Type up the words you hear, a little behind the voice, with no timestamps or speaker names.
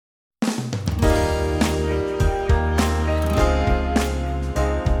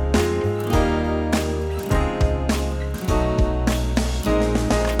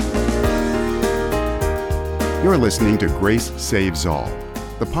You're listening to Grace Saves All,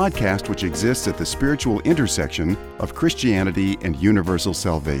 the podcast which exists at the spiritual intersection of Christianity and universal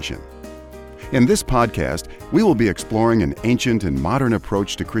salvation. In this podcast, we will be exploring an ancient and modern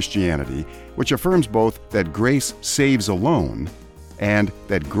approach to Christianity which affirms both that grace saves alone and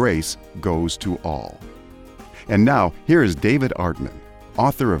that grace goes to all. And now, here is David Artman,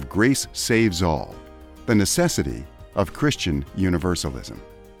 author of Grace Saves All, The Necessity of Christian Universalism.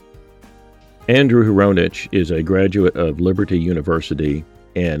 Andrew Huronich is a graduate of Liberty University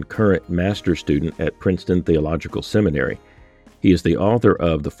and current master's student at Princeton Theological Seminary. He is the author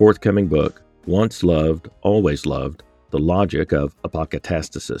of the forthcoming book, Once Loved, Always Loved, The Logic of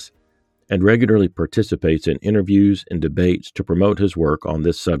Apokatastasis, and regularly participates in interviews and debates to promote his work on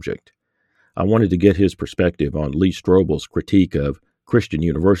this subject. I wanted to get his perspective on Lee Strobel's critique of Christian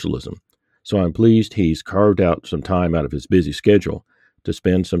Universalism, so I'm pleased he's carved out some time out of his busy schedule to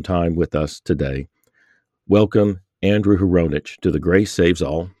spend some time with us today. Welcome, Andrew Huronich, to the Grace Saves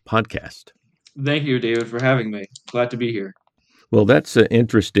All podcast. Thank you, David, for having me. Glad to be here. Well, that's an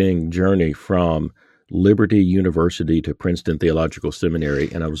interesting journey from Liberty University to Princeton Theological Seminary,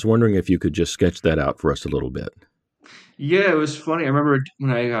 and I was wondering if you could just sketch that out for us a little bit. Yeah, it was funny. I remember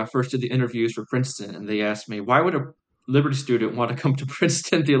when I first did the interviews for Princeton, and they asked me, why would a Liberty student want to come to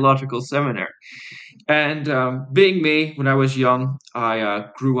Princeton Theological Seminary? And being me, when I was young, I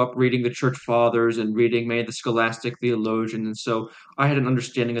grew up reading the Church Fathers and reading many of the scholastic theologians. And so I had an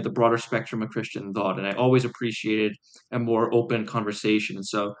understanding of the broader spectrum of Christian thought. And I always appreciated a more open conversation. And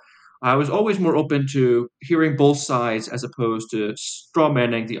so I was always more open to hearing both sides as opposed to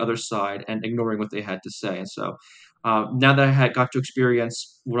strawmanning the other side and ignoring what they had to say. And so now that I had got to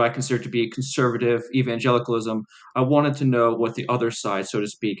experience what I consider to be conservative evangelicalism, I wanted to know what the other side, so to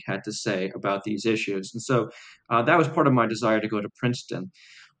speak, had to say about these issues. And so that was part of my desire to go to Princeton.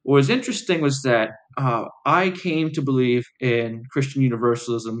 What was interesting was that I came to believe in Christian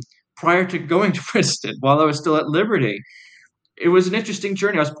Universalism prior to going to Princeton while I was still at Liberty. It was an interesting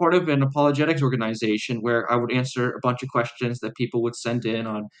journey. I was part of an apologetics organization where I would answer a bunch of questions that people would send in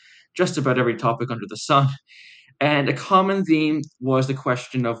on just about every topic under the sun. And a common theme was the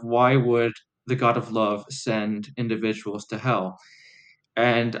question of why would the God of love send individuals to hell?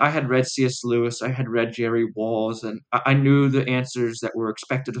 And I had read C.S. Lewis, I had read Jerry Walls, and I knew the answers that were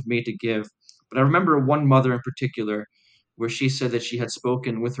expected of me to give. But I remember one mother in particular where she said that she had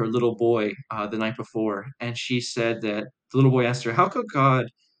spoken with her little boy the night before. And she said that the little boy asked her, how could God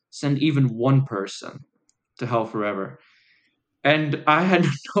send even one person to hell forever? And I had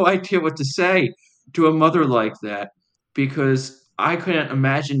no idea what to say to a mother like that, because I couldn't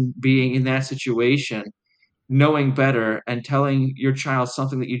imagine being in that situation, knowing better and telling your child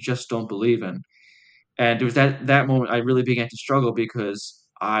something that you just don't believe in. And it was that moment I really began to struggle because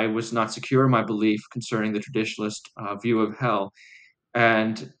I was not secure in my belief concerning the traditionalist view of hell.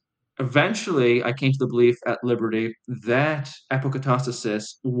 And eventually I came to the belief at Liberty that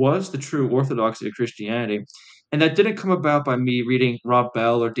apokatastasis was the true orthodoxy of Christianity. And that didn't come about by me reading Rob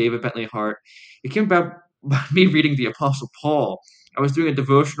Bell or David Bentley Hart. It came about by me reading the Apostle Paul. I was doing a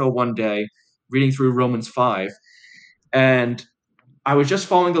devotional one day, reading through Romans 5, and I was just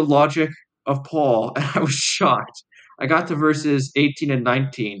following the logic of Paul, and I was shocked. I got to verses 18 and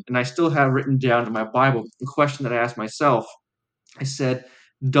 19, and I still have written down in my Bible the question that I asked myself. I said,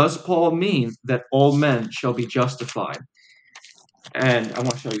 does Paul mean that all men shall be justified? And I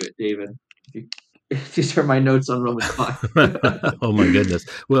want to show you it, David. These are my notes on Romans 5. Oh, my goodness.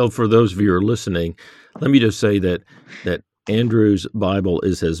 Well, for those of you who are listening, let me just say that Andrew's Bible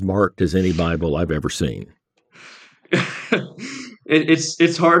is as marked as any Bible I've ever seen.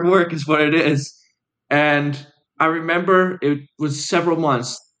 It's hard work is what it is. And I remember it was several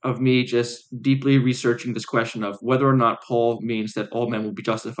months of me just deeply researching this question of whether or not Paul means that all men will be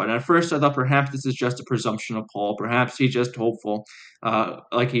justified. And at first I thought perhaps this is just a presumption of Paul. Perhaps he's just hopeful,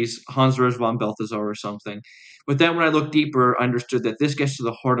 like he's Hans Urs von Balthasar or something. But then when I looked deeper, I understood that this gets to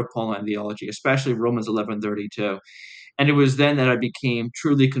the heart of Pauline theology, especially Romans 11:32. And it was then that I became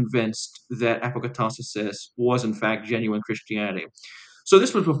truly convinced that apokatastasis was in fact genuine Christianity. So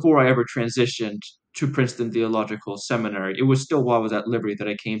this was before I ever transitioned to Princeton Theological Seminary. It was still while I was at Liberty that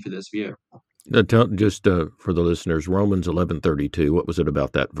I came to this view. Now, just for the listeners, Romans 11:32, what was it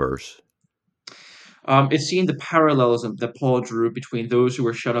about that verse? It's seeing the parallelism that Paul drew between those who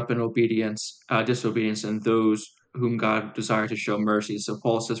were shut up in disobedience, and those whom God desired to show mercy. So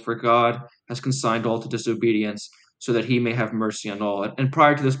Paul says, for God has consigned all to disobedience so that he may have mercy on all. And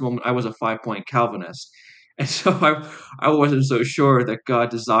prior to this moment, I was a 5-point Calvinist. And so I wasn't so sure that God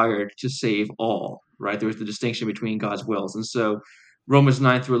desired to save all, right? There was the distinction between God's wills. And so Romans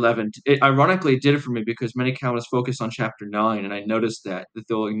 9 through 11. It ironically did it for me because many Calvinists focus on chapter 9, and I noticed that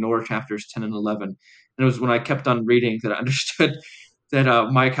they'll ignore chapters 10 and 11. And it was when I kept on reading that I understood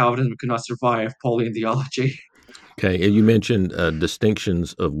that my Calvinism could not survive Pauline theology. Okay, and you mentioned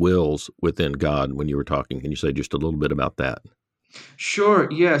distinctions of wills within God when you were talking. Can you say just a little bit about that?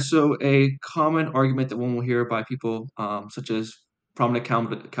 Sure, yeah. So a common argument that one will hear by people such as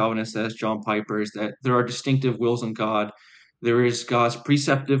prominent Calvinists as John Piper is that there are distinctive wills in God. There is God's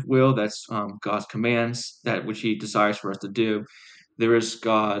preceptive will, that's God's commands, that which He desires for us to do. There is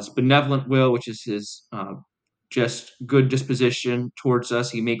God's benevolent will, which is His just good disposition towards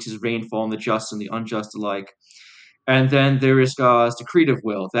us. He makes His rain fall on the just and the unjust alike. And then there is God's decretive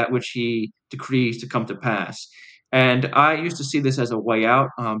will, that which He decrees to come to pass. And I used to see this as a way out.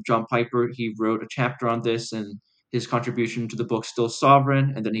 John Piper, he wrote a chapter on this and his contribution to the book Still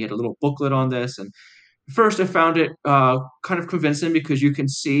Sovereign, and then he had a little booklet on this. And first, I found it kind of convincing because you can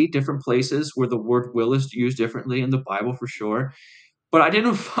see different places where the word will is used differently in the Bible for sure. But I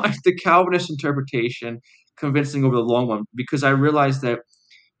didn't find the Calvinist interpretation convincing over the long run because I realized that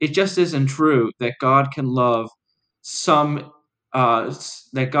it just isn't true that God can love some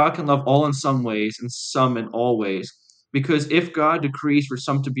that God can love all in some ways and some in all ways. Because if God decrees for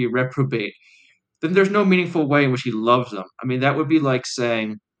some to be reprobate, then there's no meaningful way in which He loves them. I mean, that would be like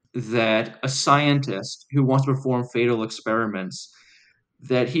saying that a scientist who wants to perform fatal experiments,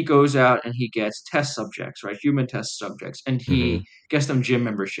 that he goes out and he gets test subjects, right? Human test subjects, and Hmm. he gets them gym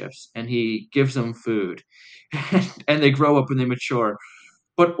memberships and he gives them food and they grow up and they mature,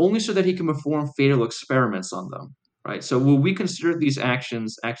 but only so that he can perform fatal experiments on them, right? So will we consider these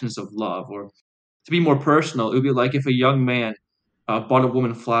actions of love? Or to be more personal, it would be like if a young man bought a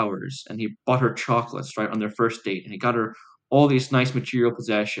woman flowers and he bought her chocolates, right, on their first date, and he got her all these nice material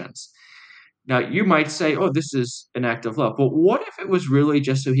possessions. Now, you might say, oh, this is an act of love. But what if it was really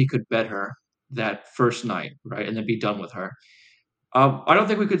just so he could bed her that first night, right, and then be done with her? I don't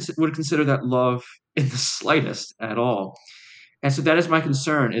think would consider that love in the slightest at all. And so that is my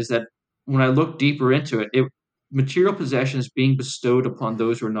concern, is that when I look deeper into it, material possessions being bestowed upon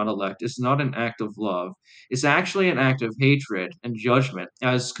those who are not elect is not an act of love. It's actually an act of hatred and judgment,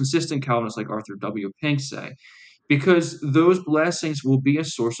 as consistent Calvinists like Arthur W. Pink say, because those blessings will be a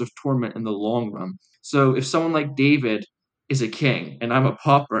source of torment in the long run. So if someone like David is a king and I'm a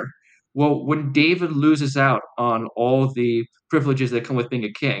pauper, well, when David loses out on all the privileges that come with being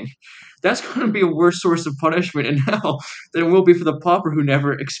a king, that's going to be a worse source of punishment in hell than it will be for the pauper who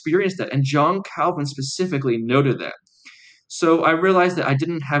never experienced that. And John Calvin specifically noted that. So I realized that I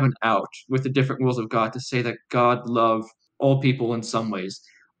didn't have an out with the different wills of God to say that God loved all people in some ways.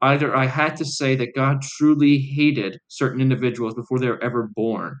 Either I had to say that God truly hated certain individuals before they were ever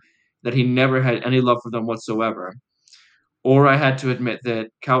born, that He never had any love for them whatsoever, or I had to admit that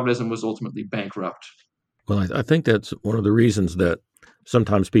Calvinism was ultimately bankrupt. Well, I think that's one of the reasons that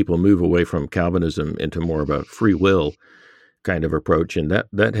sometimes people move away from Calvinism into more of a free will kind of approach, and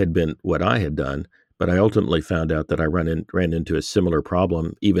that had been what I had done. But I ultimately found out that I ran into a similar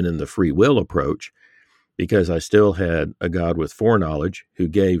problem even in the free will approach, because I still had a God with foreknowledge who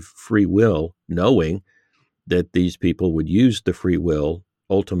gave free will, knowing that these people would use the free will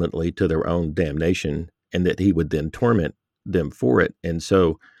ultimately to their own damnation, and that He would then torment them for it. And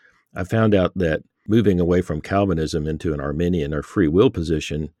so I found out that moving away from Calvinism into an Arminian or free will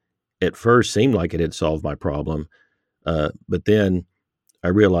position at first seemed like it had solved my problem, but then I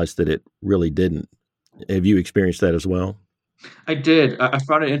realized that it really didn't. Have you experienced that as well? I did. I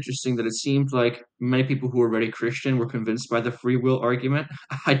found it interesting that it seemed like many people who were already Christian were convinced by the free will argument.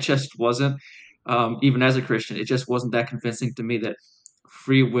 I just wasn't. Even as a Christian, it just wasn't that convincing to me that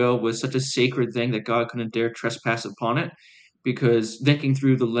free will was such a sacred thing that God couldn't dare trespass upon it. Because thinking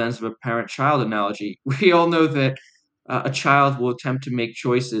through the lens of a parent-child analogy, we all know that a child will attempt to make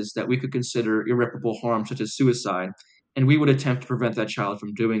choices that we could consider irreparable harm, such as suicide, and we would attempt to prevent that child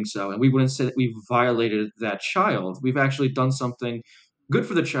from doing so. And we wouldn't say that we've violated that child. We've actually done something good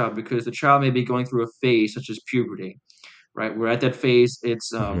for the child because the child may be going through a phase such as puberty, right? Where at that phase,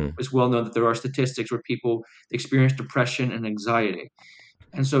 Hmm. it's well known that there are statistics where people experience depression and anxiety.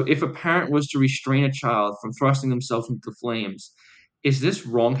 And so, if a parent was to restrain a child from thrusting themselves into the flames, is this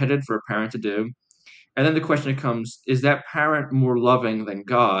wrongheaded for a parent to do? And then the question becomes, is that parent more loving than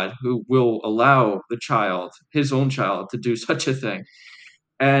God, who will allow the child, his own child, to do such a thing?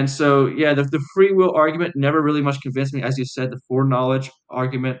 And so, yeah, the free will argument never really much convinced me. As you said, the foreknowledge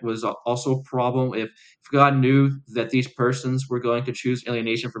argument was also a problem. If God knew that these persons were going to choose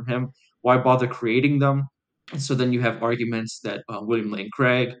alienation from Him, why bother creating them? And so then you have arguments that William Lane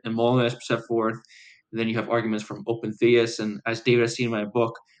Craig and Molinus set forth then you have arguments from open theists. And as David has seen in my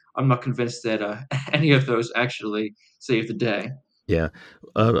book, I'm not convinced that any of those actually save the day. Yeah.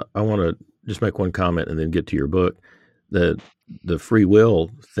 I want to just make one comment and then get to your book. The free will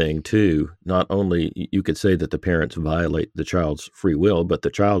thing too, not only you could say that the parents violate the child's free will, but the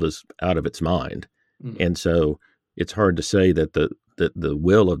child is out of its mind. And so it's hard to say that the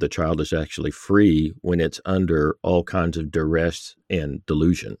will of the child is actually free when it's under all kinds of duress and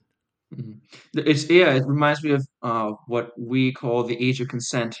delusion. It reminds me of what we call the age of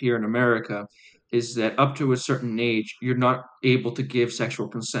consent here in America, is that up to a certain age, you're not able to give sexual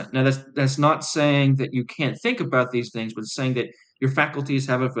consent. Now, that's not saying that you can't think about these things, but it's saying that your faculties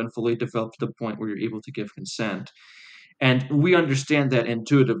haven't been fully developed to the point where you're able to give consent. And we understand that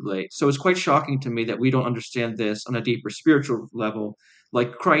intuitively. So it's quite shocking to me that we don't understand this on a deeper spiritual level,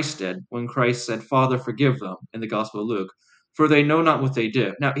 like Christ did when Christ said, "Father, forgive them," in the Gospel of Luke, "for they know not what they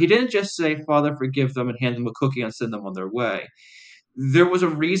do." Now, he didn't just say, "Father, forgive them," and hand them a cookie and send them on their way. There was a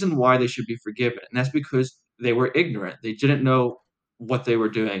reason why they should be forgiven, and that's because they were ignorant. They didn't know what they were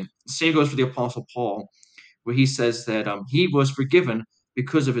doing. Same goes for the Apostle Paul, where he says that he was forgiven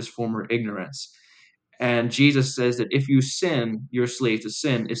because of his former ignorance. And Jesus says that if you sin, you're a slave to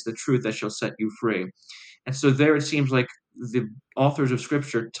sin. It's the truth that shall set you free. And so there it seems like the authors of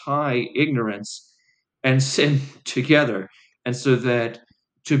Scripture tie ignorance and sin together. And so that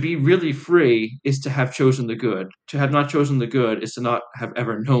to be really free is to have chosen the good. To have not chosen the good is to not have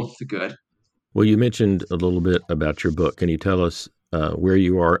ever known the good. Well, you mentioned a little bit about your book. Can you tell us where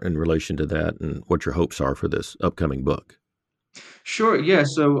you are in relation to that and what your hopes are for this upcoming book? Sure, yeah.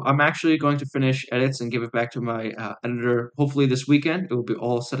 So I'm actually going to finish edits and give it back to my editor hopefully this weekend. It will be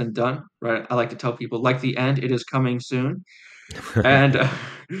all said and done, right? I like to tell people, like the end, it is coming soon. And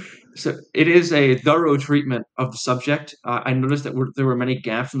so it is a thorough treatment of the subject. I noticed that there were many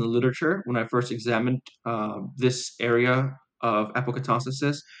gaps in the literature when I first examined this area of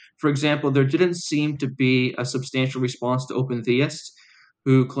apokatastasis. For example, there didn't seem to be a substantial response to open theists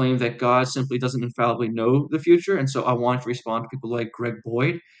who claim that God simply doesn't infallibly know the future. And so I want to respond to people like Greg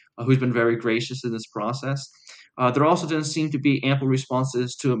Boyd, who's been very gracious in this process. There also didn't seem to be ample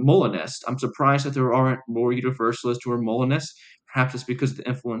responses to Molinists. I'm surprised that there aren't more Universalists who are Molinists. Perhaps it's because of the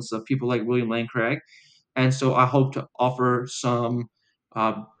influence of people like William Lane Craig. And so I hope to offer some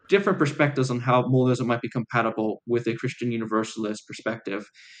different perspectives on how Molinism might be compatible with a Christian Universalist perspective.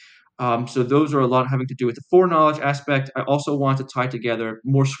 So those are a lot having to do with the foreknowledge aspect. I also want to tie together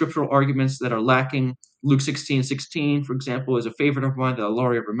more scriptural arguments that are lacking. Luke 16:16, for example, is a favorite of mine that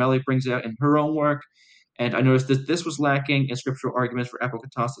Ilaria Ramelli brings out in her own work. And I noticed that this was lacking in scriptural arguments for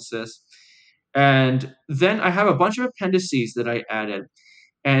apokatastasis. And then I have a bunch of appendices that I added.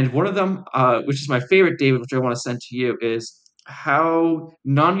 And one of them, which is my favorite, David, which I want to send to you, is how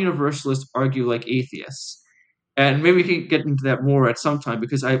non-universalists argue like atheists. And maybe we can get into that more at some time,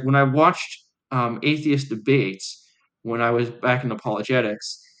 because when I watched atheist debates when I was back in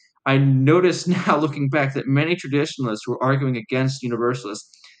apologetics, I noticed now looking back that many traditionalists who are arguing against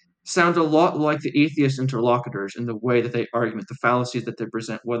universalists sound a lot like the atheist interlocutors in the way that they argue, the fallacies that they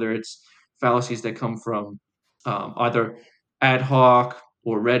present, whether it's fallacies that come from either ad hoc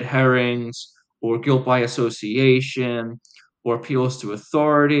or red herrings or guilt by association or appeals to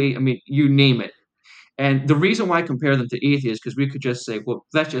authority. I mean, you name it. And the reason why I compare them to atheists, because we could just say, well,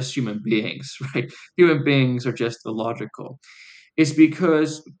 that's just human beings, right? Human beings are just illogical. It's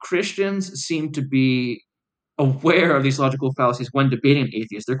because Christians seem to be aware of these logical fallacies when debating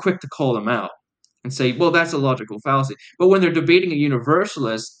atheists. They're quick to call them out and say, well, that's a logical fallacy. But when they're debating a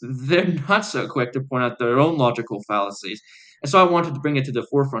universalist, they're not so quick to point out their own logical fallacies. And so I wanted to bring it to the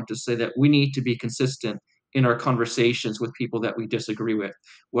forefront to say that we need to be consistent in our conversations with people that we disagree with,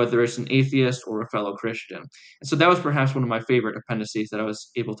 whether it's an atheist or a fellow Christian. And so that was perhaps one of my favorite appendices that I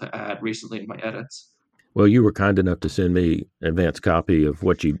was able to add recently in my edits. Well, you were kind enough to send me an advance copy of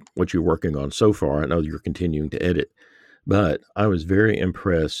what you're working on so far. I know you're continuing to edit, but I was very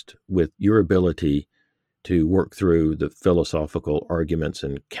impressed with your ability to work through the philosophical arguments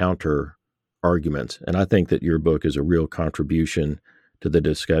and counter arguments. And I think that your book is a real contribution to the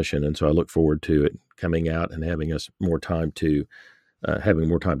discussion. And so I look forward to it coming out and having us more time to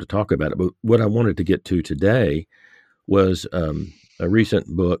talk about it. But what I wanted to get to today was a recent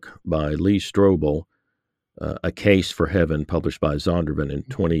book by Lee Strobel, A Case for Heaven, published by Zondervan in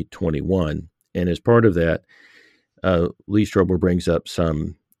 2021. And as part of that, Lee Strobel brings up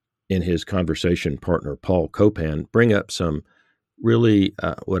some, in his conversation partner, Paul Copan, bring up some really,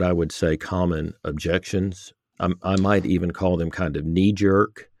 what I would say, common objections. I might even call them kind of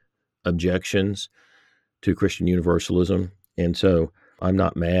knee-jerk objections to Christian Universalism. And so I'm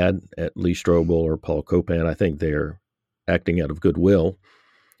not mad at Lee Strobel or Paul Copan. I think they're acting out of goodwill.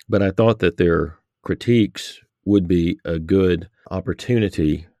 But I thought that their critiques would be a good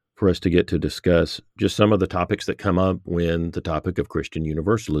opportunity for us to get to discuss just some of the topics that come up when the topic of Christian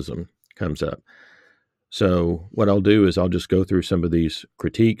universalism comes up. So what I'll do is I'll just go through some of these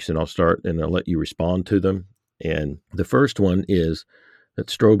critiques and I'll let you respond to them. And the first one is that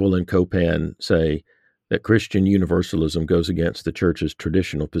Strobel and Copan say that Christian universalism goes against the Church's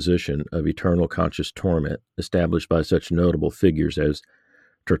traditional position of eternal conscious torment established by such notable figures as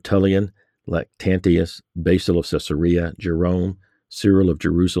Tertullian, Lactantius, Basil of Caesarea, Jerome, Cyril of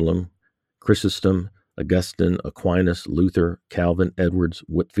Jerusalem, Chrysostom, Augustine, Aquinas, Luther, Calvin, Edwards,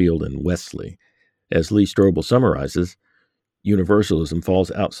 Whitefield, and Wesley. As Lee Strobel summarizes, universalism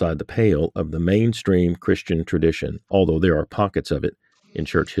falls outside the pale of the mainstream Christian tradition, although there are pockets of it in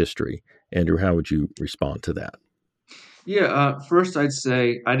church history. Andrew, how would you respond to that? Yeah, first I'd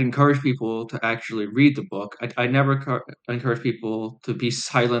say I'd encourage people to actually read the book. I never encourage people to be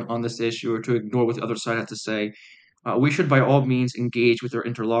silent on this issue or to ignore what the other side has to say. We should, by all means, engage with our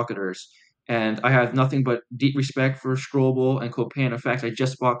interlocutors. And I have nothing but deep respect for Strobel and Copan. In fact, I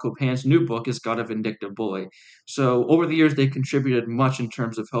just bought Copan's new book, Is God a Vindictive Bully? So over the years, they've contributed much in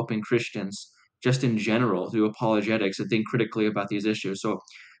terms of helping Christians, just in general, through apologetics and think critically about these issues. So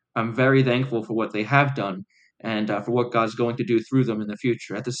I'm very thankful for what they have done and for what God's going to do through them in the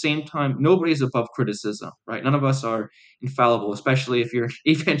future. At the same time, nobody is above criticism, right? None of us are infallible, especially if you're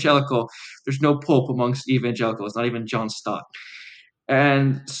evangelical. There's no pope amongst evangelicals, not even John Stott.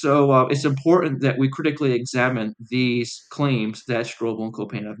 And so it's important that we critically examine these claims that Strobel and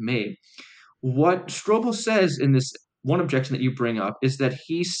Copan have made. What Strobel says in this one objection that you bring up is that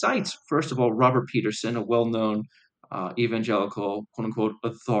he cites, first of all, Robert Peterson, a well-known evangelical, quote-unquote,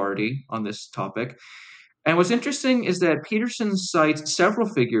 authority on this topic. And what's interesting is that Peterson cites several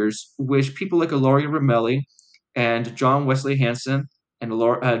figures which people like Ilaria Ramelli and John Wesley Hanson and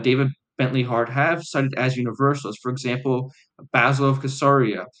David Bentley Hart have cited as universalists. For example, Basil of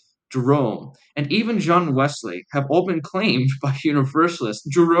Caesarea, Jerome, and even John Wesley have all been claimed by universalists.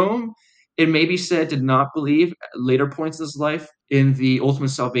 Jerome, it may be said, did not believe at later points in his life in the ultimate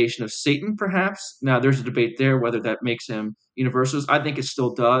salvation of Satan, perhaps. Now, there's a debate there whether that makes him universalist. I think it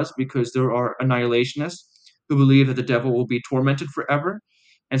still does, because there are annihilationists who believe that the devil will be tormented forever.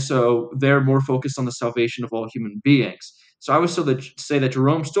 And so they're more focused on the salvation of all human beings. So I would still say that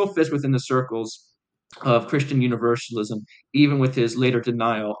Jerome still fits within the circles of Christian universalism, even with his later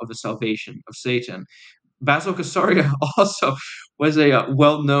denial of the salvation of Satan. Basil Caesarea also was a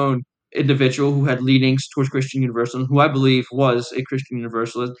well-known individual who had leanings towards Christian universalism, who I believe was a Christian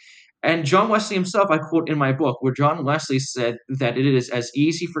universalist. And John Wesley himself, I quote in my book, where John Wesley said that it is as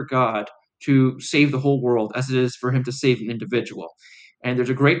easy for God to save the whole world as it is for him to save an individual. And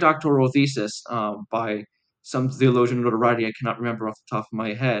there's a great doctoral thesis by some theologian of notoriety, I cannot remember off the top of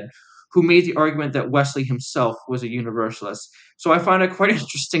my head, who made the argument that Wesley himself was a universalist. So I find it quite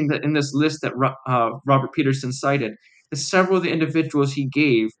interesting that in this list that Robert Peterson cited, that several of the individuals he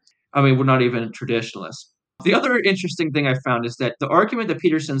gave, were not even traditionalists. The other interesting thing I found is that the argument that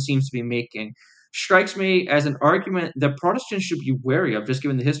Peterson seems to be making strikes me as an argument that Protestants should be wary of, just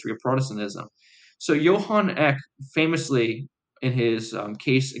given the history of Protestantism. So Johann Eck famously, in his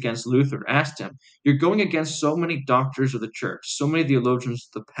case against Luther, asked him, "You're going against so many doctors of the church, so many theologians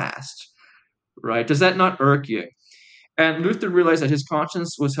of the past, right? Does that not irk you?" And Luther realized that his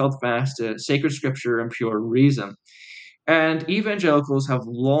conscience was held fast to sacred scripture and pure reason. And evangelicals have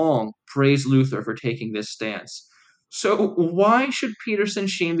long praised Luther for taking this stance. So why should Peterson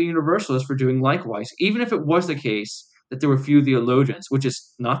shame the Universalists for doing likewise, even if it was the case that there were few theologians, which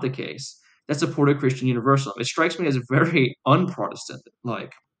is not the case, that supported Christian universalism? It strikes me as very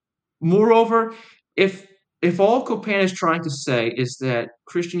un-Protestant-like. Moreover, if all Copan is trying to say is that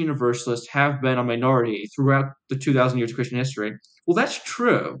Christian Universalists have been a minority throughout the 2,000 years of Christian history, well, that's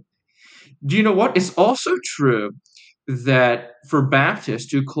true. Do you know what? It's also true that for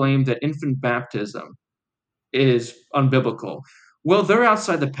Baptists who claim that infant baptism is unbiblical, well, they're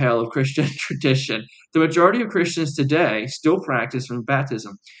outside the pale of Christian tradition. The majority of Christians today still practice infant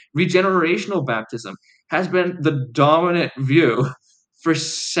baptism. Regenerational baptism has been the dominant view for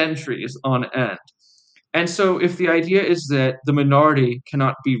centuries on end. And so if the idea is that the minority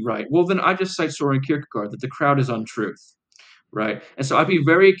cannot be right, well, then I just cite Soren Kierkegaard, that the crowd is untruth, right? And so I'd be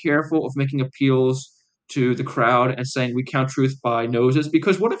very careful of making appeals to the crowd and saying we count truth by noses,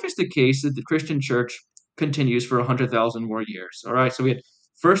 because what if it's the case that the Christian church continues for 100,000 more years? All right, so we had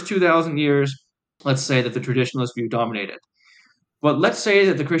first 2,000 years, let's say that the traditionalist view dominated. But let's say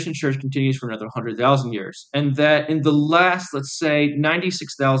that the Christian church continues for another 100,000 years, and that in the last, let's say,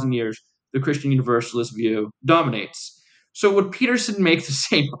 96,000 years, the Christian universalist view dominates. So would Peterson make the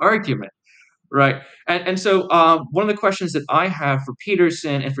same argument? Right. And so one of the questions that I have for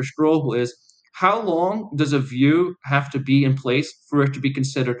Peterson and for Strobel is, how long does a view have to be in place for it to be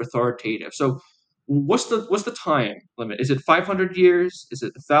considered authoritative? So what's the time limit? Is it 500 years? Is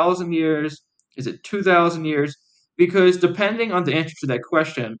it 1,000 years? Is it 2,000 years? Because depending on the answer to that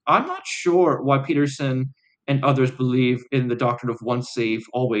question, I'm not sure why Peterson and others believe in the doctrine of once saved,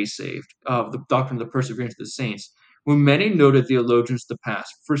 always saved, the doctrine of the perseverance of the saints, when many noted theologians of the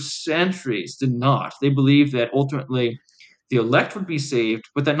past for centuries did not. They believed that ultimately the elect would be saved,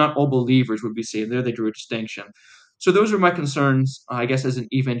 but that not all believers would be saved. There they drew a distinction. So those are my concerns, I guess, as an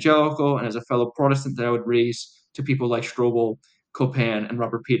evangelical and as a fellow Protestant, that I would raise to people like Strobel, Copan, and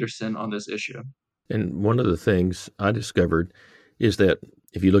Robert Peterson on this issue. And one of the things I discovered is that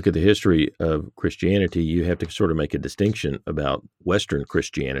if you look at the history of Christianity, you have to sort of make a distinction about Western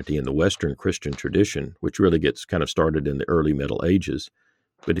Christianity and the Western Christian tradition, which really gets kind of started in the early Middle Ages.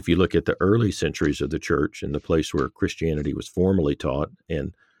 But if you look at the early centuries of the church and the place where Christianity was formally taught,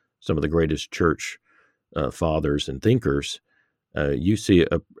 and some of the greatest church fathers and thinkers, you see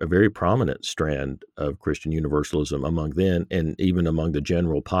a very prominent strand of Christian universalism among them, and even among the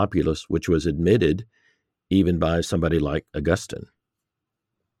general populace, which was admitted even by somebody like Augustine.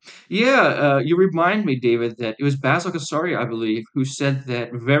 Yeah, you remind me, David, that it was Basil Casaria, I believe, who said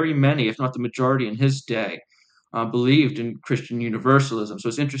that very many, if not the majority in his day, believed in Christian universalism. So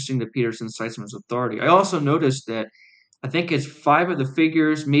it's interesting that Peterson cites him as authority. I also noticed that I think it's five of the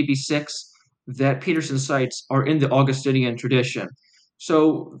figures, maybe six, that Peterson cites are in the Augustinian tradition.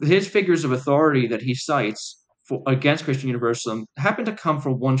 So his figures of authority that he cites against Christian universalism happen to come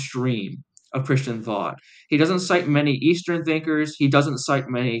from one stream of Christian thought. He doesn't cite many Eastern thinkers. He doesn't cite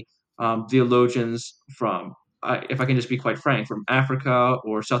many theologians from, if I can just be quite frank, from Africa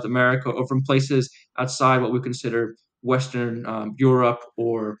or South America, or from places outside what we consider Western Europe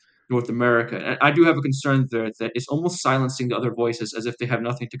or North America. And I do have a concern there that it's almost silencing the other voices as if they have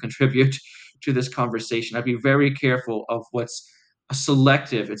nothing to contribute to this conversation. I'd be very careful of what's a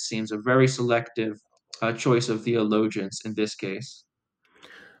selective, it seems, a very selective choice of theologians in this case.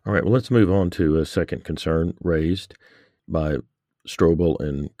 All right, well, let's move on to a second concern raised by Strobel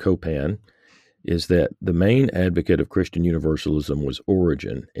and Copan, is that the main advocate of Christian universalism was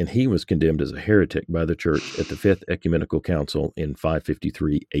Origen, and he was condemned as a heretic by the Church at the Fifth Ecumenical Council in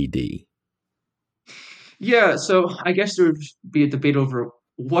 553 AD. Yeah, so I guess there would be a debate over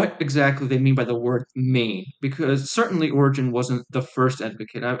what exactly they mean by the word main, because certainly Origen wasn't the first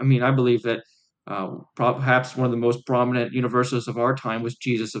advocate. I mean, I believe that perhaps one of the most prominent universalists of our time was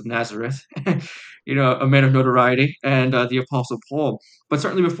Jesus of Nazareth, a man of notoriety, and the Apostle Paul. But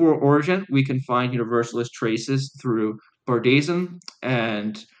certainly before Origen, we can find universalist traces through Bardason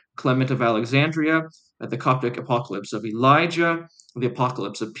and Clement of Alexandria, the Coptic Apocalypse of Elijah, the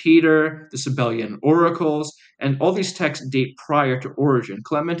Apocalypse of Peter, the Sabellian Oracles, and all these texts date prior to Origen.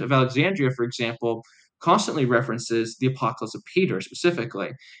 Clement of Alexandria, for example, constantly references the Apocalypse of Peter specifically.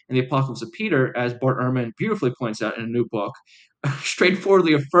 And the Apocalypse of Peter, as Bart Ehrman beautifully points out in a new book,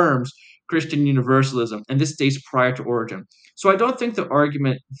 straightforwardly affirms Christian universalism, and this dates prior to Origen. So I don't think the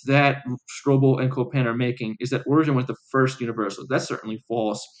argument that Strobel and Copan are making is that Origen was the first universalist. That's certainly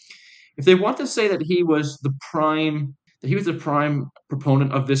false. If they want to say that he was the prime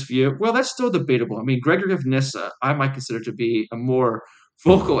proponent of this view, well, that's still debatable. I mean, Gregory of Nyssa, I might consider to be a more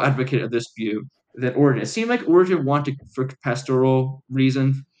vocal advocate of this view than Origen. It seemed like Origen wanted, for pastoral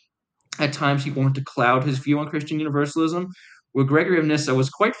reasons, at times he wanted to cloud his view on Christian universalism, where Gregory of Nyssa was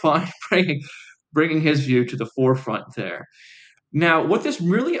quite fine bringing his view to the forefront there. Now, what this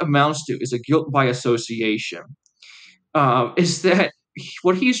really amounts to is a guilt by association. Is that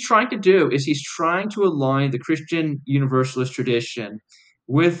what he's trying to do is he's trying to align the Christian universalist tradition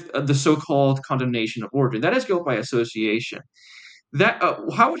with the so-called condemnation of Origen. That is guilt by association. That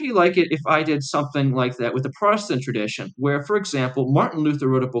how would he like it if I did something like that with the Protestant tradition, where, for example, Martin Luther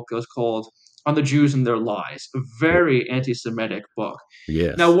wrote a book that was called "On the Jews and Their Lies," a very anti-Semitic book.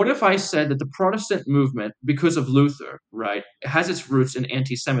 Yes. Now, what if I said that the Protestant movement, because of Luther, right, has its roots in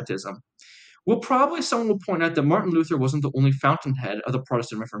anti-Semitism? Well, probably someone will point out that Martin Luther wasn't the only fountainhead of the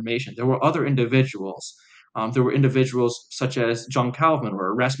Protestant Reformation. There were other individuals. There were individuals such as John Calvin or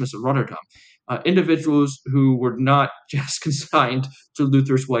Erasmus of Rotterdam, individuals who were not just consigned to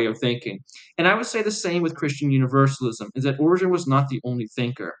Luther's way of thinking. And I would say the same with Christian universalism, is that Origen was not the only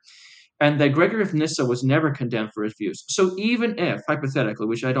thinker, and that Gregory of Nyssa was never condemned for his views. So even if, hypothetically,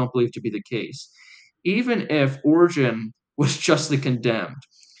 which I don't believe to be the case, even if Origen was justly condemned.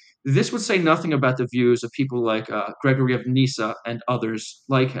 This would say nothing about the views of people like Gregory of Nyssa and others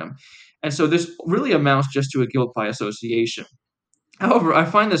like him. And so this really amounts just to a guilt by association. However, I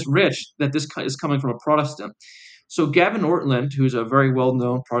find this rich that this is coming from a Protestant. So Gavin Ortland, who's a very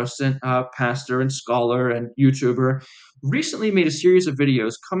well-known Protestant pastor and scholar and YouTuber, recently made a series of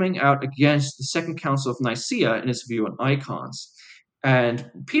videos coming out against the Second Council of Nicaea and its view on icons. And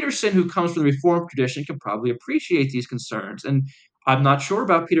Peterson, who comes from the Reformed tradition, can probably appreciate these concerns. And I'm not sure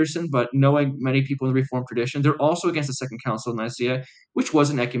about Peterson, but knowing many people in the Reformed tradition, they're also against the Second Council of Nicaea, which was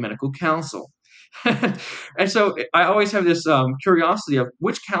an ecumenical council. And so I always have this curiosity of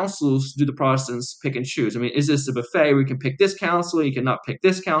which councils do the Protestants pick and choose? I mean, is this a buffet where you can pick this council, you cannot pick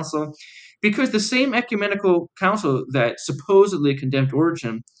this council? Because the same ecumenical council that supposedly condemned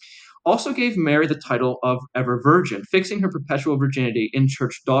Origen also gave Mary the title of ever virgin, fixing her perpetual virginity in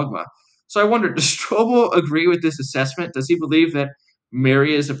church dogma. So I wonder, does Strobel agree with this assessment? Does he believe that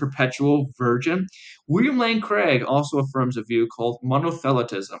Mary is a perpetual virgin? William Lane Craig also affirms a view called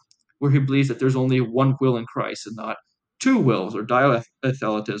monothelitism, where he believes that there's only one will in Christ and not two wills, or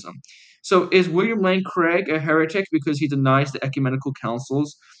diathelitism. So is William Lane Craig a heretic because he denies the ecumenical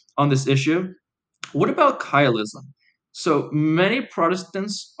councils on this issue? What about Kailism? So many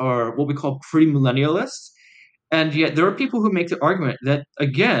Protestants are what we call premillennialists, and yet there are people who make the argument that,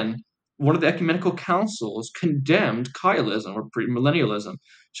 again, one of the ecumenical councils condemned Kailism or premillennialism.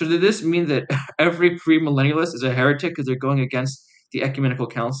 So did this mean that every premillennialist is a heretic because they're going against the ecumenical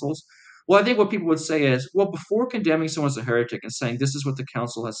councils? Well, I think what people would say is, well, before condemning someone as a heretic and saying this is what the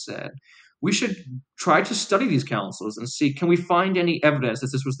council has said, we should try to study these councils and see, can we find any evidence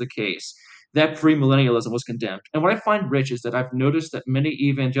that this was the case, that premillennialism was condemned? And what I find rich is that I've noticed that many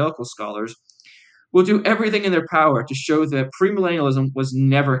evangelical scholars will do everything in their power to show that premillennialism was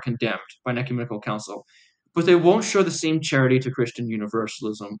never condemned by an ecumenical council, but they won't show the same charity to Christian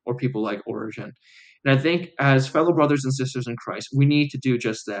universalism or people like Origen. And I think as fellow brothers and sisters in Christ, we need to do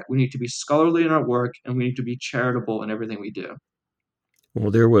just that. We need to be scholarly in our work, and we need to be charitable in everything we do.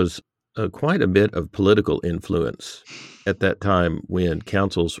 Well, there was quite a bit of political influence at that time when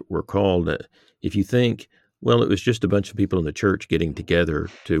councils were called. If you think, well, it was just a bunch of people in the church getting together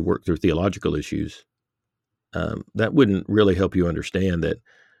to work through theological issues, that wouldn't really help you understand that,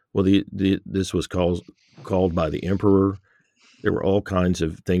 well, this was called by the emperor. There were all kinds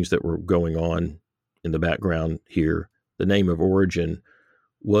of things that were going on in the background here. The name of Origen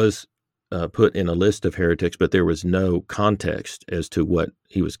was put in a list of heretics, but there was no context as to what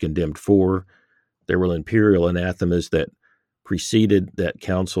he was condemned for. There were imperial anathemas that preceded that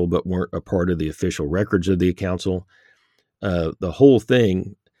council but weren't a part of the official records of the council. The whole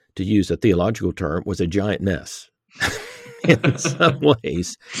thing, to use a theological term, was a giant mess in some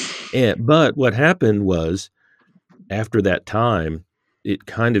ways. But what happened was, after that time, it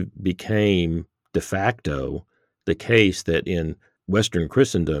kind of became de facto the case that in Western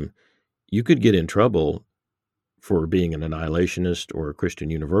Christendom, you could get in trouble for being an annihilationist or a Christian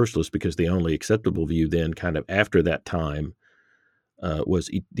universalist because the only acceptable view then, kind of after that time, was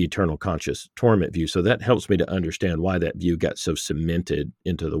the eternal conscious torment view. So that helps me to understand why that view got so cemented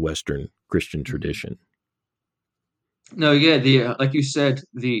into the Western Christian tradition. No, yeah, like you said,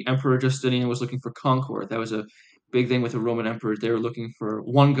 the Emperor Justinian was looking for concord. That was a big thing with the Roman emperors. They were looking for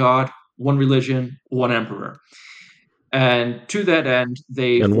one God, one religion, one emperor. And to that end,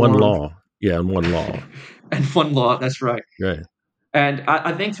 and one law. Yeah, and one law. And one law, that's right. Right. And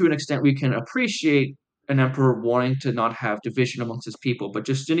I think to an extent we can appreciate an emperor wanting to not have division amongst his people, but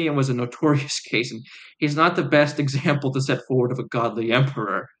Justinian was a notorious case, and he's not the best example to set forward of a godly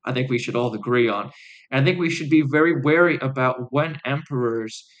emperor. I think we should all agree on. And I think we should be very wary about when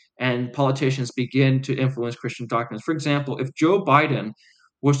emperors and politicians begin to influence Christian doctrines. For example, if Joe Biden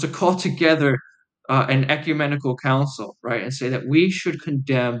was to call together an ecumenical council, right, and say that we should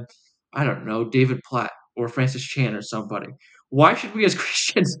condemn, I don't know, David Platt or Francis Chan or somebody, why should we as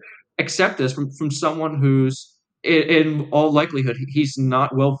Christians accept this from someone who's, in all likelihood, he's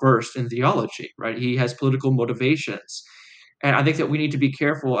not well versed in theology, right? He has political motivations. And I think that we need to be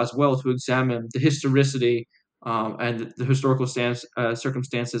careful as well to examine the historicity and the historical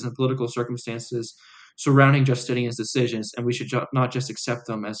circumstances and political circumstances surrounding Justinian's decisions, and we should not just accept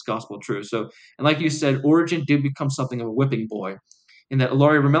them as gospel truth. So, and like you said, Origen did become something of a whipping boy, in that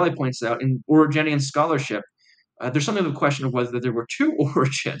Ilaria Ramelli points out in Origenian scholarship, there's something of a question of whether there were two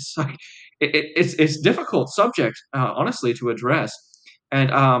Origins. Like, it's a difficult subject, honestly, to address.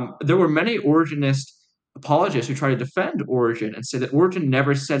 And there were many Origenist apologists who try to defend Origen and say that Origen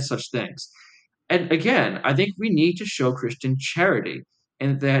never said such things. And again, I think we need to show Christian charity.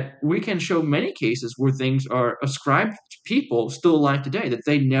 and that we can show many cases where things are ascribed to people still alive today that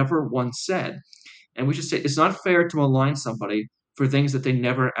they never once said. And we should say it's not fair to malign somebody for things that they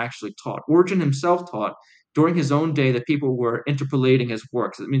never actually taught. Origen himself taught during his own day that people were interpolating his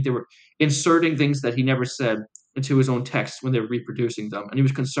works. I mean, they were inserting things that he never said into his own texts when they were reproducing them, and he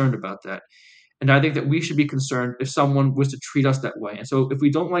was concerned about that. And I think that we should be concerned if someone was to treat us that way. And so if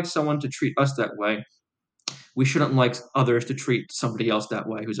we don't like someone to treat us that way, we shouldn't like others to treat somebody else that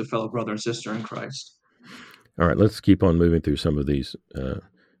way who's a fellow brother and sister in Christ. All right, let's keep on moving through some of these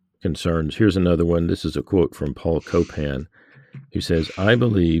concerns. Here's another one. This is a quote from Paul Copan, who says, "I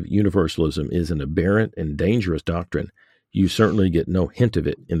believe universalism is an aberrant and dangerous doctrine. You certainly get no hint of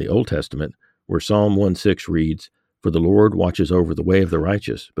it in the Old Testament, where Psalm 1:6 reads, 'For the Lord watches over the way of the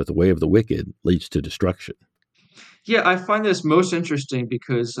righteous, but the way of the wicked leads to destruction.'" Yeah, I find this most interesting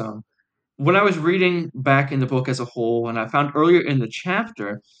because when I was reading back in the book as a whole, and I found earlier in the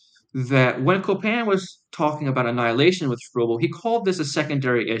chapter that when Copan was talking about annihilation with Froebel, he called this a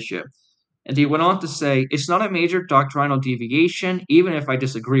secondary issue. And he went on to say, "It's not a major doctrinal deviation, even if I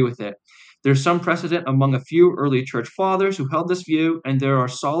disagree with it. There's some precedent among a few early church fathers who held this view, and there are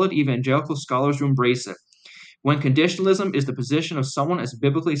solid evangelical scholars who embrace it. When conditionalism is the position of someone as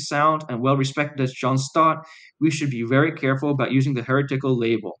biblically sound and well respected as John Stott, we should be very careful about using the heretical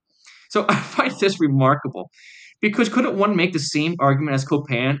label." So I find this remarkable, because couldn't one make the same argument as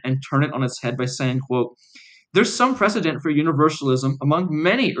Copan and turn it on its head by saying, quote, "There's some precedent for universalism among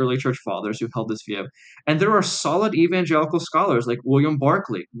many early church fathers who held this view, and there are solid evangelical scholars like William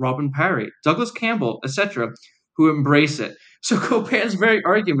Barclay, Robin Parry, Douglas Campbell, etc., who embrace it." So Copan's very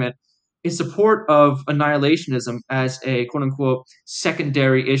argument in support of annihilationism as a quote-unquote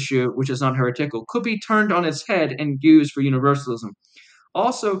secondary issue, which is not heretical, could be turned on its head and used for universalism.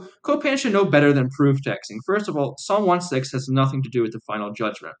 Also, Copan should know better than proof texting. First of all, Psalm 1:6 has nothing to do with the final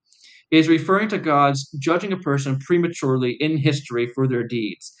judgment. It is referring to God's judging a person prematurely in history for their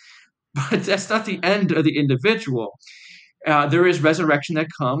deeds. But that's not the end of the individual. There is resurrection that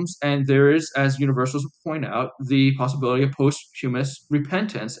comes, and there is, as universalists point out, the possibility of posthumous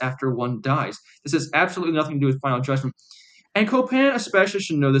repentance after one dies. This has absolutely nothing to do with final judgment. And Copan especially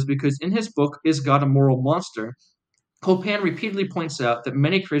should know this because in his book, Is God a Moral Monster?, Copan repeatedly points out that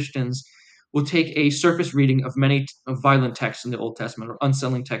many Christians will take a surface reading of many violent texts in the Old Testament or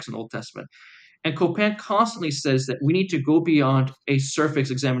unsettling texts in the Old Testament. And Copan constantly says that we need to go beyond a surface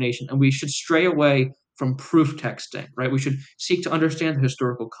examination and we should stray away from proof texting, right? We should seek to understand the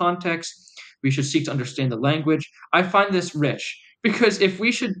historical context. We should seek to understand the language. I find this rich because if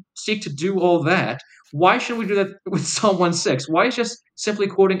we should seek to do all that, why should we do that with Psalm 1:6? Why is just simply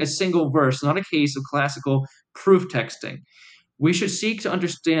quoting a single verse not a case of classical proof texting? We should seek to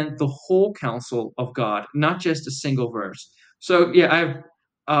understand the whole counsel of God, not just a single verse. So, yeah,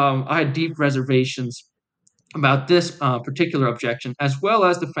 I had deep reservations about this particular objection, as well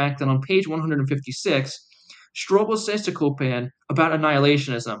as the fact that on page 156, Strobel says to Copan about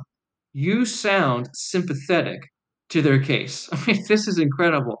annihilationism, "You sound sympathetic to their case." I mean, this is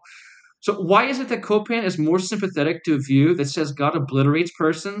incredible. So why is it that Copan is more sympathetic to a view that says God obliterates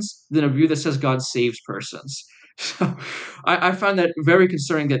persons than a view that says God saves persons? So I find that very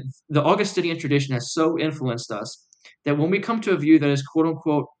concerning that the Augustinian tradition has so influenced us that when we come to a view that is quote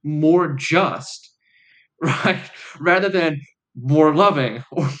unquote more just, right, rather than more loving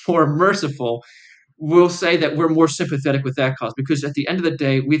or more merciful, we'll say that we're more sympathetic with that cause because at the end of the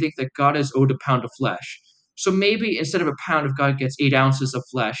day, we think that God is owed a pound of flesh. So maybe instead of a pound of God gets 8 ounces of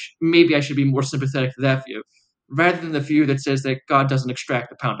flesh, maybe I should be more sympathetic to that view rather than the view that says that God doesn't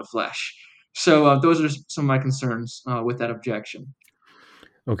extract a pound of flesh. So those are some of my concerns with that objection.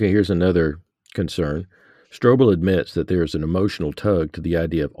 Okay, here's another concern. Strobel admits that there is an emotional tug to the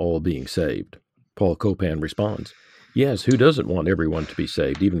idea of all being saved. Paul Copan responds, "Yes, who doesn't want everyone to be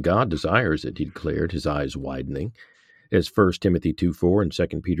saved? Even God desires it," he declared, his eyes widening. As 1 Timothy 2:4 and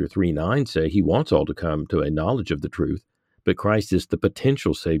 2 Peter 3:9 say, he wants all to come to a knowledge of the truth, but Christ is the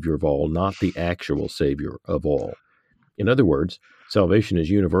potential Savior of all, not the actual Savior of all. In other words, salvation is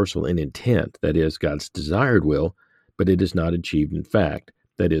universal in intent, that is, God's desired will, but it is not achieved in fact,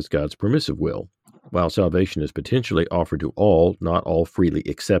 that is, God's permissive will. While salvation is potentially offered to all, not all freely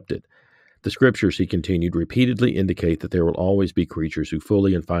accepted. The Scriptures, he continued, repeatedly indicate that there will always be creatures who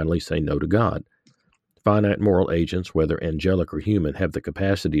fully and finally say no to God. Finite moral agents, whether angelic or human, have the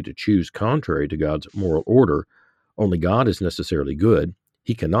capacity to choose contrary to God's moral order. Only God is necessarily good.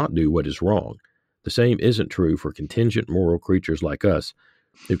 He cannot do what is wrong. The same isn't true for contingent moral creatures like us,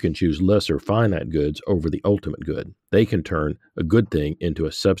 who can choose lesser finite goods over the ultimate good. They can turn a good thing into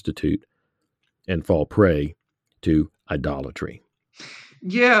a substitute and fall prey to idolatry.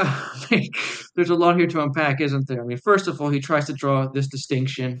 Yeah, I mean, there's a lot here to unpack, isn't there? I mean, first of all, he tries to draw this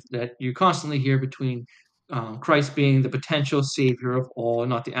distinction that you constantly hear between Christ being the potential savior of all and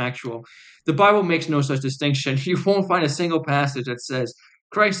not the actual. The Bible makes no such distinction. You won't find a single passage that says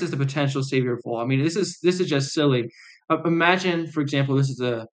Christ is the potential savior of all. I mean, this is just silly. Imagine, for example, this is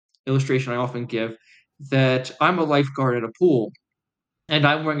a illustration I often give, that I'm a lifeguard at a pool and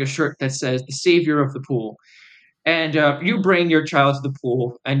I'm wearing a shirt that says the savior of the pool. And you bring your child to the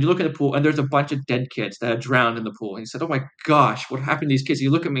pool, and you look at the pool, and there's a bunch of dead kids that have drowned in the pool. And he said, "Oh my gosh, what happened to these kids?" And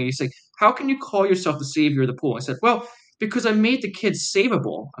you look at me, and you say, "How can you call yourself the savior of the pool?" I said, "Well, because I made the kids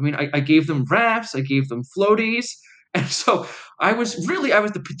savable. I mean, I gave them rafts, I gave them floaties, and so I was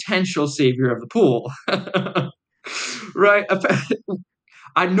the potential savior of the pool, right?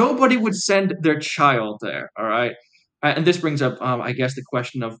 Nobody would send their child there. All right. And this brings up, I guess, the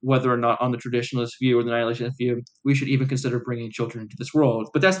question of whether or not, on the traditionalist view or the nihilist view, we should even consider bringing children into this world.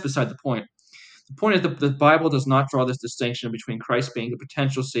 But that's beside the point. The point is that the Bible does not draw this distinction between Christ being the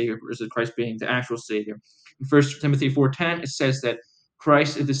potential Savior versus Christ being the actual Savior. In 1 Timothy 4:10, it says that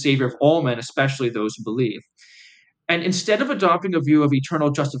Christ is the Savior of all men, especially those who believe. And instead of adopting a view of eternal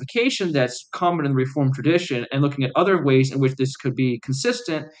justification that's common in the Reformed tradition and looking at other ways in which this could be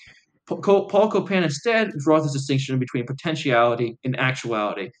consistent, Paul Copan instead draws this distinction between potentiality and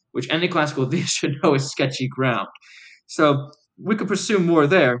actuality, which any classical theist should know is sketchy ground. So we could pursue more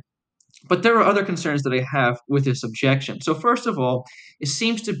there, but there are other concerns that I have with this objection. So first of all, it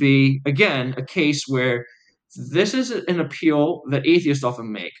seems to be, again, a case where this is an appeal that atheists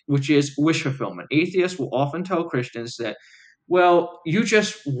often make, which is wish fulfillment. Atheists will often tell Christians that, well, you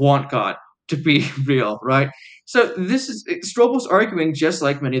just want God to be real, right? So this is Strobel's arguing just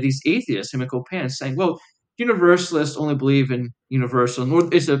like many of these atheists, him and Copan, saying, well, universalists only believe in universal,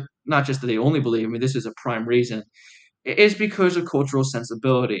 nor is it not just that they only believe, I mean, this is a prime reason, it is because of cultural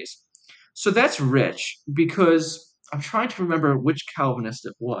sensibilities. So that's rich because I'm trying to remember which Calvinist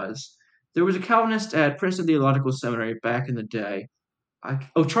it was. There was a Calvinist at Princeton Theological Seminary back in the day.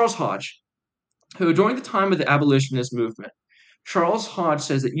 Charles Hodge, who during the time of the abolitionist movement, Charles Hodge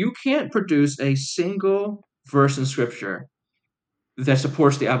says that you can't produce a single verse in Scripture that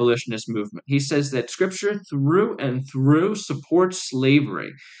supports the abolitionist movement. He says that Scripture through and through supports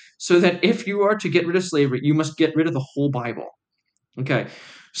slavery, so that if you are to get rid of slavery, you must get rid of the whole Bible. Okay,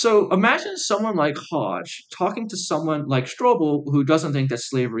 so imagine someone like Hodge talking to someone like Strobel who doesn't think that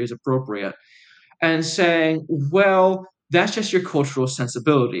slavery is appropriate and saying, well, that's just your cultural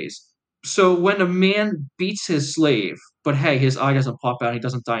sensibilities. So when a man beats his slave, but hey, his eye doesn't pop out, he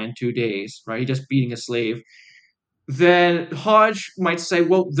doesn't die in 2 days, right? He's just beating a slave. Then Hodge might say,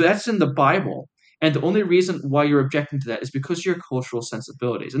 well, that's in the Bible. And the only reason why you're objecting to that is because of your cultural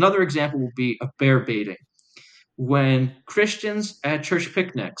sensibilities. Another example will be of bear baiting, when Christians at church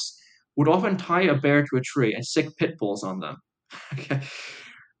picnics would often tie a bear to a tree and stick pit bulls on them. Okay.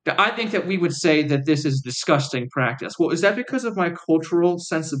 I think that we would say that this is disgusting practice. Well, is that because of my cultural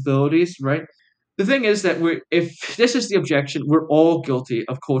sensibilities, right? The thing is that if this is the objection, we're all guilty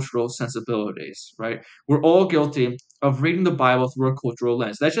of cultural sensibilities, right? We're all guilty of reading the Bible through a cultural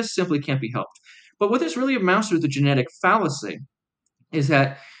lens. That just simply can't be helped. But what this really amounts to, the genetic fallacy, is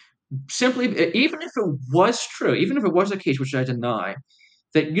that simply, even if it was true, even if it was the case, which I deny,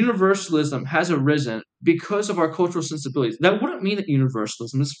 that universalism has arisen because of our cultural sensibilities, that wouldn't mean that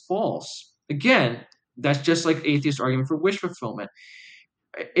universalism is false. Again, that's just like atheist argument for wish fulfillment.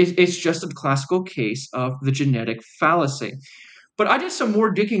 It's just a classical case of the genetic fallacy. But I did some more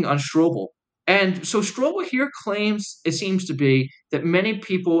digging on Strobel. And so Strobel here claims, it seems to be, that many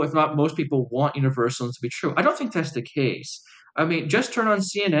people, if not most people, want universalism to be true. I don't think that's the case. I mean, just turn on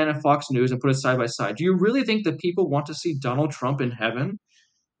CNN and Fox News and put it side by side. Do you really think that people want to see Donald Trump in heaven?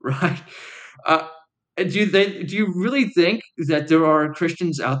 Right? Uh, do you really think that there are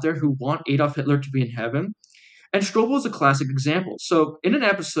Christians out there who want Adolf Hitler to be in heaven? And Strobel is a classic example. So, in an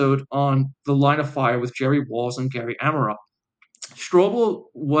episode on The Line of Fire with Jerry Walls and Gary Amoralt, Strobel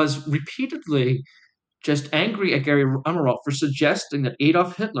was repeatedly just angry at Gary Amoralt for suggesting that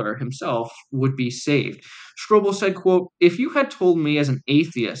Adolf Hitler himself would be saved. Strobel said, quote, "If you had told me as an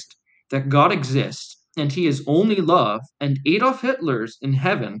atheist that God exists and he is only love and Adolf Hitler's in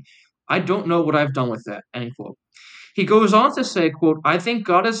heaven, I don't know what I've done with that," end quote. He goes on to say, quote, "I think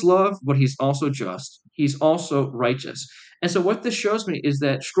God is love, but he's also just. He's also righteous." And so what this shows me is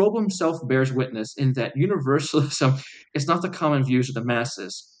that Strobel himself bears witness in that universalism is not the common views of the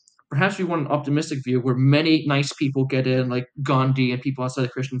masses. Perhaps we want an optimistic view where many nice people get in, like Gandhi and people outside the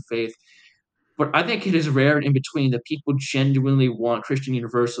Christian faith. But I think it is rare and in between that people genuinely want Christian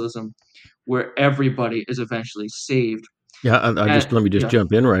universalism where everybody is eventually saved. Yeah, I just And let me just yeah,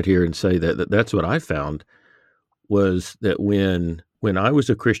 jump in right here and say that's what I found was that when I was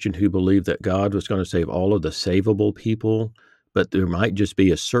a Christian who believed that God was going to save all of the savable people, but there might just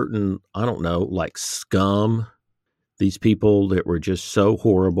be a certain, I don't know, like scum, these people that were just so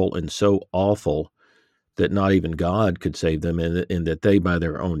horrible and so awful that not even God could save them, and that they, by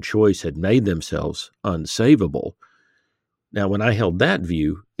their own choice, had made themselves unsavable. Now, when I held that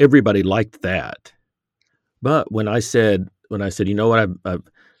view, everybody liked that. But when I said, you know what,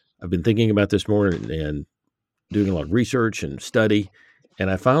 I've been thinking about this more and doing a lot of research and study, and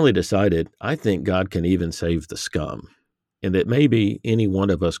I finally decided I think God can even save the scum, and that maybe any one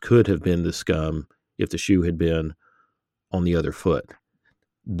of us could have been the scum if the shoe had been on the other foot.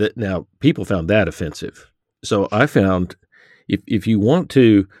 That now people found that offensive. So I found if you want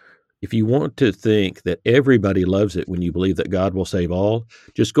to think that everybody loves it when you believe that God will save all,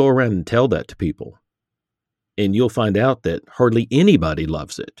 just go around and tell that to people, and you'll find out that hardly anybody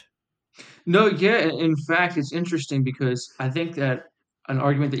loves it. no, yeah. In fact, it's interesting because I think that an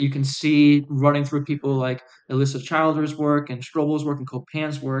argument that you can see running through people like Alyssa Childer's work and Strobel's work and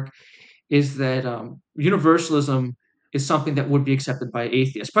Copan's work is that universalism is something that would be accepted by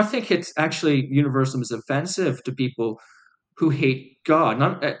atheists. But I think it's actually universalism is offensive to people who hate God.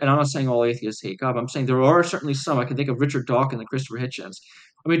 And I'm not saying all atheists hate God, but I'm saying there are certainly some. I can think of Richard Dawkins and Christopher Hitchens.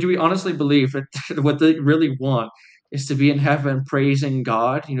 I mean, do we honestly believe that what they really want is to be in heaven praising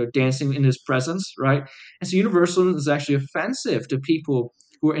God, dancing in his presence, right? And so universalism is actually offensive to people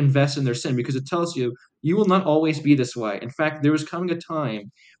who are invested in their sin because it tells you you will not always be this way. In fact, there is coming a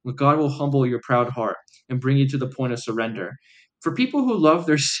time when God will humble your proud heart and bring you to the point of surrender. For people who love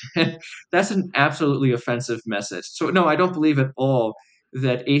their sin, that's an absolutely offensive message. So no, I don't believe at all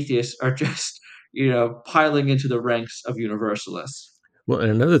that atheists are just, piling into the ranks of universalists. Well,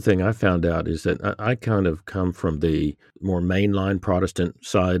 and another thing I found out is that I kind of come from the more mainline Protestant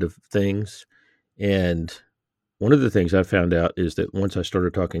side of things. And one of the things I found out is that once I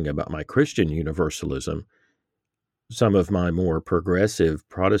started talking about my Christian universalism, some of my more progressive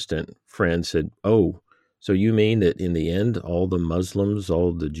Protestant friends said, "Oh, so you mean that in the end, all the Muslims,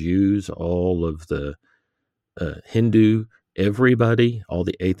 all the Jews, all of the Hindu, everybody, all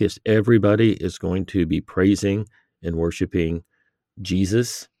the atheists, everybody is going to be praising and worshiping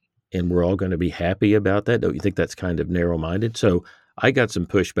Jesus, and we're all going to be happy about that? Don't you think that's kind of narrow minded?" So I got some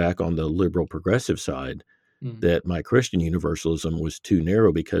pushback on the liberal progressive side Mm. that my Christian universalism was too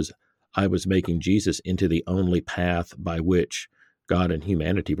narrow because I was making Jesus into the only path by which God and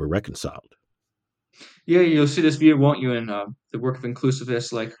humanity were reconciled. Yeah, you'll see this view, won't you, in the work of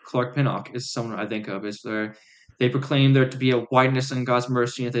inclusivists like Clark Pinnock is someone I think of, is where they proclaim there to be a wideness in God's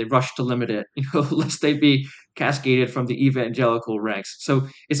mercy and they rush to limit it, lest they be cascaded from the evangelical ranks. So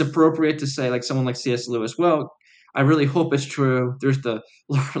it's appropriate to say, like someone like C.S. Lewis, well, I really hope it's true. There's the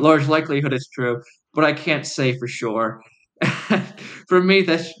large likelihood it's true, but I can't say for sure. For me,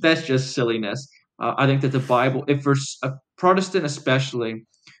 that's just silliness. I think that the Bible, if for a Protestant especially,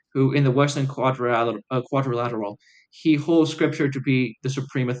 who in the Western quadrilateral, he holds Scripture to be the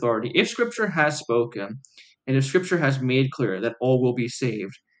supreme authority. If Scripture has spoken, and if Scripture has made clear that all will be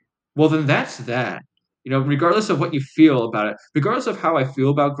saved, well, then that's that. Regardless of what you feel about it, regardless of how I feel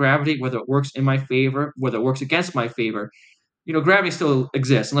about gravity, whether it works in my favor, whether it works against my favor, gravity still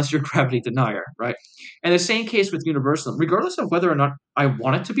exists unless you're a gravity denier, right? And the same case with universalism, regardless of whether or not I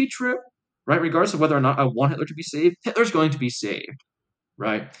want it to be true, right? Regardless of whether or not I want Hitler to be saved, Hitler's going to be saved,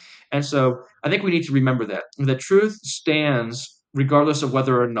 right? And so I think we need to remember that the truth stands regardless of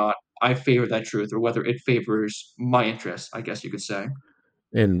whether or not I favor that truth or whether it favors my interests, I guess you could say.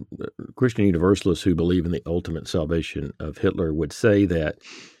 And Christian universalists who believe in the ultimate salvation of Hitler would say that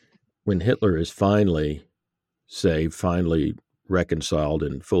when Hitler is finally saved, finally reconciled,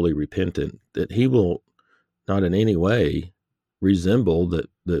 and fully repentant, that he will not in any way resemble the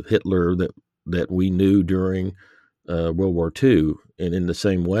Hitler that we knew during World War II. And in the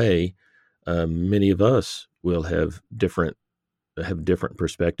same way, many of us will have different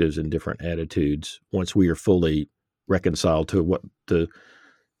perspectives and different attitudes once we are fully reconciled to what the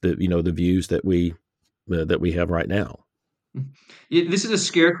views that we have right now. Yeah, this is a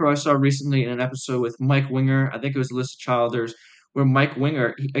scarecrow I saw recently in an episode with Mike Winger. I think it was Alyssa Childers, where Mike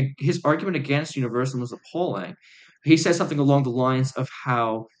Winger, his argument against universalism was appalling. He said something along the lines of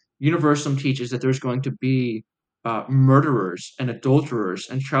how universalism teaches that there's going to be murderers and adulterers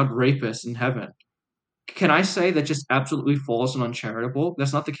and child rapists in heaven. Can I say that just absolutely false and uncharitable?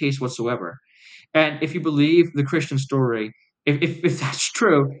 That's not the case whatsoever. And if you believe the Christian story, if that's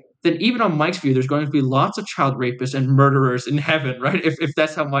true, then even on Mike's view, there's going to be lots of child rapists and murderers in heaven, right? If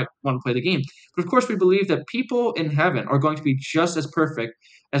that's how Mike want to play the game. But of course, we believe that people in heaven are going to be just as perfect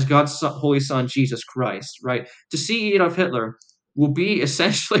as God's Holy Son, Jesus Christ, right? To see Adolf Hitler will be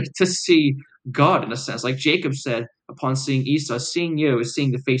essentially to see God in a sense. Like Jacob said upon seeing Esau, seeing you is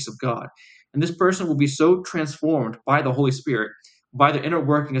seeing the face of God. And this person will be so transformed by the Holy Spirit, by the inner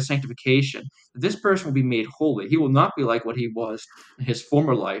working of sanctification, that this person will be made holy. He will not be like what he was in his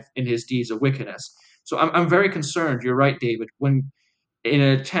former life, in his deeds of wickedness. So I'm very concerned, you're right, David, when in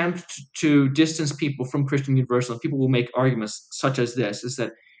an attempt to distance people from Christian Universalism, people will make arguments such as this, is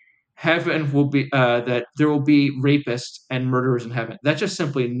that heaven will be, that there will be rapists and murderers in heaven. That's just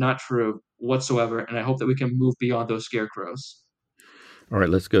simply not true whatsoever, and I hope that we can move beyond those scarecrows. All right,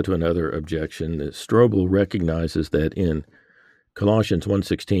 let's go to another objection. Strobel recognizes that in Colossians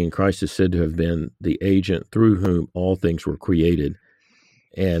 1:16, Christ is said to have been the agent through whom all things were created,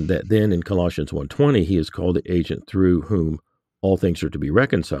 and that then in Colossians 1:20, he is called the agent through whom all things are to be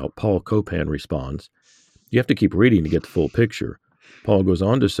reconciled. Paul Copan responds, you have to keep reading to get the full picture. Paul goes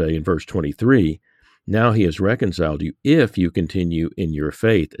on to say in verse 23, now he has reconciled you if you continue in your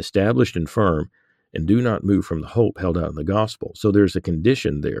faith, established and firm, and do not move from the hope held out in the gospel. So there's a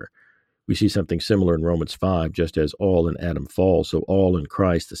condition there. We see something similar in Romans 5, just as all in Adam fall, so all in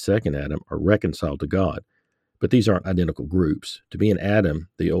Christ, the second Adam, are reconciled to God. But these aren't identical groups. To be in Adam,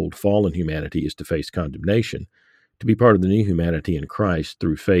 the old fallen humanity, is to face condemnation. To be part of the new humanity in Christ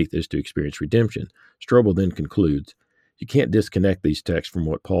through faith is to experience redemption. Strobel then concludes, you can't disconnect these texts from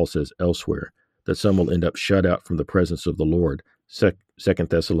what Paul says elsewhere, that some will end up shut out from the presence of the Lord, 2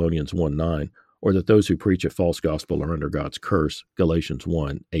 Thessalonians 1:9, or that those who preach a false gospel are under God's curse, Galatians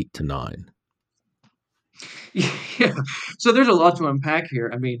 1:8-9. Yeah, so there's a lot to unpack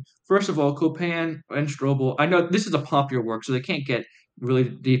here. I mean, first of all, Copan and Strobel, I know this is a popular work, so they can't get really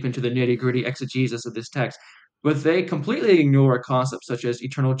deep into the nitty-gritty exegesis of this text, but they completely ignore concepts such as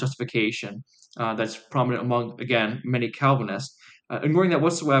eternal justification, that's prominent among, again, many Calvinists, ignoring that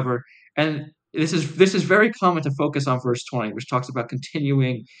whatsoever. And this is very common to focus on verse 20, which talks about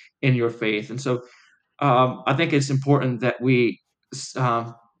continuing in your faith. And so I think it's important that we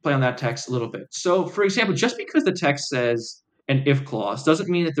play on that text a little bit. So, for example, just because the text says an if clause doesn't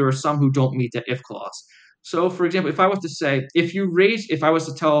mean that there are some who don't meet that if clause. So, for example, if I was to say, if I was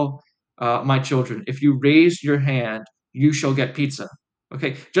to tell my children, if you raise your hand, you shall get pizza.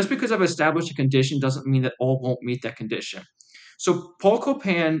 Okay, just because I've established a condition doesn't mean that all won't meet that condition. So, Paul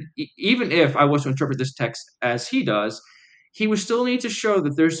Copan, even if I was to interpret this text as he does, he would still need to show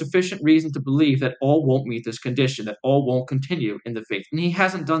that there's sufficient reason to believe that all won't meet this condition, that all won't continue in the faith. And he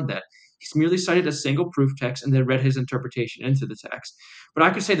hasn't done that. He's merely cited a single proof text and then read his interpretation into the text. But I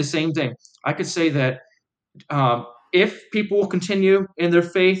could say the same thing. I could say that if people will continue in their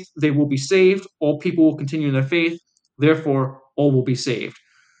faith, they will be saved. All people will continue in their faith. Therefore, all will be saved.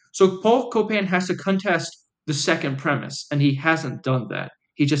 So Paul Copan has to contest the second premise, and he hasn't done that.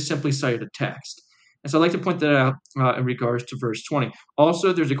 He just simply cited a text. And so I'd like to point that out in regards to verse 20.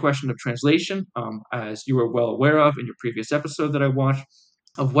 Also, there's a question of translation, as you were well aware of in your previous episode that I watched,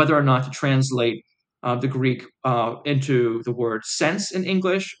 of whether or not to translate the Greek into the word since in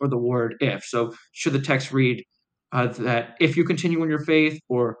English or the word if. So should the text read that if you continue in your faith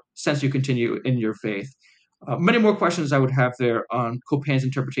or since you continue in your faith? Many more questions I would have there on Copan's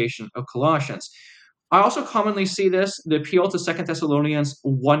interpretation of Colossians. I also commonly see this, the appeal to 2 Thessalonians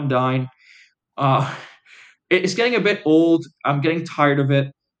 1:9. It's getting a bit old. I'm getting tired of it.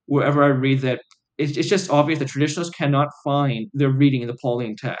 Wherever I read that, it's just obvious that traditionalists cannot find their reading in the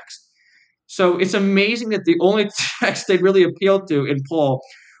Pauline text. So it's amazing that the only text they really appeal to in Paul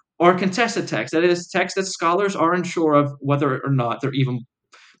are contested texts. That is, texts that scholars are unsure of whether or not they're even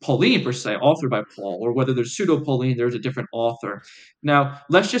Pauline per se, authored by Paul, or whether there's pseudo-Pauline, there's a different author. Now,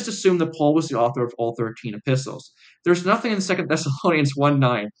 let's just assume that Paul was the author of all 13 epistles. There's nothing in 2 Thessalonians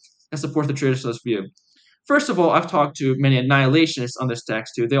 1:9 that supports the traditionalist view. First of all, I've talked to many annihilationists on this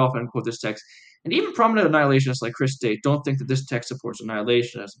text too. They often quote this text. And even prominent annihilationists like Chris Date don't think that this text supports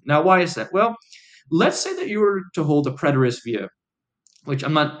annihilationism. Now, why is that? Well, let's say that you were to hold a preterist view, which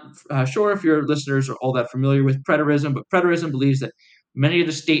I'm not sure if your listeners are all that familiar with preterism, but preterism believes that many of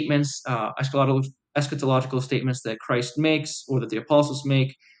the statements, eschatological statements that Christ makes or that the apostles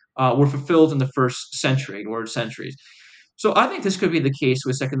make were fulfilled in the first century or centuries. So I think this could be the case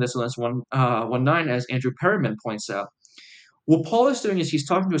with 2 Thessalonians 1:9, as Andrew Perryman points out. What Paul is doing is he's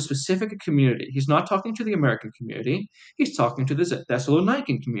talking to a specific community. He's not talking to the American community. He's talking to the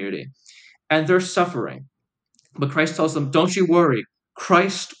Thessalonican community. And they're suffering. But Christ tells them, don't you worry.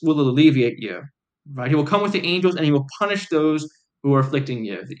 Christ will alleviate you. Right? He will come with the angels and he will punish those who are afflicting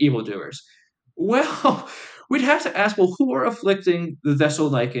you, the evildoers? Well, we'd have to ask, well, who are afflicting the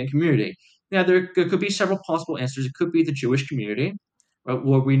Thessalonican community? Now, there could be several possible answers. It could be the Jewish community,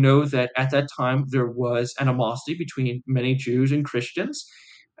 where we know that at that time there was animosity between many Jews and Christians,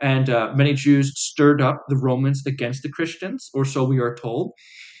 and many Jews stirred up the Romans against the Christians, or so we are told.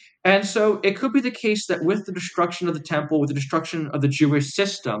 And so it could be the case that with the destruction of the temple, with the destruction of the Jewish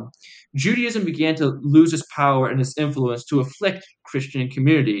system, Judaism began to lose its power and its influence to afflict Christian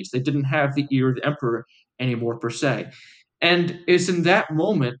communities. They didn't have the ear of the emperor anymore, per se. And it's in that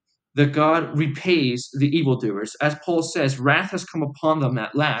moment that God repays the evildoers. As Paul says, wrath has come upon them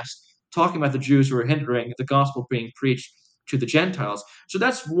at last, talking about the Jews who are hindering the gospel being preached to the Gentiles. So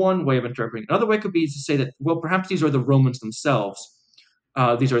that's one way of interpreting it. Another way could be to say that, well, perhaps these are the Romans themselves.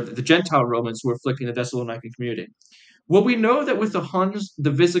 These are the Gentile Romans who are afflicting the Thessalonican community. Well, we know that with the Huns,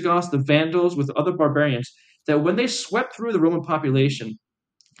 the Visigoths, the Vandals, with other barbarians, that when they swept through the Roman population,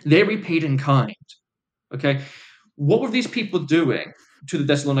 they repaid in kind. Okay, what were these people doing to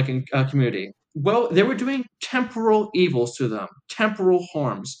the Thessalonican community? Well, they were doing temporal evils to them, temporal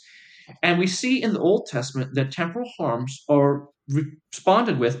harms. And we see in the Old Testament that temporal harms are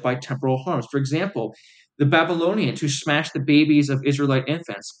responded with by temporal harms. For example, the Babylonians who smashed the babies of Israelite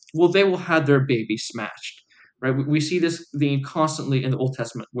infants, well, they will have their babies smashed. Right? We see this being constantly in the Old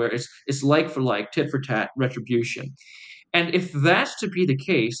Testament, where it's like for like, tit for tat, retribution. And if that's to be the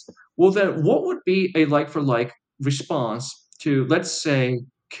case, well, then what would be a like for like response to, let's say,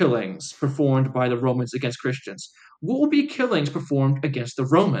 killings performed by the Romans against Christians? What will be killings performed against the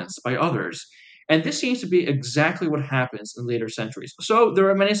Romans by others? And this seems to be exactly what happens in later centuries. So there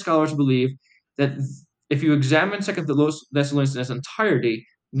are many scholars who believe that if you examine Second Thessalonians in its entirety,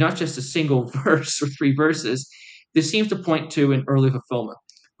 not just a single verse or three verses, this seems to point to an early fulfillment.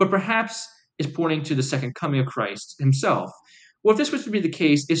 But perhaps is pointing to the second coming of Christ himself. Well, if this was to be the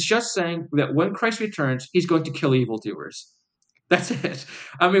case, it's just saying that when Christ returns, he's going to kill evildoers. That's it.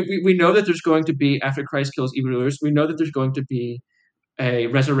 I mean, we know that there's going to be, after Christ kills evildoers, we know that there's going to be a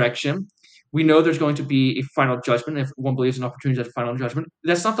resurrection. We know there's going to be a final judgment. If one believes in opportunities at final judgment,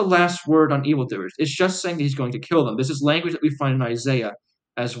 that's not the last word on evildoers. It's just saying that he's going to kill them. This is language that we find in Isaiah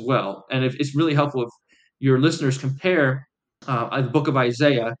as well. And if it's really helpful if your listeners compare the book of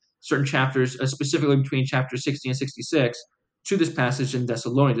Isaiah, certain chapters, specifically between chapters 60 and 66, to this passage in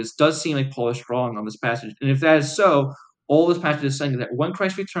Thessalonians. It does seem like Paul is strong on this passage. And if that is so, all this passage is saying that when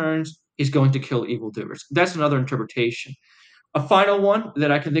Christ returns, he's going to kill evildoers. That's another interpretation. A final one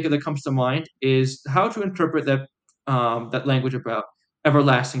that I can think of that comes to mind is how to interpret that language about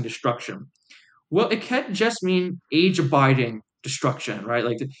everlasting destruction. Well, it can't just mean age-abiding destruction, right?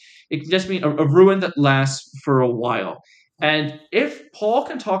 Like it can just mean a ruin that lasts for a while. And if Paul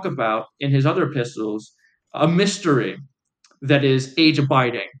can talk about in his other epistles a mystery that is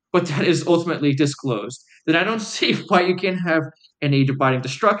age-abiding, but that is ultimately disclosed, then I don't see why you can have an age-abiding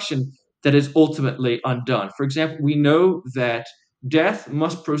destruction that is ultimately undone. For example, we know that death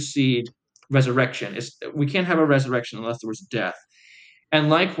must precede resurrection. We can't have a resurrection unless there was death. And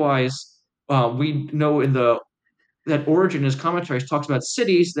likewise, we know that Origen in his commentaries talks about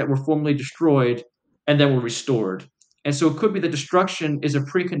cities that were formerly destroyed and then were restored. And so it could be that destruction is a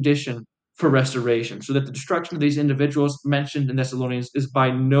precondition for restoration, so that the destruction of these individuals mentioned in Thessalonians is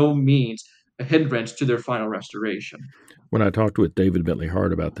by no means a hindrance to their final restoration. When I talked with David Bentley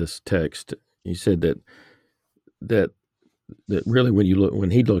Hart about this text, he said that really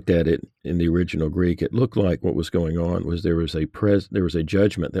when he looked at it in the original Greek, it looked like what was going on was there was a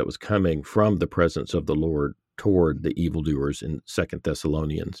judgment that was coming from the presence of the Lord toward the evildoers in 2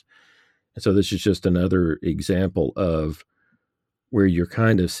 Thessalonians. And so this is just another example of where you're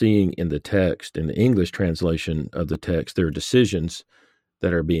kind of seeing in the text, in the English translation of the text, there are decisions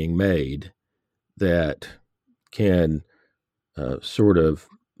that are being made that can sort of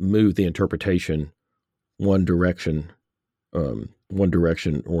move the interpretation one direction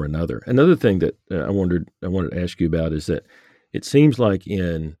or another. Another thing that I wanted to ask you about is that it seems like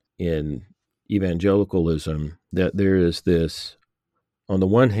in evangelicalism that there is this, on the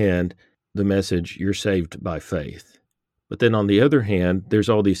one hand, the message, you're saved by faith. But then on the other hand, there's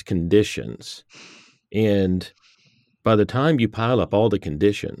all these conditions. And by the time you pile up all the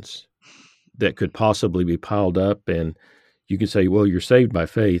conditions that could possibly be piled up, and you can say, well, you're saved by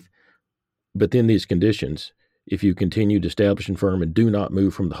faith, but then these conditions, if you continue to establish and firm and do not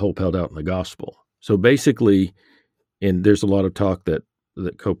move from the hope held out in the gospel. So basically, and there's a lot of talk that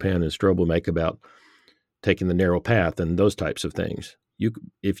Copan and Strobel make about taking the narrow path and those types of things.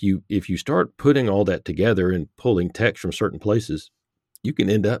 If you start putting all that together and pulling text from certain places, you can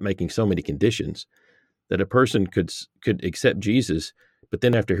end up making so many conditions that a person could accept Jesus, but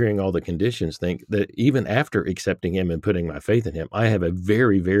then after hearing all the conditions, think that even after accepting him and putting my faith in him, I have a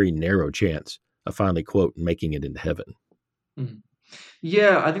very, very narrow chance of finally, quote, making it into heaven. Mhm.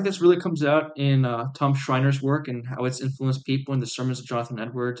 Yeah, I think this really comes out in Tom Schreiner's work and how it's influenced people in the sermons of Jonathan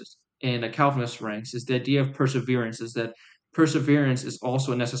Edwards in Calvinist ranks. Is the idea of perseverance? Is that perseverance is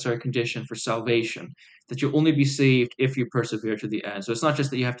also a necessary condition for salvation? That you'll only be saved if you persevere to the end. So it's not just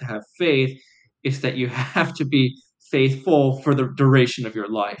that you have to have faith; it's that you have to be faithful for the duration of your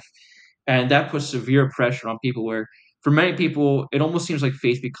life. And that puts severe pressure on people where for many people it almost seems like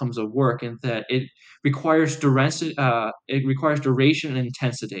faith becomes a work and that it requires duration and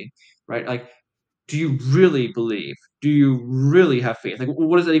intensity, right? Like, do you really believe? Do you really have faith? Like,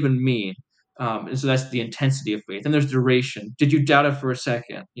 what does that even mean? And so that's the intensity of faith. And there's duration. Did you doubt it for a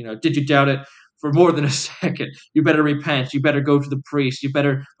second? Did you doubt it for more than a second? You better repent. You better go to the priest. You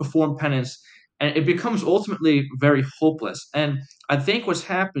better perform penance. And it becomes ultimately very hopeless. And I think what's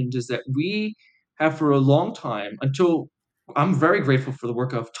happened is that we have for a long time, until I'm very grateful for the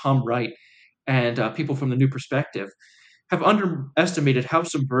work of Tom Wright and people from the New Perspective, have underestimated how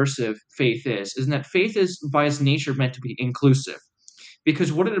subversive faith is. Isn't that faith is by its nature meant to be inclusive?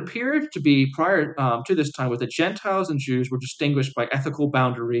 Because what it appeared to be prior to this time was that Gentiles and Jews were distinguished by ethical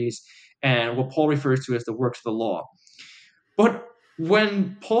boundaries and what Paul refers to as the works of the law. But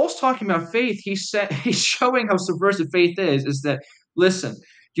when Paul's talking about faith, he's showing how subversive faith is that, listen,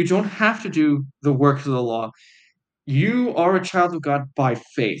 you don't have to do the works of the law. You are a child of God by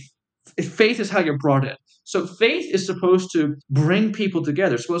faith. Faith is how you're brought in. So faith is supposed to bring people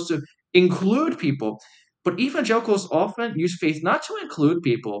together, supposed to include people. But evangelicals often use faith not to include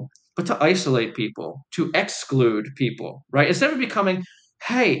people, but to isolate people, to exclude people, right? Instead of becoming,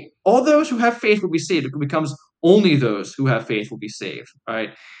 hey, all those who have faith will be saved, it becomes only those who have faith will be saved, right?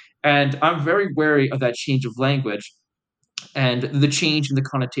 And I'm very wary of that change of language and the change in the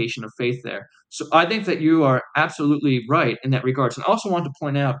connotation of faith there. So I think that you are absolutely right in that regards. And I also want to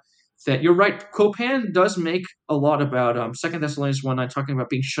point out that you're right. Copan does make a lot about 2 Thessalonians 1:9, talking about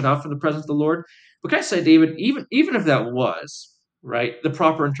being shut out from the presence of the Lord. But can I say, David, even if that was, right, the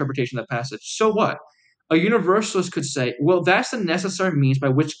proper interpretation of that passage, so what? A universalist could say, well, that's the necessary means by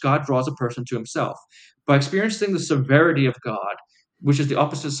which God draws a person to himself. By experiencing the severity of God, which is the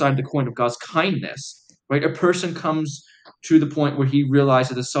opposite side of the coin of God's kindness, right? A person comes to the point where he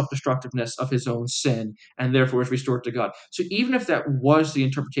realizes the self-destructiveness of his own sin and therefore is restored to God. So even if that was the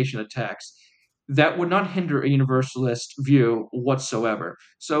interpretation of the text, that would not hinder a universalist view whatsoever.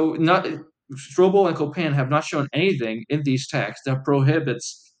 So Strobel and Copan have not shown anything in these texts that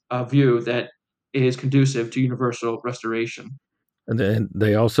prohibits a view that is conducive to universal restoration. And then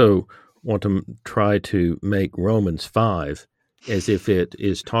they also want to try to make Romans 5 as if it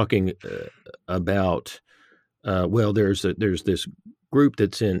is talking about there's this group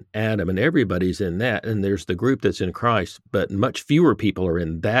that's in Adam and everybody's in that, and there's the group that's in Christ, but much fewer people are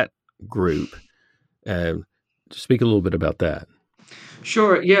in that group. Speak a little bit about that.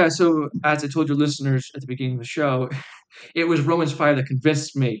 Sure. Yeah. So as I told your listeners at the beginning of the show, it was Romans 5 that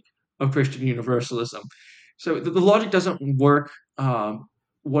convinced me of Christian universalism. So the logic doesn't work.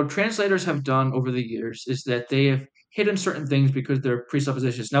 What translators have done over the years is that they have hidden certain things because they're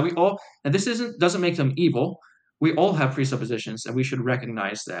presuppositions. Now this doesn't make them evil. We all have presuppositions, and we should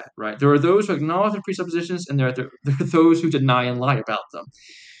recognize that, right? There are those who acknowledge the presuppositions, and there are those who deny and lie about them.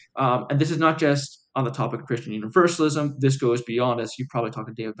 And this is not just on the topic of Christian universalism. This goes beyond, as you probably talked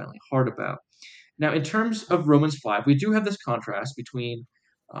to David Bentley Hart about. Now, in terms of Romans 5, we do have this contrast between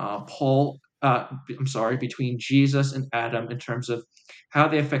between Jesus and Adam in terms of how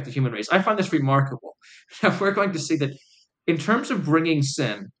they affect the human race. I find this remarkable. Now, we're going to see that in terms of bringing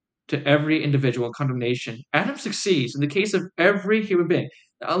sin to every individual in condemnation, Adam succeeds in the case of every human being,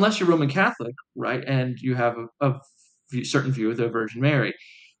 unless you're Roman Catholic, right, and you have a certain view of the Virgin Mary.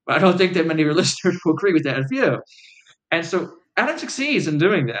 But I don't think that many of your listeners will agree with that view. And so Adam succeeds in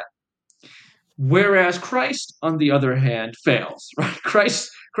doing that. Whereas Christ, on the other hand, fails. Right?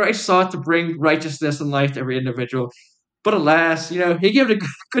 Christ sought to bring righteousness and life to every individual, but alas, he gave it a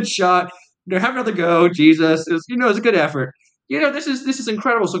good shot. Have another go, Jesus. It's a good effort. This is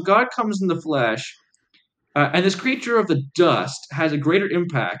incredible. So God comes in the flesh, and this creature of the dust has a greater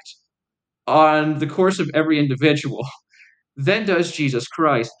impact on the course of every individual than does Jesus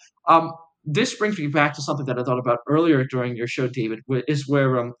Christ. This brings me back to something that I thought about earlier during your show, David, is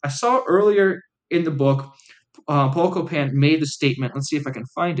where I saw earlier in the book, Paul Copan made the statement. Let's see if I can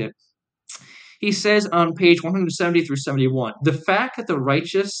find it. He says on page 170 through 71, the fact that the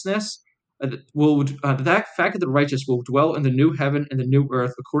righteous will dwell in the new heaven and the new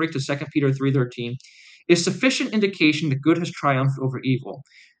earth, according to 2 Peter 3:13, is sufficient indication that good has triumphed over evil.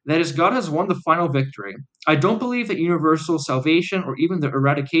 That is, God has won the final victory. I don't believe that universal salvation or even the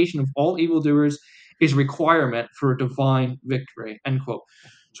eradication of all evildoers is a requirement for a divine victory, end quote.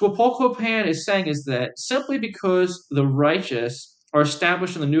 So what Paul Copan is saying is that simply because the righteous are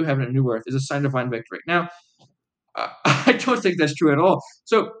established in the new heaven and new earth is a sign of divine victory. Now, I don't think that's true at all.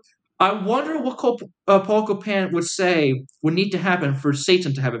 So I wonder what Paul Copan would say would need to happen for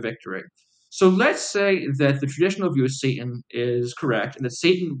Satan to have a victory. So let's say that the traditional view of Satan is correct and that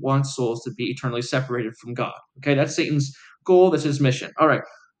Satan wants souls to be eternally separated from God. Okay, that's Satan's goal, that's his mission. All right.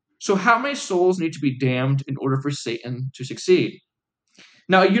 So how many souls need to be damned in order for Satan to succeed?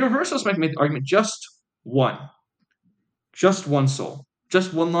 Now, a universalist might make the argument just one soul,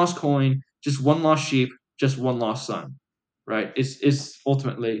 just one lost coin, just one lost sheep, just one lost son, right? Is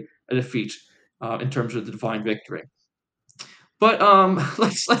ultimately a defeat in terms of the divine victory. But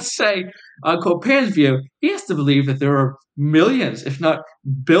let's say Copan's view, he has to believe that there are millions, if not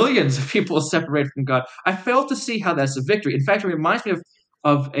billions, of people separated from God. I fail to see how that's a victory. In fact, it reminds me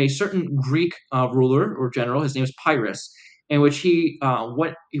of a certain Greek ruler or general. His name is Pyrrhus, in which he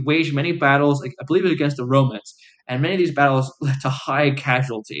waged many battles, I believe it was against the Romans, and many of these battles led to high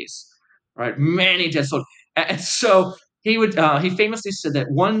casualties, right? Many dead souls, and so he famously said that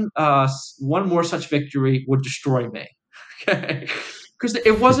one more such victory would destroy me. Okay, because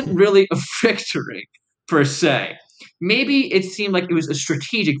it wasn't really a victory per se. Maybe it seemed like it was a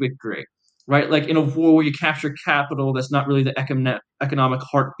strategic victory, right? Like in a war where you capture capital, that's not really the economic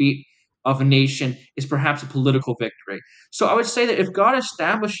heartbeat of a nation, is perhaps a political victory. So I would say that if God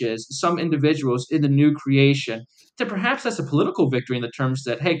establishes some individuals in the new creation, then perhaps that's a political victory in the terms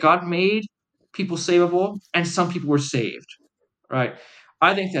that, hey, God made people savable and some people were saved, right?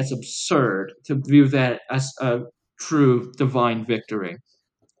 I think that's absurd to view that as a true divine victory.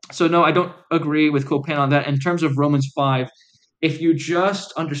 So no, I don't agree with Copan on that. In terms of Romans 5, if you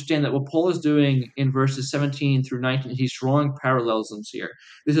just understand that what Paul is doing in verses 17 through 19, he's drawing parallelisms here.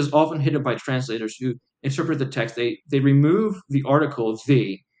 This is often hidden by translators who interpret the text. They remove the article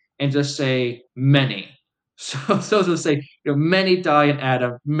the and just say many. So they'll say, many die in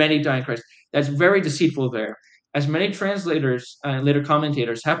Adam, many die in Christ. That's very deceitful there. As many translators and later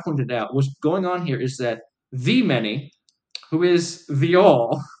commentators have pointed out, what's going on here is that the many, who is the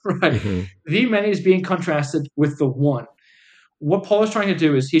all, right? Mm-hmm. The many is being contrasted with the one. What Paul is trying to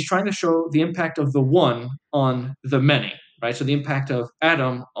do is he's trying to show the impact of the one on the many, right? So the impact of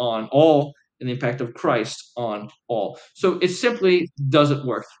Adam on all and the impact of Christ on all. So it simply doesn't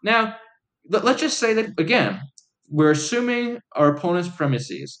work. Now, let's just say that, again, we're assuming our opponent's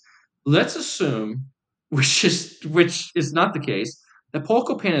premises. Let's assume, which is not the case, that Paul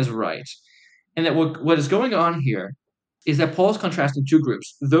Copan is right. And that what is going on here is that Paul is contrasting two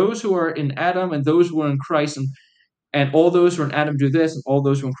groups, those who are in Adam and those who are in Christ, and all those who are in Adam do this, and all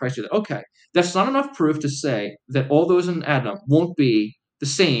those who are in Christ do that. Okay, that's not enough proof to say that all those in Adam won't be the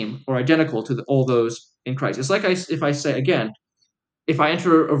same or identical to all those in Christ. It's like if I say, again, if I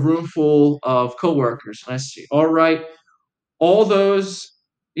enter a room full of coworkers, and I say, all right, all those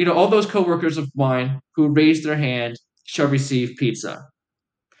coworkers of mine who raised their hand shall receive pizza.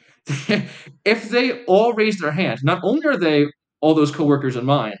 If they all raise their hand, not only are they all those coworkers of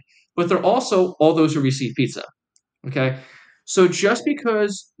mine, but they're also all those who receive pizza. Okay? So just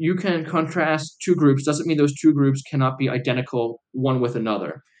because you can contrast two groups doesn't mean those two groups cannot be identical one with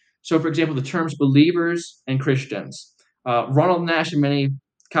another. So, for example, the terms believers and Christians. Ronald Nash and many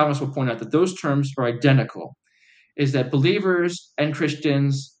Calvinists will point out that those terms are identical, is that believers and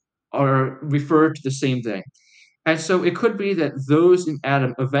Christians are referred to the same thing. And so it could be that those in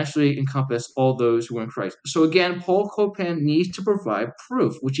Adam eventually encompass all those who are in Christ. So again, Paul Copan needs to provide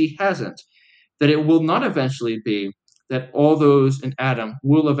proof, which he hasn't, that it will not eventually be that all those in Adam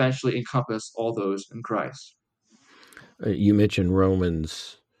will eventually encompass all those in Christ. You mentioned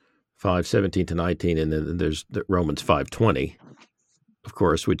Romans 5:17 to 19, and then there's Romans 5:20, of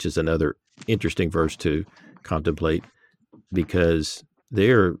course, which is another interesting verse to contemplate, because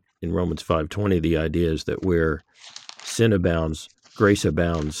there in Romans 5:20, the idea is that where sin abounds, grace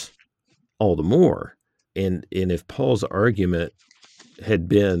abounds all the more. And if Paul's argument had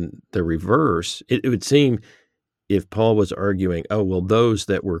been the reverse, it would seem if Paul was arguing, oh, well, those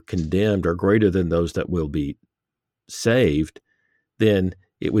that were condemned are greater than those that will be saved, then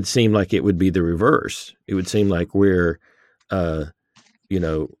it would seem like it would be the reverse. It would seem like where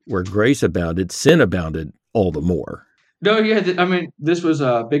grace abounded, sin abounded all the more. No, yeah, I mean, this was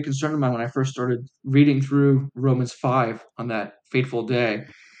a big concern of mine when I first started reading through Romans 5 on that fateful day.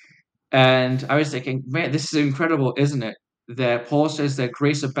 And I was thinking, man, this is incredible, isn't it? That Paul says that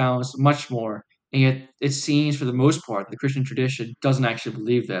grace abounds much more And yet it seems, for the most part, the Christian tradition doesn't actually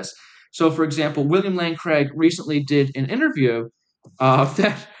believe this. So, for example, William Lane Craig recently did an interview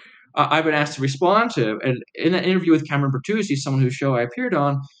that I've been asked to respond to. And in that interview with Cameron Bertuzzi, someone whose show I appeared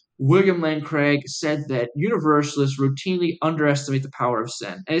on, William Lane Craig said that universalists routinely underestimate the power of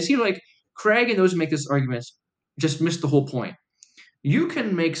sin. And it seems like Craig and those who make this argument just missed the whole point. You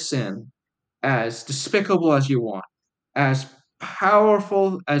can make sin as despicable as you want, as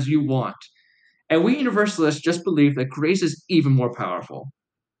powerful as you want. And we universalists just believe that grace is even more powerful.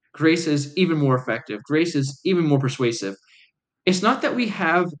 Grace is even more effective. Grace is even more persuasive. It's not that we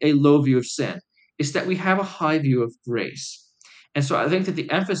have a low view of sin, it's that we have a high view of grace. And so I think that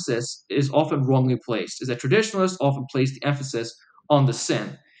the emphasis is often wrongly placed, is that traditionalists often place the emphasis on the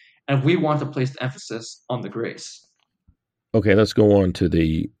sin, and we want to place the emphasis on the grace. Okay, let's go on to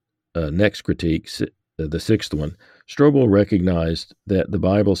the next critique, the sixth one. Strobel recognized that the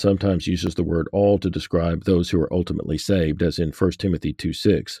Bible sometimes uses the word all to describe those who are ultimately saved, as in 1 Timothy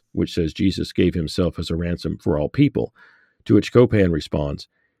 2:6, which says Jesus gave himself as a ransom for all people, to which Copan responds,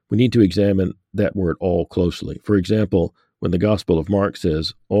 we need to examine that word all closely. For example, when the Gospel of Mark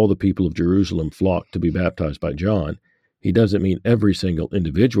says all the people of Jerusalem flocked to be baptized by John, he doesn't mean every single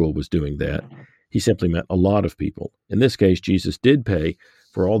individual was doing that. He simply meant a lot of people. In this case, Jesus did pay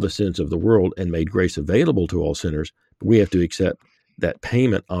for all the sins of the world and made grace available to all sinners, but we have to accept that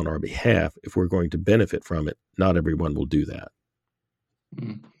payment on our behalf if we're going to benefit from it. Not everyone will do that.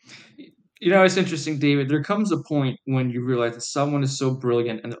 It's interesting, David. There comes a point when you realize that someone is so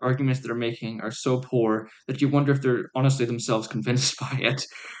brilliant and the arguments that they're making are so poor that you wonder if they're honestly themselves convinced by it.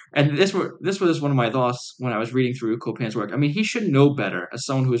 And this was one of my thoughts when I was reading through Copan's work. I mean, he should know better as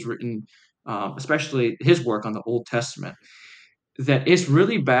someone who has written, especially his work on the Old Testament, that it's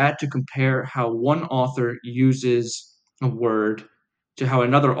really bad to compare how one author uses a word to how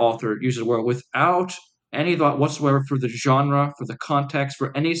another author uses a word without any thought whatsoever for the genre, for the context,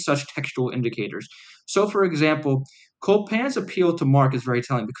 for any such textual indicators. So, for example, Copan's appeal to Mark is very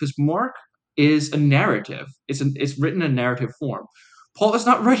telling because Mark is a narrative. It's written in narrative form. Paul is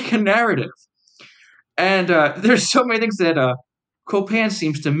not writing a narrative. And there's so many things that Copan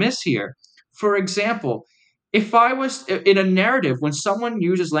seems to miss here. For example, if I was in a narrative, when someone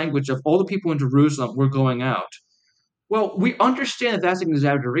uses language of all the people in Jerusalem were going out, well, we understand that that's an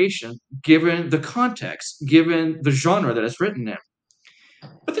exaggeration given the context, given the genre that it's written in.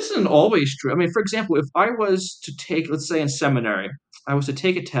 But this isn't always true. I mean, for example, if I was to take, let's say in seminary, I was to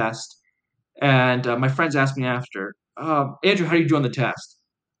take a test, and my friends asked me after, Andrew, how do you do on the test?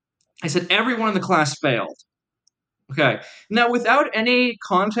 I said, everyone in the class failed. Okay. Now, without any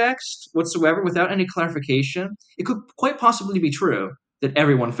context whatsoever, without any clarification, it could quite possibly be true that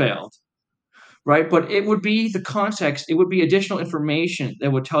everyone failed. Right? But it would be the context, it would be additional information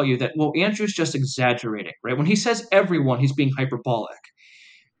that would tell you that, well, Andrew's just exaggerating, right? When he says everyone, he's being hyperbolic.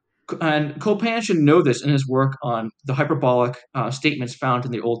 And Copan should know this in his work on the hyperbolic statements found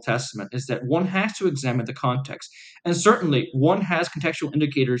in the Old Testament, is that one has to examine the context. And certainly, one has contextual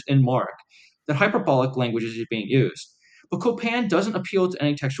indicators in Mark that hyperbolic language is being used. But Copan doesn't appeal to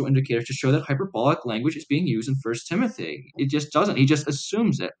any textual indicators to show that hyperbolic language is being used in 1 Timothy. It just doesn't. He just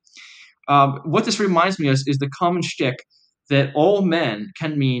assumes it. What this reminds me of is the common shtick that all men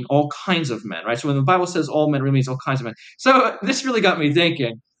can mean all kinds of men, right? So when the Bible says all men, it really means all kinds of men. So this really got me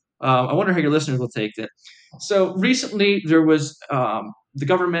thinking. I wonder how your listeners will take it. So recently there was the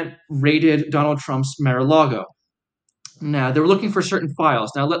government raided Donald Trump's Mar-a-Lago. Now, they were looking for certain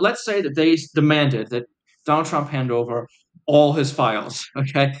files. Now, let's say that they demanded that Donald Trump hand over all his files,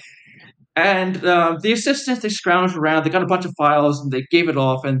 okay? And the assistants, they scrounged around. They got a bunch of files, and they gave it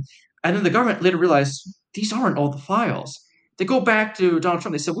off. And then the government later realized these aren't all the files. They go back to Donald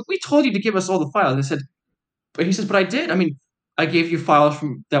Trump. They said, we told you to give us all the files. They said, but he says, but I did. I mean, I gave you files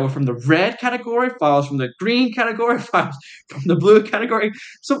that were from the red category, files from the green category, files from the blue category.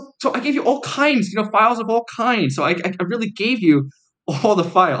 So I gave you all kinds, files of all kinds. So I really gave you all the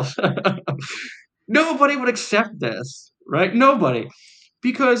files. Nobody would accept this, right? Nobody.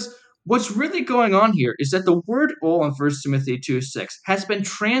 Because what's really going on here is that the word all in 1 Timothy 2:6 has been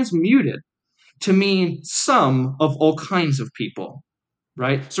transmuted to mean some of all kinds of people,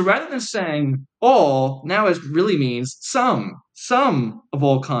 right? So rather than saying all, now it really means some of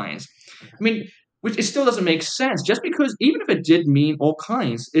all kinds. I mean, which it still doesn't make sense. Just because, even if it did mean all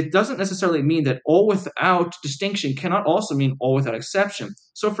kinds, it doesn't necessarily mean that all without distinction cannot also mean all without exception.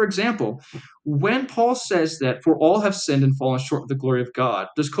 So, for example, when Paul says that for all have sinned and fallen short of the glory of God,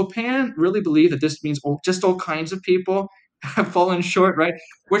 does Copan really believe that this means just all kinds of people have fallen short, right?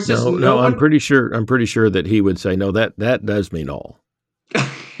 No, I'm pretty sure that he would say, no, that does mean all.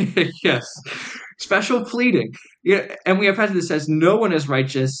 Yes. Special pleading. Yeah, and we have passage that says, no one is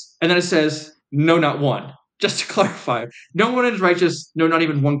righteous. And then it says, no, not one. Just to clarify, no one is righteous. No, not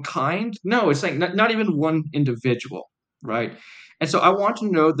even one kind. No, it's like not even one individual, right? And so I want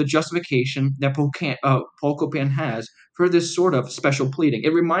to know the justification that Paul Copan has for this sort of special pleading.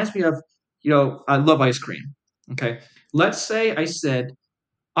 It reminds me of, I love ice cream. Okay. Let's say I said,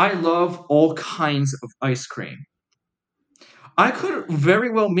 I love all kinds of ice cream. I could very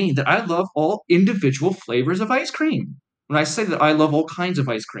well mean that I love all individual flavors of ice cream when I say that I love all kinds of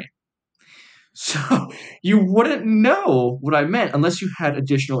ice cream. So you wouldn't know what I meant unless you had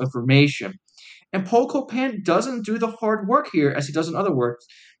additional information. And Paul Copan doesn't do the hard work here, as he does in other works,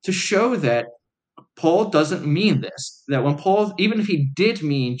 to show that Paul doesn't mean this. That when Paul, even if he did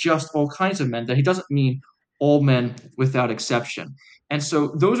mean just all kinds of men, that he doesn't mean all men without exception. And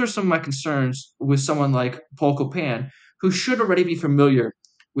so those are some of my concerns with someone like Paul Copan, who should already be familiar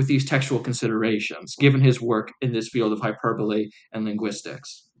with these textual considerations, given his work in this field of hyperbole and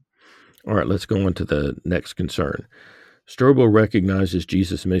linguistics. All right, let's go on to the next concern. Strobel recognizes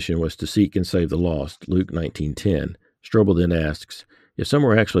Jesus' mission was to seek and save the lost, Luke 19:10. Strobel then asks, if some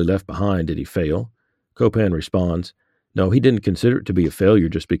were actually left behind, did he fail? Copan responds, no, he didn't consider it to be a failure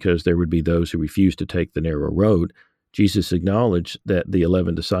just because there would be those who refused to take the narrow road. Jesus acknowledged that the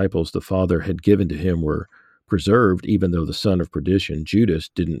 11 disciples the Father had given to him were preserved, even though the son of perdition, Judas,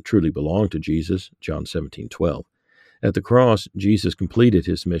 didn't truly belong to Jesus, John 17:12. At the cross, Jesus completed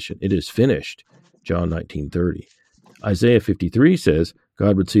his mission. It is finished, John 19:30. Isaiah 53 says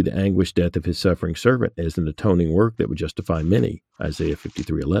God would see the anguished death of his suffering servant as an atoning work that would justify many, Isaiah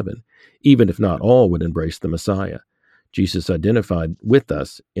 53:11, even if not all would embrace the Messiah. Jesus identified with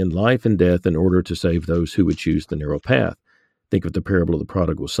us in life and death in order to save those who would choose the narrow path. Think of the parable of the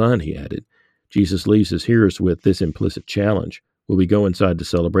prodigal son, he added. Jesus leaves his hearers with this implicit challenge. Will we go inside to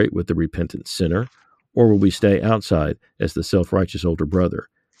celebrate with the repentant sinner, or will we stay outside as the self-righteous older brother?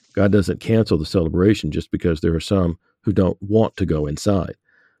 God doesn't cancel the celebration just because there are some who don't want to go inside.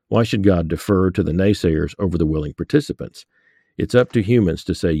 Why should God defer to the naysayers over the willing participants? It's up to humans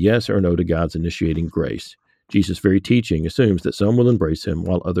to say yes or no to God's initiating grace. Jesus' very teaching assumes that some will embrace him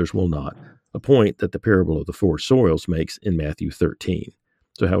while others will not, a point that the parable of the four soils makes in Matthew 13.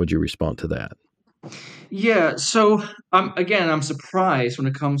 So how would you respond to that? Yeah, so again, I'm surprised when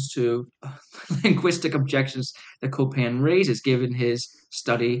it comes to linguistic objections that Copan raises, given his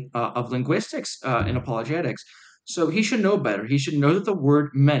study of linguistics and apologetics. So he should know better. He should know that the word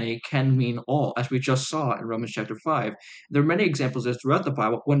many can mean all, as we just saw in Romans chapter 5. There are many examples as throughout the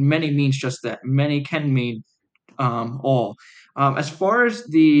Bible when many means just that. Many can mean all. As far as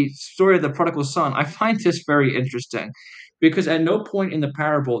the story of the prodigal son, I find this very interesting because at no point in the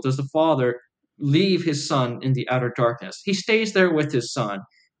parable does the father leave his son in the outer darkness. He stays there with his son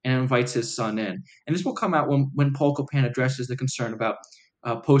and invites his son in. And this will come out when Paul Copan addresses the concern about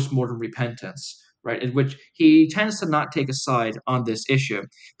post-mortem repentance, right, in which he tends to not take a side on this issue.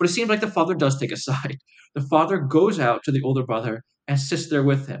 But it seems like the father does take a side. The father goes out to the older brother and sits there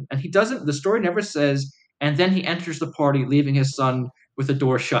with him. And he doesn't, the story never says, and then he enters the party, leaving his son with the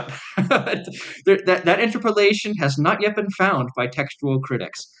door shut. that interpolation has not yet been found by textual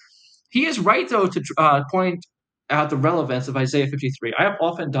critics. He is right, though, to point out the relevance of Isaiah 53. I have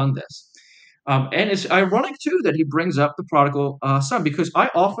often done this. And it's ironic, too, that he brings up the prodigal son, because I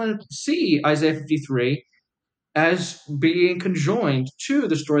often see Isaiah 53 as being conjoined to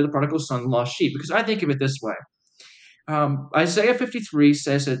the story of the prodigal son and lost sheep, because I think of it this way. Isaiah 53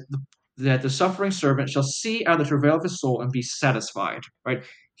 says that the suffering servant shall see out of the travail of his soul and be satisfied, right?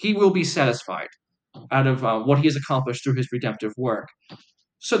 He will be satisfied out of what he has accomplished through his redemptive work.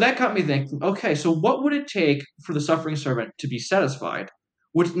 So that got me thinking, okay, so what would it take for the suffering servant to be satisfied?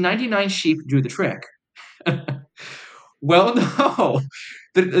 Would 99 sheep do the trick? Well, no.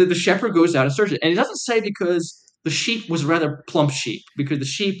 The shepherd goes out and searches. And it doesn't say because the sheep was rather plump sheep, because the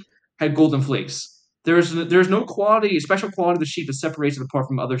sheep had golden fleece. There's no quality, special quality of the sheep that separates it apart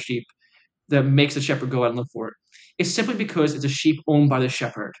from other sheep that makes the shepherd go out and look for it. It's simply because it's a sheep owned by the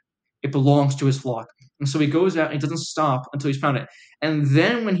shepherd. It belongs to his flock. And so he goes out and he doesn't stop until he's found it. And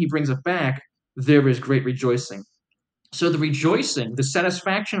then when he brings it back, there is great rejoicing. So the rejoicing, the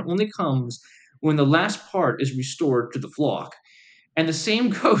satisfaction only comes when the last part is restored to the flock. And the same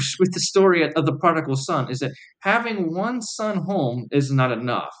goes with the story of the prodigal son, is that having one son home is not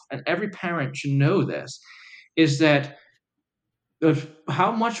enough. And every parent should know this, is that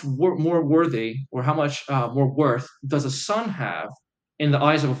how much more worthy or how much more worth does a son have in the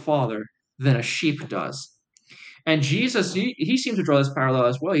eyes of a father than a sheep does? And Jesus, he seems to draw this parallel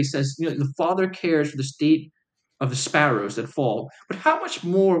as well. He says, the father cares for the state of the sparrows that fall, but how much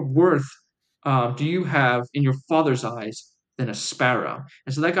more worth do you have in your father's eyes than a sparrow?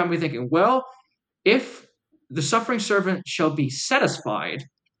 And so that got me thinking, well, if the suffering servant shall be satisfied,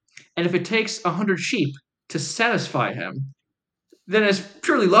 and if it takes 100 sheep to satisfy him, then it's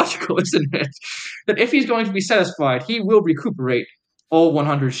purely logical, isn't it? That if he's going to be satisfied, he will recuperate all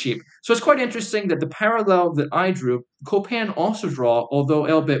 100 sheep. So it's quite interesting that the parallel that I drew, Copan also draw, although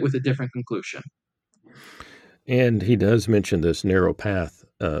albeit with a different conclusion. And he does mention this narrow path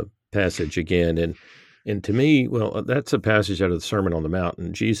passage again. And to me, well, that's a passage out of the Sermon on the Mount.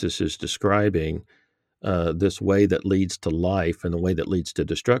 And Jesus is describing this way that leads to life and the way that leads to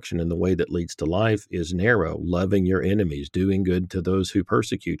destruction. And the way that leads to life is narrow, loving your enemies, doing good to those who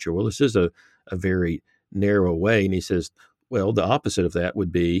persecute you. Well, this is a very narrow way. And he says, well, the opposite of that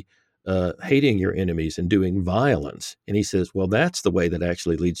would be hating your enemies and doing violence. And he says, well, that's the way that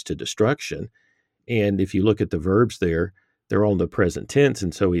actually leads to destruction. And if you look at the verbs there, they're all in the present tense.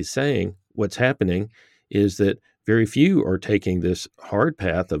 And so he's saying what's happening is that very few are taking this hard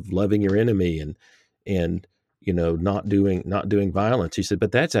path of loving your enemy and not doing violence. He said,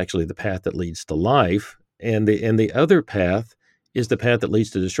 but that's actually the path that leads to life. And the other path is the path that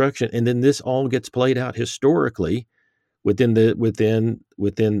leads to destruction. And then this all gets played out historically within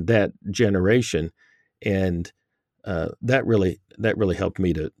that generation. And that really helped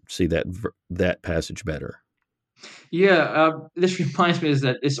me to see that passage better. Yeah, this reminds me is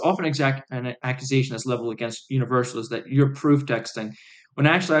that it's often an accusation that's leveled against universalists that you're proof texting, when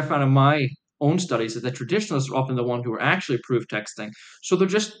actually I found in my own studies that the traditionalists are often the one who are actually proof texting. So they'll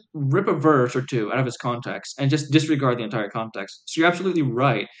just rip a verse or two out of its context and just disregard the entire context. So you're absolutely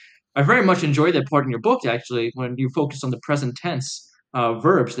right. I very much enjoyed that part in your book, actually, when you focused on the present tense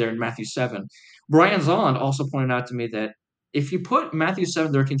verbs there in Matthew 7. Brian Zond also pointed out to me that if you put Matthew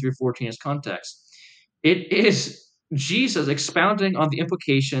 7:13 through 14 as context, it is Jesus expounding on the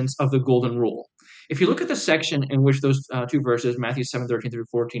implications of the golden rule. If you look at the section in which those two verses, Matthew 7:13 through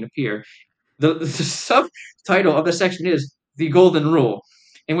 14, appear, the subtitle of the section is the golden rule,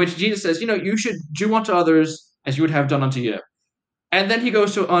 in which Jesus says, you should do unto others as you would have done unto you. And then he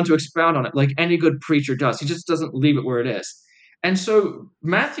goes on to expound on it like any good preacher does. He just doesn't leave it where it is. And so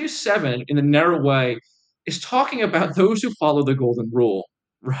Matthew 7, in the narrow way, is talking about those who follow the golden rule,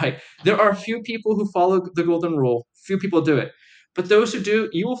 right? There are few people who follow the golden rule. Few people do it. But those who do,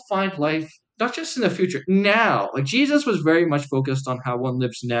 you will find life not just in the future, now. Like Jesus was very much focused on how one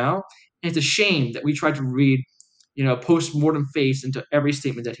lives now. And it's a shame that we try to read, post-mortem face into every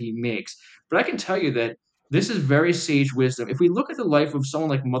statement that he makes. But I can tell you that this is very sage wisdom. If we look at the life of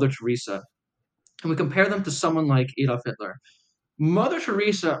someone like Mother Teresa and we compare them to someone like Adolf Hitler, Mother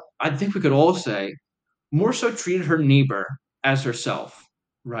Teresa, I think we could all say, more so treated her neighbor as herself,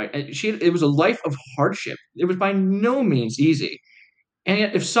 right? And it was a life of hardship. It was by no means easy. And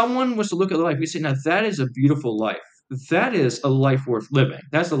yet, if someone was to look at life, we say, now that is a beautiful life. That is a life worth living.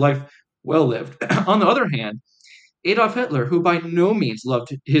 That's a life well lived. On the other hand, Adolf Hitler, who by no means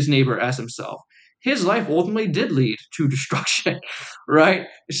loved his neighbor as himself, his life ultimately did lead to destruction, right?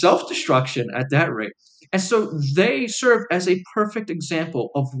 Self-destruction at that rate. And so they serve as a perfect example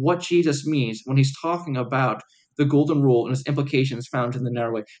of what Jesus means when he's talking about the golden rule and its implications found in the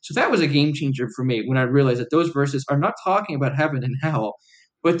narrow way. So that was a game changer for me when I realized that those verses are not talking about heaven and hell,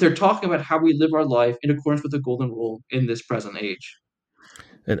 but they're talking about how we live our life in accordance with the golden rule in this present age.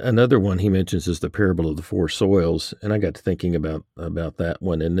 And another one he mentions is the parable of the four soils, and I got to thinking about that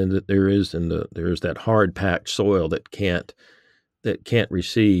one. And then there is that hard packed soil that can't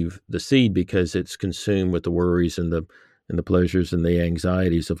receive the seed because it's consumed with the worries and the pleasures and the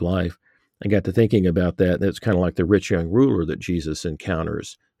anxieties of life. I got to thinking about that. That's kind of like the rich young ruler that Jesus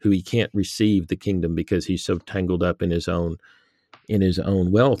encounters, who he can't receive the kingdom because he's so tangled up in his own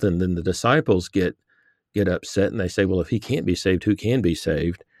wealth. And then the disciples get upset and they say, well, if he can't be saved, who can be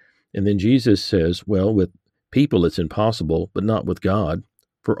saved? And then Jesus says, well, with people it's impossible, but not with God,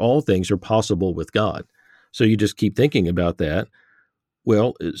 for all things are possible with God. So you just keep thinking about that.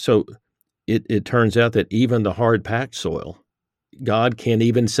 Well, so it turns out that even the hard-packed soil, God can't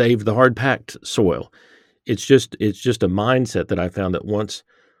even save the hard-packed soil. It's just a mindset that I found that once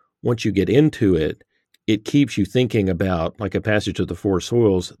you get into it, it keeps you thinking about, like a passage of the four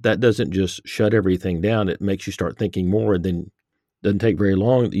soils, that doesn't just shut everything down. It makes you start thinking more. And then it doesn't take very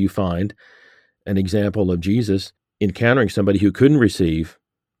long that you find an example of Jesus encountering somebody who couldn't receive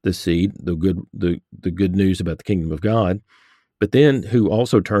the seed, the good news about the kingdom of God, but then who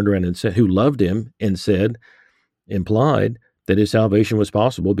also turned around and said, who loved him and said, implied that his salvation was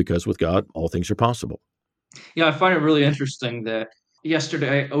possible because with God, all things are possible. Yeah, I find it really interesting that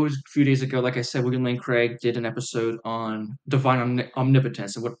yesterday, a few days ago, like I said, William Lane Craig did an episode on divine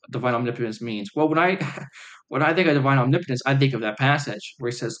omnipotence and what divine omnipotence means. Well, when I when I think of divine omnipotence, I think of that passage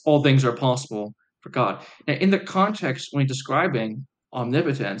where he says all things are possible for God. Now, in the context when he's describing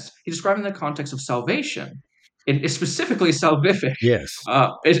omnipotence, he's describing the context of salvation, and it's specifically salvific. Yes.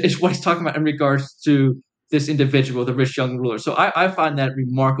 Is what he's talking about in regards to this individual, the rich young ruler. So I find that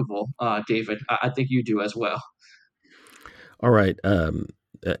remarkable, David. I think you do as well. All right.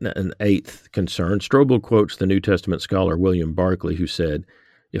 An eighth concern. Strobel quotes the New Testament scholar William Barclay, who said,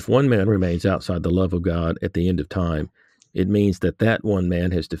 "If one man remains outside the love of God at the end of time, it means that that one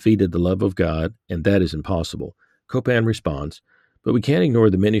man has defeated the love of God, and that is impossible." Copan responds, "But we can't ignore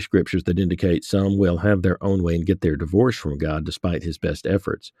the many scriptures that indicate some will have their own way and get their divorce from God despite his best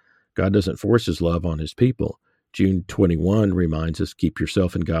efforts. God doesn't force his love on his people. Jude 21 reminds us, keep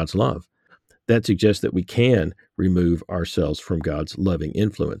yourself in God's love. That suggests that we can remove ourselves from God's loving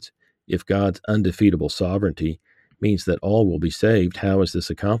influence. If God's undefeatable sovereignty means that all will be saved, how is this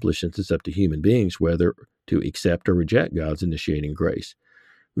accomplished since it's up to human beings whether to accept or reject God's initiating grace?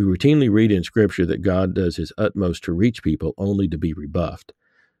 We routinely read in Scripture that God does his utmost to reach people only to be rebuffed.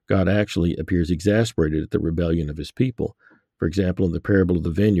 God actually appears exasperated at the rebellion of his people. For example, in the parable of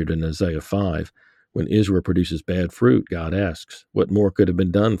the vineyard in Isaiah 5, when Israel produces bad fruit, God asks, "What more could have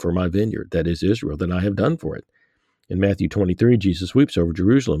been done for my vineyard, that is Israel, than I have done for it?" In Matthew 23, Jesus weeps over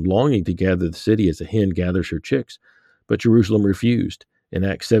Jerusalem, longing to gather the city as a hen gathers her chicks. But Jerusalem refused. In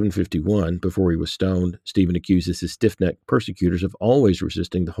Acts 7:51, before he was stoned, Stephen accuses his stiff-necked persecutors of always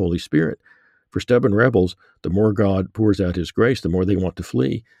resisting the Holy Spirit. For stubborn rebels, the more God pours out his grace, the more they want to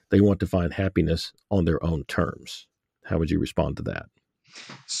flee. They want to find happiness on their own terms. How would you respond to that?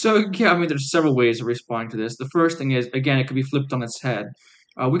 So yeah, I mean, there's several ways of responding to this. The first thing is, again, it could be flipped on its head.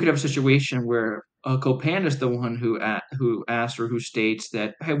 We could have a situation where Copan is the one who asks or who states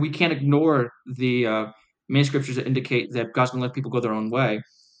that, hey, we can't ignore the main scriptures that indicate that God's going to let people go their own way.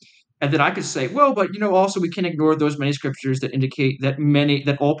 And then I could say, well, but also we can ignore those many scriptures that indicate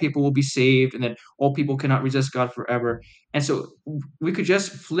that all people will be saved and that all people cannot resist God forever. And so we could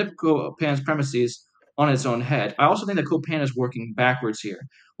just flip Copan's premises on its own head. I also think that Copan is working backwards here.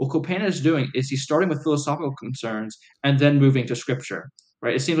 What Copan is doing is he's starting with philosophical concerns and then moving to scripture,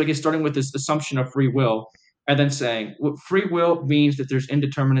 right? It seems like he's starting with this assumption of free will and then saying, well, free will means that there's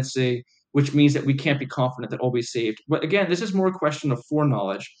indeterminacy, which means that we can't be confident that all will be saved. But again, this is more a question of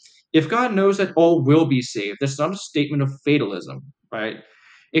foreknowledge. If God knows that all will be saved, that's not a statement of fatalism, right?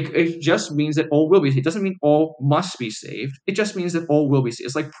 It just means that all will be saved. It doesn't mean all must be saved. It just means that all will be saved.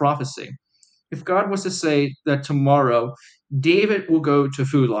 It's like prophecy. If God was to say that tomorrow David will go to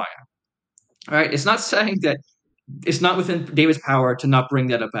Food Lion, right? It's not saying that it's not within David's power to not bring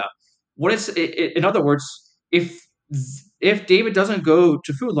that about. In other words, if David doesn't go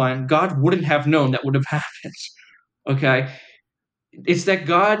to Food Lion, God wouldn't have known that would have happened. Okay, it's that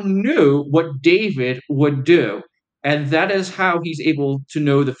God knew what David would do. And that is how he's able to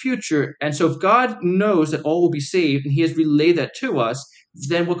know the future. And so if God knows that all will be saved and he has relayed that to us,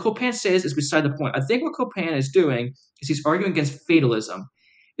 then what Copan says is beside the point. I think what Copan is doing is he's arguing against fatalism.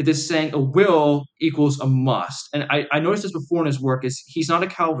 It is saying a will equals a must. And I noticed this before in his work is he's not a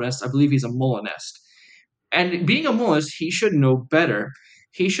Calvinist. I believe he's a Molinist. And being a Molinist, he should know better.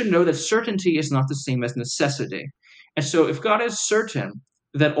 He should know that certainty is not the same as necessity. And so if God is certain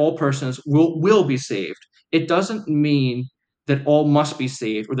that all persons will be saved, it doesn't mean that all must be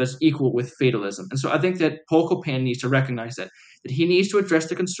saved or that's equal with fatalism. And so I think that Paul Copan needs to recognize that he needs to address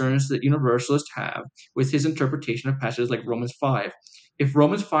the concerns that universalists have with his interpretation of passages like Romans 5. If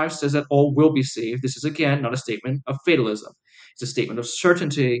Romans 5 says that all will be saved, this is again not a statement of fatalism. It's a statement of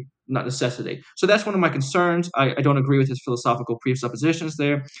certainty, not necessity. So that's one of my concerns. I don't agree with his philosophical presuppositions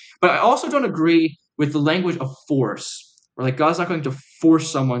there. But I also don't agree with the language of force, where like God's not going to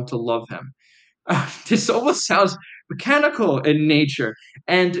force someone to love him. This almost sounds mechanical in nature.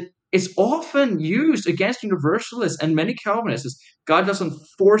 And it's often used against universalists and many Calvinists as God doesn't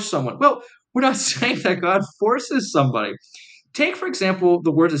force someone. Well, we're not saying that God forces somebody. Take, for example,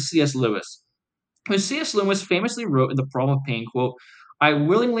 the words of C.S. Lewis. When C.S. Lewis famously wrote in The Problem of Pain, quote, "I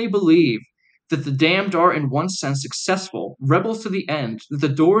willingly believe that the damned are in one sense successful, rebels to the end, that the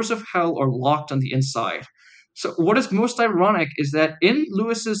doors of hell are locked on the inside." So what is most ironic is that in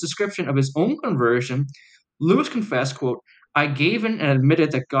Lewis's description of his own conversion, Lewis confessed, quote, "I gave in and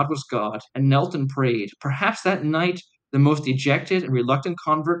admitted that God was God, and knelt and prayed, perhaps that night the most dejected and reluctant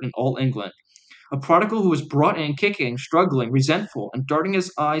convert in all England. A prodigal who was brought in kicking, struggling, resentful, and darting his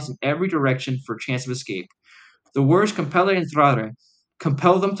eyes in every direction for a chance of escape. The words compelle entrare,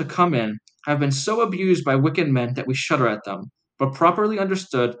 compel them to come in, have been so abused by wicked men that we shudder at them. but properly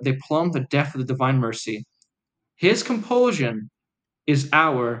understood, they plumb the depth of the divine mercy. His compulsion is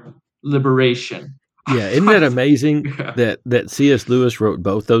our liberation. Yeah, isn't that amazing Yeah. that C.S. Lewis wrote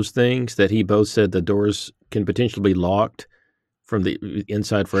both those things, that he both said the doors can potentially be locked from the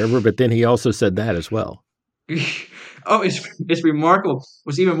inside forever, but then he also said that as well. Oh, it's remarkable.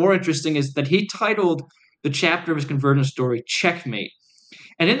 What's even more interesting is that he titled the chapter of his conversion story Checkmate.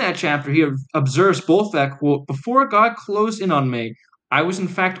 And in that chapter, he observes both that, quote, before God closed in on me, I was in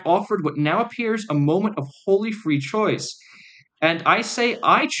fact offered what now appears a moment of wholly free choice. And I say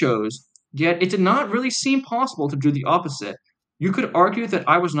I chose, yet it did not really seem possible to do the opposite. You could argue that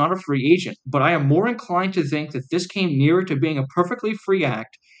I was not a free agent, but I am more inclined to think that this came nearer to being a perfectly free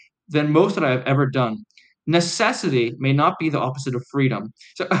act than most that I have ever done. Necessity may not be the opposite of freedom.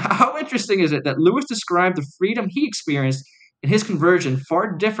 So, how interesting is it that Lewis described the freedom he experienced in his conversion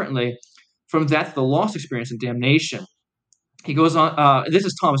far differently from that of the lost experience in damnation? He goes on, this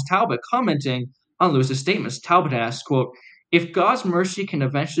is Thomas Talbot commenting on Lewis's statements. Talbot asks, quote, if God's mercy can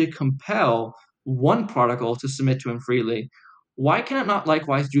eventually compel one prodigal to submit to him freely, why can it not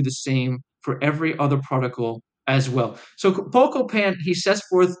likewise do the same for every other prodigal as well? So Paul Copan, he sets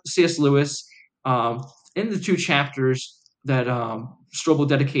forth C.S. Lewis in the 2 chapters that Strobel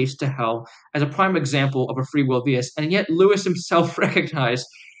dedicates to hell as a prime example of a free will theist. And yet Lewis himself recognized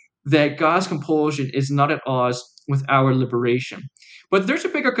that God's compulsion is not at odds with our liberation. But there's a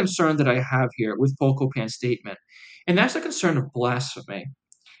bigger concern that I have here with Paul Copan's statement, and that's the concern of blasphemy.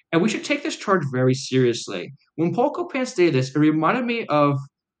 And we should take this charge very seriously. When Paul Copan stated this, it reminded me of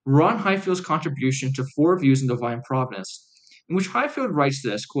Ron Highfield's contribution to Four Views in Divine Providence, in which Highfield writes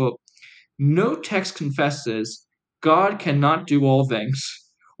this, quote, no text confesses God cannot do all things,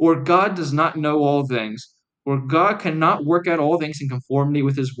 or God does not know all things, or God cannot work out all things in conformity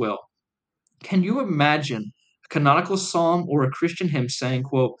with his will. Can you imagine a canonical psalm or a Christian hymn saying,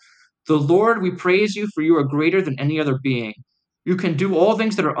 quote, the Lord, we praise you, for you are greater than any other being. You can do all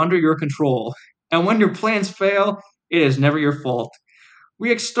things that are under your control. And when your plans fail, it is never your fault.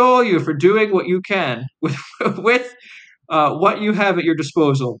 We extol you for doing what you can with what you have at your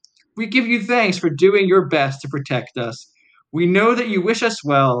disposal. We give you thanks for doing your best to protect us. We know that you wish us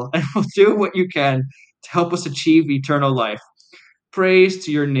well and will do what you can to help us achieve eternal life. Praise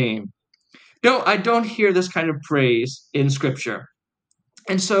to your name. No, I don't hear this kind of praise in Scripture.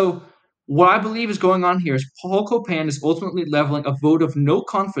 And so what I believe is going on here is Paul Copan is ultimately leveling a vote of no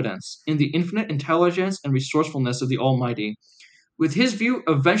confidence in the infinite intelligence and resourcefulness of the Almighty, with his view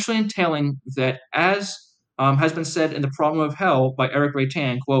eventually entailing that, as has been said in The Problem of Hell by Eric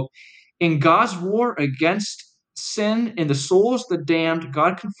Reitan, quote, in God's war against sin in the souls of the damned,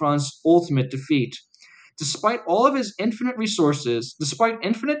 God confronts ultimate defeat. Despite all of his infinite resources, despite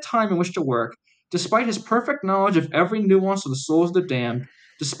infinite time in which to work, despite his perfect knowledge of every nuance of the souls of the damned,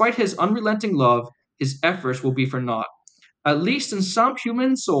 despite his unrelenting love, his efforts will be for naught. At least in some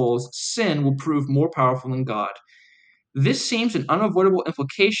human souls, sin will prove more powerful than God. This seems an unavoidable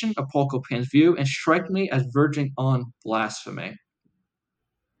implication of Paul Copan's view and strikes me as verging on blasphemy.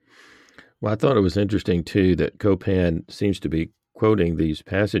 Well, I thought it was interesting, too, that Copan seems to be quoting these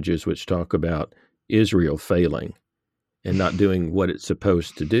passages which talk about Israel failing and not doing what it's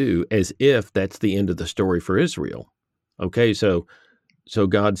supposed to do, as if that's the end of the story for Israel. Okay, so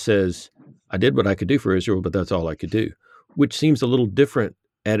God says, I did what I could do for Israel, but that's all I could do, which seems a little different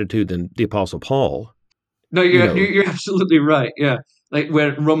attitude than the Apostle Paul. No, you're absolutely right. Yeah. Like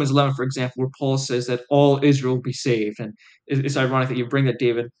when Romans 11, for example, where Paul says that all Israel will be saved. And it's ironic that you bring that,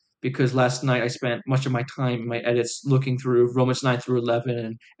 David, because last night I spent much of my time in my edits looking through Romans 9 through 11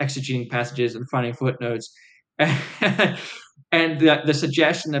 and exegeting passages and finding footnotes. And the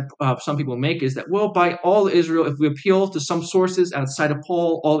suggestion that some people make is that, well, by all Israel, if we appeal to some sources outside of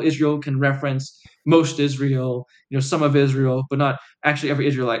Paul, all Israel can reference most Israel, some of Israel, but not actually every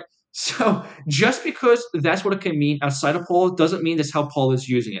Israelite. So just because that's what it can mean outside of Paul doesn't mean that's how Paul is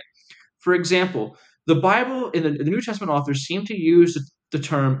using it. For example, the Bible and the New Testament authors seem to use the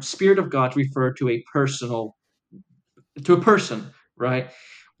term Spirit of God to refer to a person, right?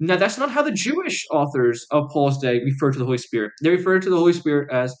 Now, that's not how the Jewish authors of Paul's day refer to the Holy Spirit. They refer to the Holy Spirit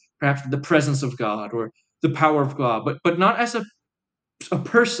as perhaps the presence of God or the power of God, but not as a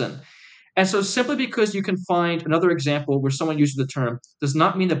person. And so simply because you can find another example where someone uses the term does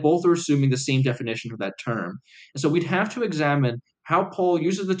not mean that both are assuming the same definition of that term. And so we'd have to examine how Paul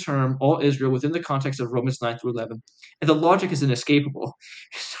uses the term all Israel within the context of Romans 9 through 11. And the logic is inescapable.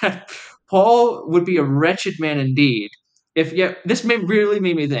 Paul would be a wretched man indeed if yet, this really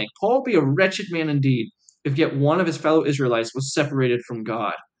made me think, Paul would be a wretched man indeed if yet one of his fellow Israelites was separated from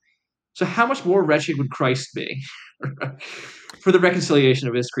God. So how much more wretched would Christ be for the reconciliation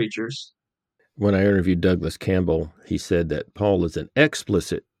of his creatures? When I interviewed Douglas Campbell, he said that Paul is an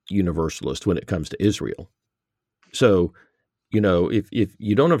explicit universalist when it comes to Israel. So, if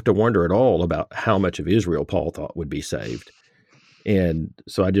you don't have to wonder at all about how much of Israel Paul thought would be saved. And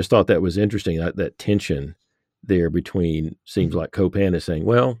so I just thought that was interesting, that tension there between, seems like Copan is saying,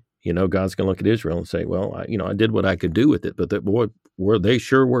 well, God's going to look at Israel and say, well, I did what I could do with it, but they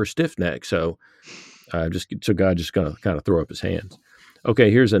sure were stiff-necked. So God just going to kind of throw up his hands. Okay,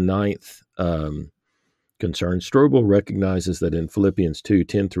 here's a ninth concern. Strobel recognizes that in Philippians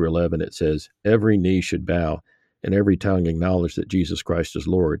 2:10-11, it says, every knee should bow and every tongue acknowledge that Jesus Christ is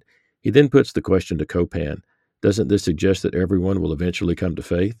Lord. He then puts the question to Copan, doesn't this suggest that everyone will eventually come to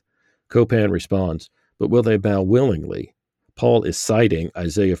faith? Copan responds, but will they bow willingly? Paul is citing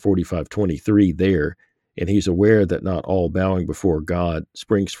Isaiah 45:23 there, and he's aware that not all bowing before God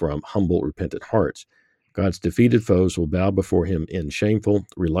springs from humble, repentant hearts. God's defeated foes will bow before him in shameful,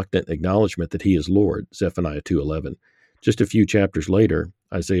 reluctant acknowledgement that he is Lord, Zephaniah 2:11. Just a few chapters later,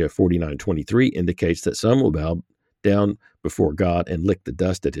 Isaiah 49:23 indicates that some will bow down before God and lick the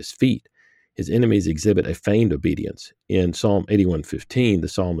dust at his feet. His enemies exhibit a feigned obedience. In Psalm 81:15, the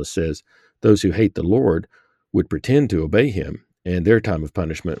psalmist says, those who hate the Lord would pretend to obey him, and their time of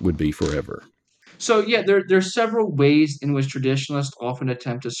punishment would be forever. So, yeah, there are several ways in which traditionalists often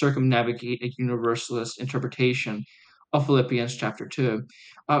attempt to circumnavigate a universalist interpretation of Philippians chapter 2.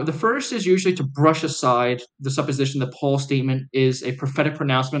 The first is usually to brush aside the supposition that Paul's statement is a prophetic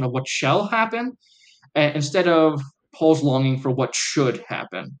pronouncement of what shall happen, instead of Paul's longing for what should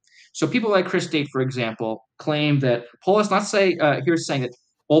happen. So people like Chris Date, for example, claim that Paul is not saying that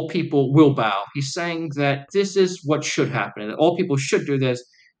all people will bow. He's saying that this is what should happen, that all people should do this,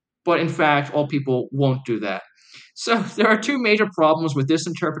 but in fact, all people won't do that. So there are two major problems with this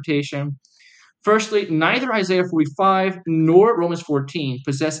interpretation. Firstly, neither Isaiah 45 nor Romans 14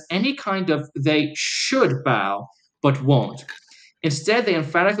 possess any kind of they should bow, but won't. Instead, they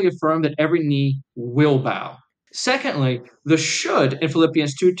emphatically affirm that every knee will bow. Secondly, the should in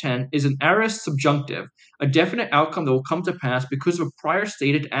Philippians 2:10 is an aorist subjunctive, a definite outcome that will come to pass because of a prior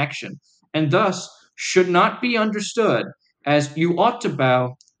stated action, and thus should not be understood as you ought to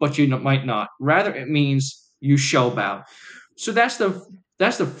bow, but you might not. Rather, it means you shall bow. So that's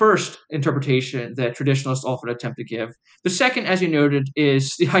the first interpretation that traditionalists often attempt to give. The second, as you noted,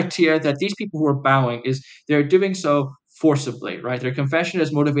 is the idea that these people who are bowing is they're doing so forcibly, right? Their confession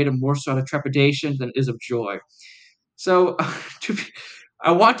is motivated more so out of trepidation than it is of joy. So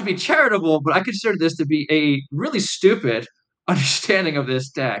I want to be charitable, but I consider this to be a really stupid understanding of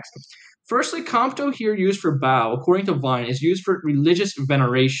this text. Firstly, compto here used for bow, according to Vine, is used for religious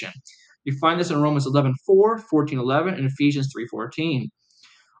veneration. You find this in Romans 11:4, 14:11, and Ephesians 3:14.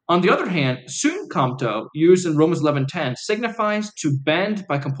 On the other hand, sunt compto, used in Romans 11:10, signifies to bend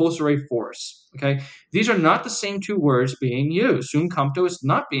by compulsory force. Okay, these are not the same two words being used. Sunt compto is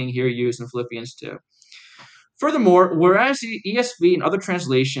not being here used in Philippians 2. Furthermore, whereas the ESV and other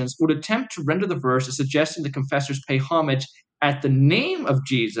translations would attempt to render the verse as suggesting the confessors pay homage at the name of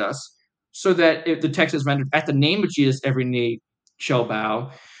Jesus, so that if the text is rendered at the name of Jesus, every knee shall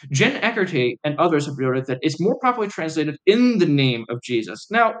bow, Jen Eckerty and others have noted that it's more properly translated in the name of Jesus.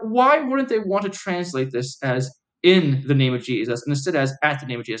 Now, why wouldn't they want to translate this as in the name of Jesus and instead as at the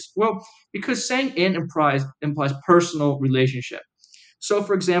name of Jesus? Well, because saying in implies personal relationship. So,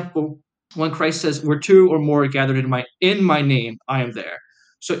 for example, when Christ says, where two or more are gathered in my name, I am there.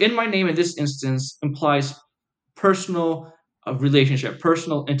 So in my name in this instance implies personal relationship,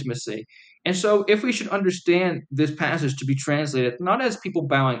 personal intimacy. And so if we should understand this passage to be translated not as people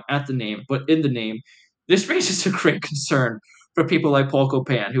bowing at the name, but in the name, this raises a great concern for people like Paul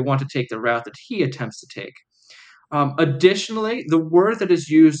Copan who want to take the route that he attempts to take. Additionally, the word that is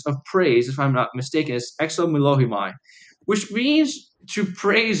used of praise, if I'm not mistaken, is exomelohimai, which means to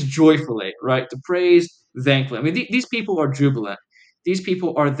praise joyfully, right? To praise thankfully. I mean, these people are jubilant. These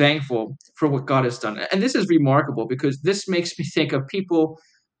people are thankful for what God has done. And this is remarkable because this makes me think of people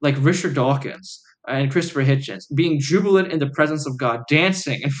like Richard Dawkins and Christopher Hitchens being jubilant in the presence of God,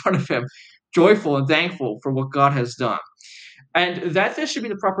 dancing in front of him, joyful and thankful for what God has done. And that this should be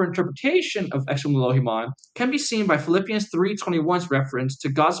the proper interpretation of exomelohimai can be seen by Philippians 3:21's reference to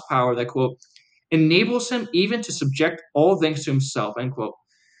God's power that, quote, enables him even to subject all things to himself, end quote.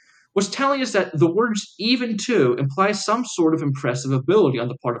 What's telling us that the words even to implies some sort of impressive ability on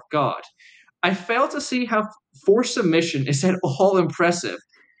the part of God. I fail to see how forced submission is at all impressive.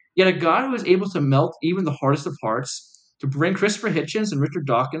 Yet a God who is able to melt even the hardest of hearts, to bring Christopher Hitchens and Richard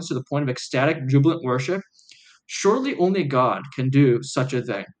Dawkins to the point of ecstatic, jubilant worship, surely only God can do such a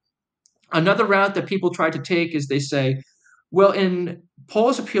thing. Another route that people try to take is they say, well, in Paul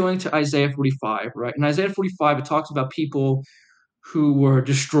is appealing to Isaiah 45, right? In Isaiah 45, it talks about people who were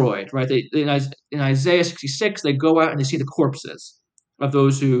destroyed, right? In Isaiah 66, they go out and they see the corpses of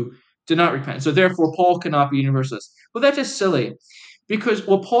those who did not repent. So therefore, Paul cannot be universalist. Well, that's just silly, because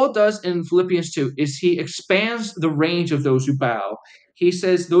what Paul does in Philippians 2 is he expands the range of those who bow. He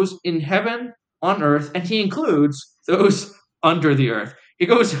says those in heaven, on earth, and he includes those under the earth. He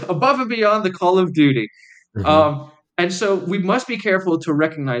goes above and beyond the call of duty. Mm-hmm. And so we must be careful to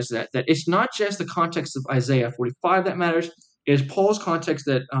recognize that it's not just the context of Isaiah 45 that matters, it is Paul's context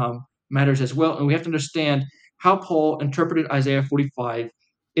that matters as well. And we have to understand how Paul interpreted Isaiah 45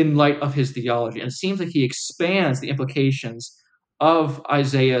 in light of his theology. And it seems like he expands the implications of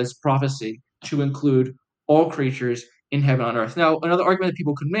Isaiah's prophecy to include all creatures in heaven and on earth. Now, another argument that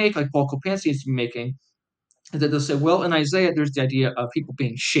people could make, like Paul Copan seems to be making, is that they'll say, well, in Isaiah, there's the idea of people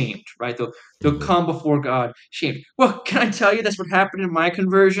being shamed, right? They'll Mm-hmm. come before God shamed. Well, can I tell you that's what happened in my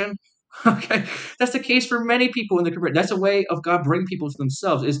conversion? Okay, that's the case for many people in the conversion. That's a way of God bringing people to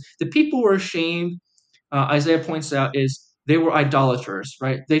themselves. Is the people who are ashamed, Isaiah points out, is they were idolaters,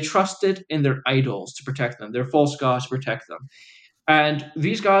 right? They trusted in their idols to protect them, their false gods to protect them. And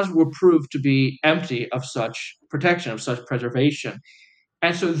these gods were proved to be empty of such protection, of such preservation.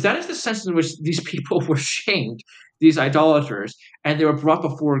 And so that is the sense in which these people were shamed, these idolaters, and they were brought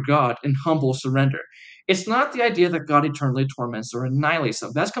before God in humble surrender. It's not the idea that God eternally torments or annihilates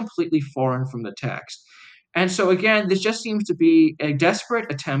them. That's completely foreign from the text. And so, again, this just seems to be a desperate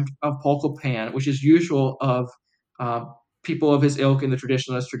attempt of Paul Copan, which is usual of uh, people of his ilk in the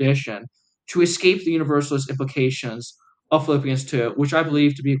traditionalist tradition, to escape the universalist implications of Philippians 2, which I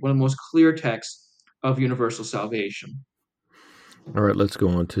believe to be one of the most clear texts of universal salvation. All right, let's go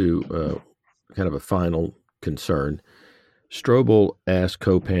on to kind of a final concern. Strobel asked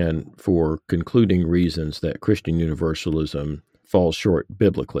Copan for concluding reasons that Christian universalism falls short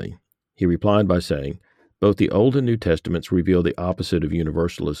biblically. He replied by saying, both the Old and New Testaments reveal the opposite of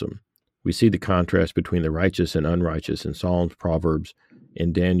universalism. We see the contrast between the righteous and unrighteous in Psalms, Proverbs,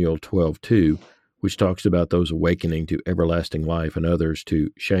 and Daniel 12:2, which talks about those awakening to everlasting life and others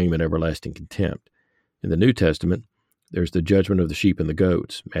to shame and everlasting contempt. In the New Testament, there's the judgment of the sheep and the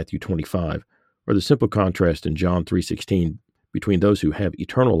goats, Matthew 25, or the simple contrast in John 3:16 between those who have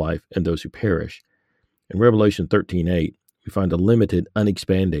eternal life and those who perish. In Revelation 13:8, we find a limited,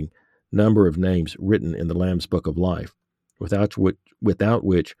 unexpanding number of names written in the Lamb's Book of Life, without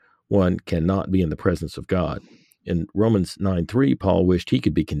which one cannot be in the presence of God. In Romans 9:3, Paul wished he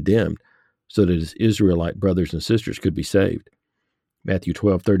could be condemned so that his Israelite brothers and sisters could be saved. Matthew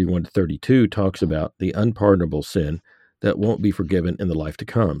 12:31-32 talks about the unpardonable sin that won't be forgiven in the life to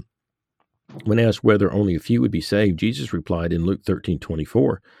come. When asked whether only a few would be saved, Jesus replied in Luke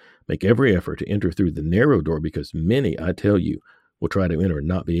 13:24, make every effort to enter through the narrow door, because many, I tell you, will try to enter and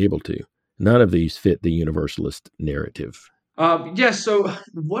not be able to. None of these fit the universalist narrative. Yes, so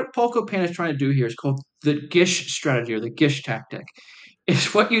what Paul Copan is trying to do here is called the Gish strategy, or the Gish tactic.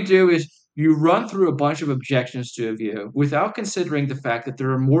 Is what you do is you run through a bunch of objections to a view without considering the fact that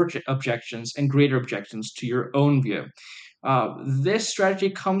there are more objections and greater objections to your own view. This strategy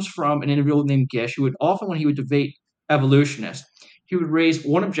comes from an individual named Gish, who would often, when he would debate evolutionists, he would raise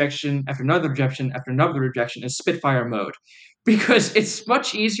one objection after another objection after another objection in Spitfire mode, because it's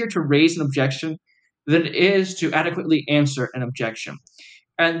much easier to raise an objection than it is to adequately answer an objection.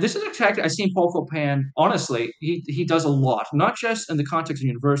 And this is a tactic I've seen Paul Copan, honestly, he does a lot, not just in the context of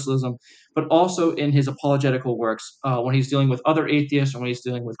universalism, but also in his apologetical works when he's dealing with other atheists or when he's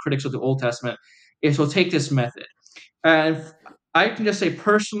dealing with critics of the Old Testament, is he'll take this method. And I can just say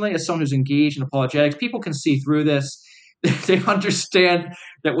personally, as someone who's engaged in apologetics, people can see through this. They understand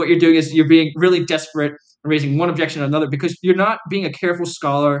that what you're doing is you're being really desperate and raising one objection to another, because you're not being a careful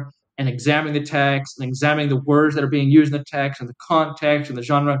scholar and examining the text and examining the words that are being used in the text and the context and the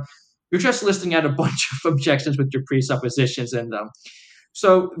genre. You're just listing out a bunch of objections with your presuppositions in them.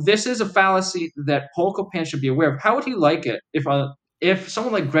 So this is a fallacy that Paul Copan should be aware of. How would he like it if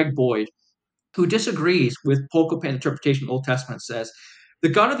someone like Greg Boyd, who disagrees with Paul Copan's interpretation of the Old Testament, says the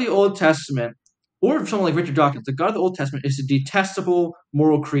God of the Old Testament, or someone like Richard Dawkins, the God of the Old Testament is a detestable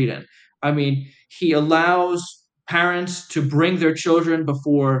moral cretin. I mean, he allows parents to bring their children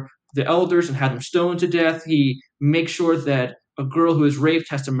before the elders and have them stoned to death. He makes sure that a girl who is raped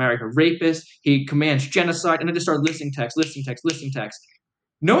has to marry her rapist. He commands genocide, and then just start listing text.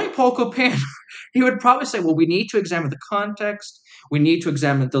 Knowing Paul Copan, he would probably say, well, we need to examine the context. We need to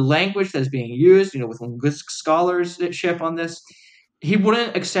examine the language that is being used, with linguistic scholarship on this. he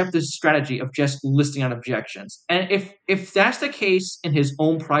wouldn't accept this strategy of just listing out objections. And if that's the case in his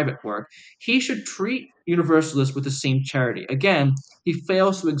own private work, he should treat Universalists with the same charity. Again, he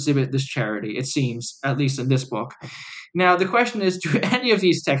fails to exhibit this charity, it seems, at least in this book. Now, the question is, do any of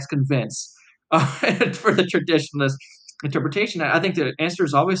these texts convince for the traditionalist interpretation? I think the answer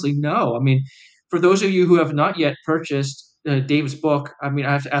is obviously no. I mean, for those of you who have not yet purchased David's book, I mean,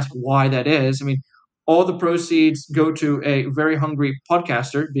 I have to ask why that is. I mean, all the proceeds go to a very hungry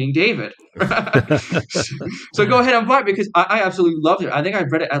podcaster, being David. So go ahead and buy it, because I absolutely loved it. I think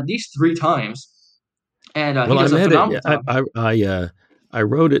I've read it at least 3 times, and he does a phenomenal job. I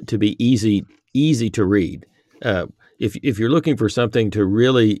wrote it to be easy to read. If you're looking for something to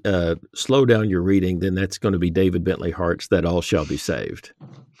really slow down your reading, then that's going to be David Bentley Hart's "That All Shall Be Saved."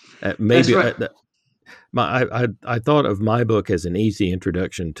 Maybe That's right. I thought of my book as an easy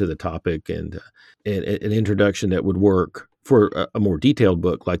introduction to the topic, and an introduction that would work for a more detailed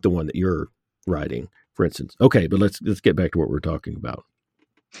book like the one that you're writing, for instance. Okay, but let's get back to what we're talking about.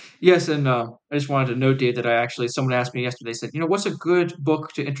 Yes, and I just wanted to note, Dave, that someone asked me yesterday, said, what's a good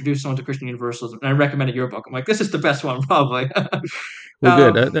book to introduce someone to Christian Universalism? And I recommended your book. I'm like, this is the best one, probably.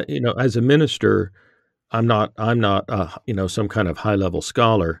 Well, good. As a minister, I'm not some kind of high level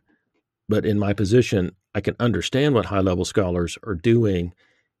scholar, but in my position, I can understand what high level scholars are doing.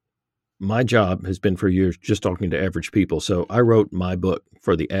 My job has been for years just talking to average people. So I wrote my book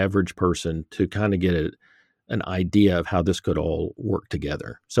for the average person to kind of get an idea of how this could all work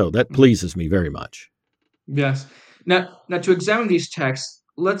together. So that pleases me very much. Yes. Now, to examine these texts,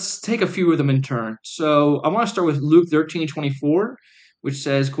 let's take a few of them in turn. So I want to start with Luke 13:24, which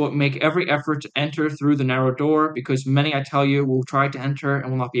says, quote, "Make every effort to enter through the narrow door, because many, I tell you, will try to enter and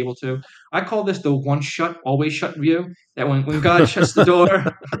will not be able to." I call this the one shut, always shut view, that when God shuts the door,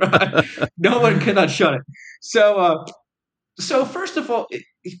 no one cannot shut it. So first of all,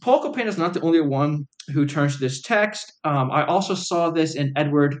 Paul Copan is not the only one who turns to this text. I also saw this in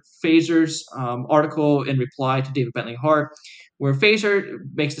Edward Feser's article in reply to David Bentley Hart, where Feser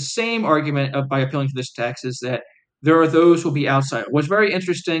makes the same argument by appealing to this text, is that there are those who will be outside. What's very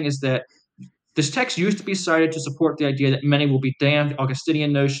interesting is that this text used to be cited to support the idea that many will be damned,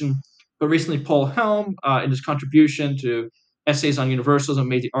 Augustinian notion, but recently Paul Helm, in his contribution to Essays on Universalism,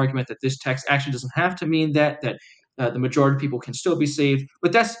 made the argument that this text actually doesn't have to mean that the majority of people can still be saved,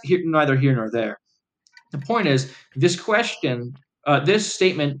 but that's neither here nor there. The point is, this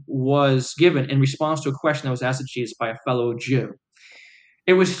statement was given in response to a question that was asked of Jesus by a fellow Jew.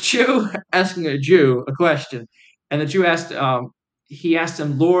 It was a Jew asking a Jew a question, and the Jew asked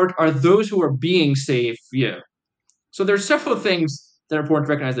him, "Lord, are those who are being saved you?" So there's several things that are important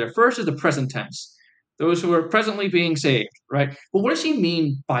to recognize there. First is the present tense. Those who are presently being saved, right? But what does he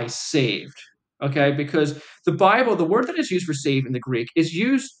mean by saved? Okay, because the Bible, the word that is used for saved in the Greek, is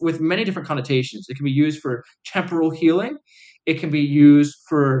used with many different connotations. It can be used for temporal healing. It can be used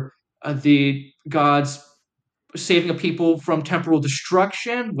for God's saving a people from temporal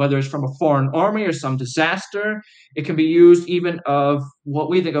destruction, whether it's from a foreign army or some disaster. It can be used even of what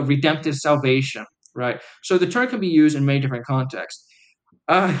we think of redemptive salvation, right? So the term can be used in many different contexts.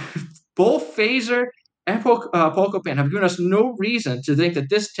 Both Feser and Paul Copan have given us no reason to think that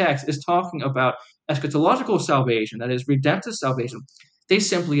this text is talking about eschatological salvation, that is, redemptive salvation. They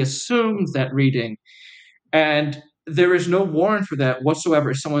simply assumed that reading, and there is no warrant for that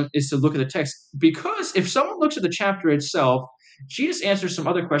whatsoever if someone is to look at the text. Because if someone looks at the chapter itself, Jesus answers some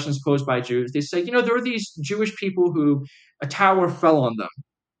other questions posed by Jews. They say, there are these Jewish people who a tower fell on them,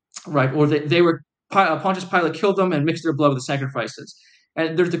 right? Or they were, Pontius Pilate killed them and mixed their blood with the sacrifices.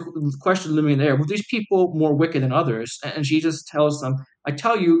 And there's the question looming there: were these people more wicked than others? And Jesus tells them, "I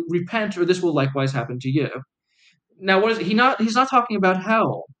tell you, repent, or this will likewise happen to you." Now, what is he not? He's not talking about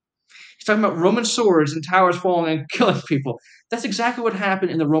hell. He's talking about Roman swords and towers falling and killing people. That's exactly what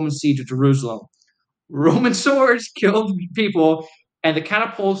happened in the Roman siege of Jerusalem. Roman swords killed people, and the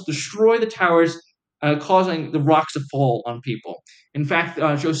catapults destroyed the towers, causing the rocks to fall on people. In fact,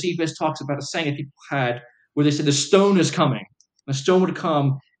 Josephus talks about a saying that people had where they said the stone is coming. A stone would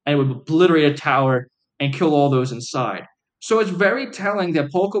come and it would obliterate a tower and kill all those inside. So it's very telling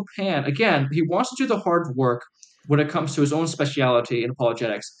that Paul Copan, again, he wants to do the hard work when it comes to his own speciality in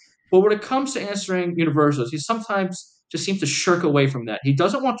apologetics. But when it comes to answering universals, he sometimes just seems to shirk away from that. He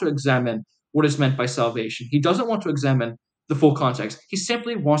doesn't want to examine what is meant by salvation. He doesn't want to examine the full context. He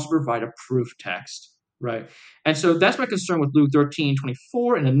simply wants to provide a proof text, right? And so that's my concern with Luke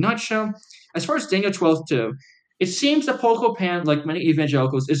 13:24 in a nutshell. As far as Daniel 12:2, it seems that Paul Copan, like many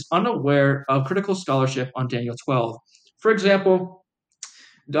evangelicals, is unaware of critical scholarship on Daniel 12. For example,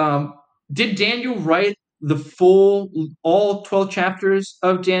 did Daniel write the all 12 chapters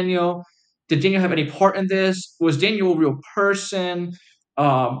of Daniel? Did Daniel have any part in this? Was Daniel a real person?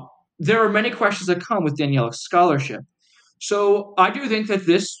 Um, there are many questions that come with Danielic scholarship. So I do think that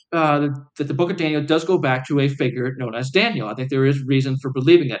that the book of Daniel does go back to a figure known as Daniel. I think there is reason for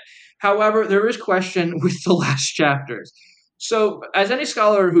believing it. However, there is question with the last chapters. So, as any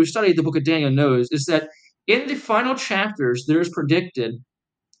scholar who studied the book of Daniel knows, is that in the final chapters there is predicted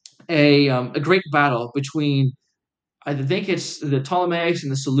a great battle between, I think it's the Ptolemaics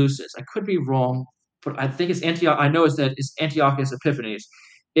and the Seleucids. I could be wrong, but I think it's Antioch. I know it's Antiochus Epiphanes.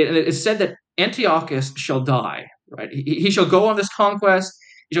 It's said that Antiochus shall die. Right, he shall go on this conquest.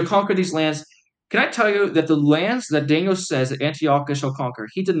 He shall conquer these lands. Can I tell you that the lands that Daniel says that Antiochus shall conquer,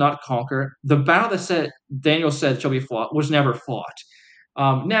 he did not conquer. The battle that Daniel said shall be fought was never fought.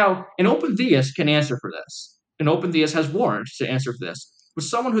 Now, an open theist can answer for this. An open theist has warrant to answer for this. But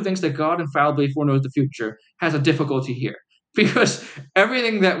someone who thinks that God infallibly foreknows the future has a difficulty here because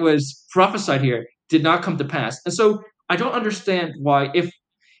everything that was prophesied here did not come to pass. And so I don't understand why,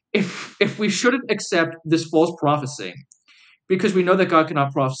 if we shouldn't accept this false prophecy because we know that God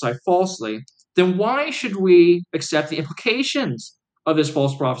cannot prophesy falsely, then why should we accept the implications of this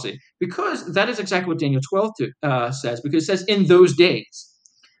false prophecy? Because that is exactly what Daniel 12 says, because it says in those days.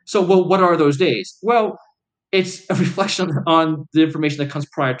 So, well, what are those days? Well, it's a reflection on the information that comes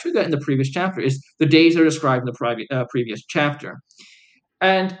prior to that in the previous chapter, is the days that are described in the previous chapter.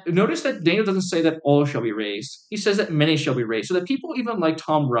 And notice that Daniel doesn't say that all shall be raised. He says that many shall be raised. So that people even like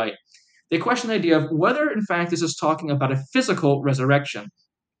Tom Wright, they question the idea of whether, in fact, this is talking about a physical resurrection.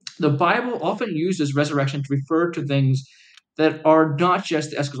 The Bible often uses resurrection to refer to things that are not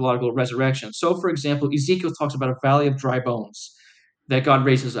just the eschatological resurrection. So, for example, Ezekiel talks about a valley of dry bones that God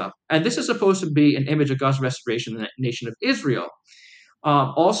raises up. And this is supposed to be an image of God's restoration in the nation of Israel.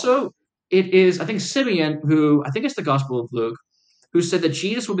 Also, it is, I think, Simeon, who, I think it's the Gospel of Luke, who said that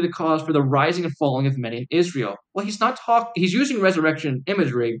Jesus will be the cause for the rising and falling of many in Israel. Well, he's using resurrection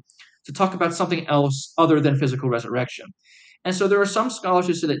imagery to talk about something else other than physical resurrection. And so there are some scholars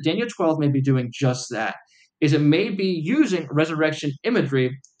who say that Daniel 12 may be doing just that, is it may be using resurrection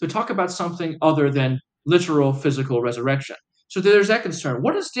imagery to talk about something other than literal physical resurrection. So there's that concern.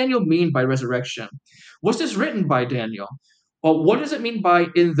 What does Daniel mean by resurrection? Was this written by Daniel? Well, what does it mean by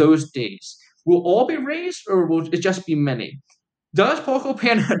in those days? Will all be raised, or will it just be many? Does Paul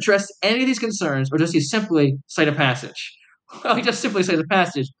Copan address any of these concerns, or does he simply cite a passage? Well, he just simply cites a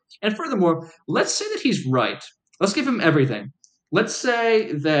passage. And furthermore, let's say that he's right. Let's give him everything. Let's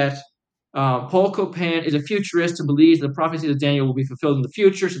say that Paul Copan is a futurist who believes the prophecies of Daniel will be fulfilled in the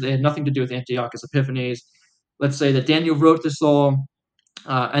future, so they had nothing to do with Antiochus Epiphanes. Let's say that Daniel wrote this all,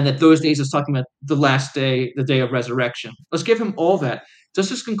 and that those days is talking about the last day, the day of resurrection. Let's give him all that. Does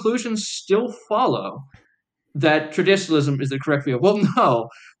his conclusions still follow that traditionalism is the correct view? Well, no.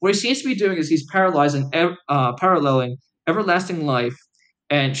 What he seems to be doing is he's paralleling everlasting life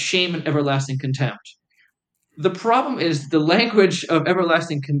and shame and everlasting contempt. The problem is the language of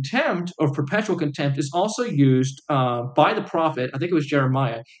everlasting contempt or perpetual contempt is also used by the prophet, I think it was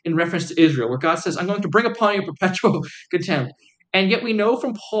Jeremiah, in reference to Israel, where God says, I'm going to bring upon you perpetual contempt. And yet we know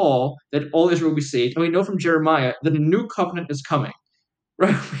from Paul that all Israel will be saved, and we know from Jeremiah that a new covenant is coming.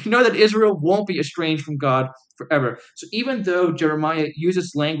 Right? We know that Israel won't be estranged from God forever. So even though Jeremiah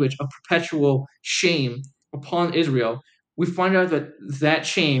uses language of perpetual shame upon Israel, we find out that that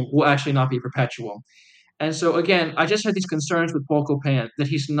shame will actually not be perpetual. And so again, I just had these concerns with Paul Copan that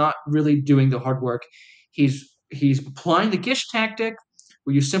he's not really doing the hard work. He's applying the Gish tactic,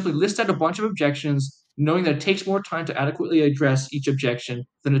 where you simply list out a bunch of objections, knowing that it takes more time to adequately address each objection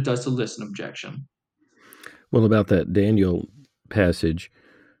than it does to list an objection. Well, about that Daniel passage,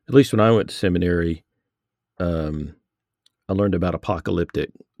 at least when I went to seminary, I learned about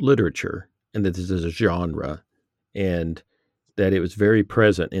apocalyptic literature and that this is a genre, and that it was very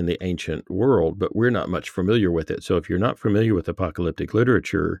present in the ancient world, but we're not much familiar with it. So if you're not familiar with apocalyptic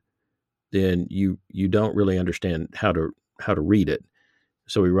literature, then you don't really understand how to read it.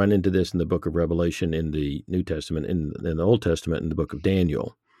 So we run into this in the book of Revelation, in the New Testament, in the Old Testament, in the book of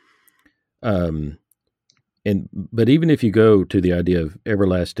Daniel. But even if you go to the idea of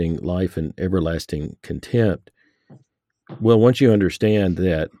everlasting life and everlasting contempt, well, once you understand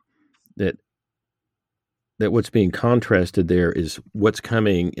that what's being contrasted there is what's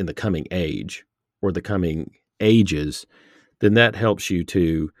coming in the coming age or the coming ages, then that helps you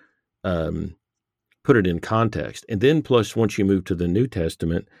to put it in context. And then plus, once you move to the New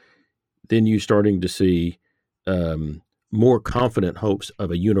Testament, then you're starting to see more confident hopes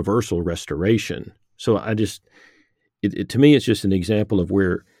of a universal restoration. So to me, it's just an example of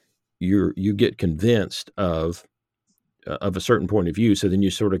where you get convinced of a certain point of view. So then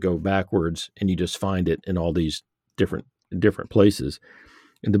you sort of go backwards and you just find it in all these different places.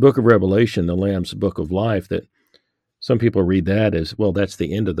 In the book of Revelation, the Lamb's book of life, that some people read that as, well, that's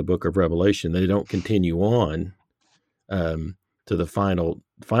the end of the book of Revelation. They don't continue on to the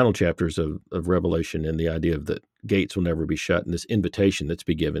final chapters of Revelation, and the idea of that gates will never be shut, and this invitation that's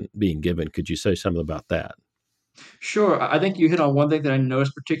being given. Could you say something about that? Sure. I think you hit on one thing that I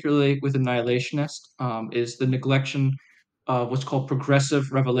noticed, particularly with annihilationists, is the neglection of what's called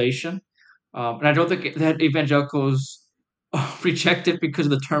progressive revelation. And I don't think that evangelicals reject it because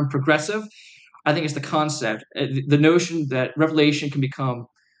of the term progressive. I think it's the concept, the notion that revelation can become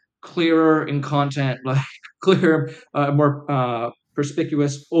clearer in content, like clearer, more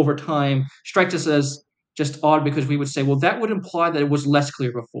perspicuous over time, strikes us as just odd because we would say, well, that would imply that it was less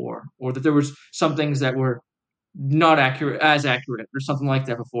clear before, or that there was some things that were not as accurate, or something like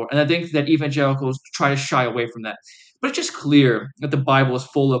that before. And I think that evangelicals try to shy away from that. But it's just clear that the Bible is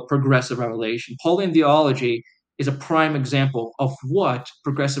full of progressive revelation. Pauline theology is a prime example of what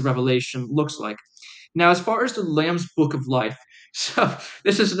progressive revelation looks like. Now, as far as the Lamb's Book of Life, so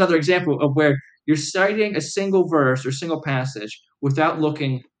this is another example of where you're citing a single verse or single passage without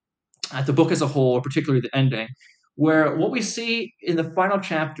looking at the book as a whole, or particularly the ending, where what we see in the final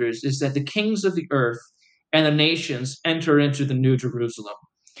chapters is that the kings of the earth and the nations enter into the New Jerusalem.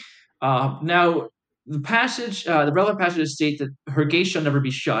 Now, the relevant passages state that her gates shall never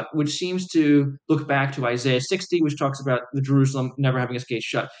be shut, which seems to look back to Isaiah 60, which talks about the Jerusalem never having its gates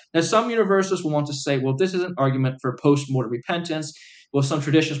shut. Now, some universalists will want to say, well, this is an argument for post-mortem repentance. Well, some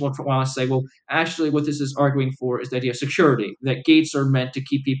traditions will want to say, well, actually, what this is arguing for is the idea of security, that gates are meant to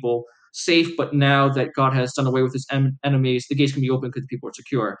keep people safe, but now that God has done away with his enemies, the gates can be open because people are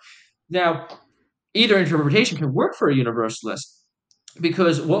secure. Now, either interpretation can work for a universalist,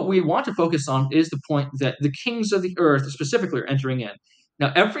 because what we want to focus on is the point that the kings of the earth specifically are entering in.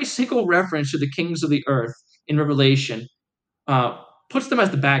 Now, every single reference to the kings of the earth in Revelation puts them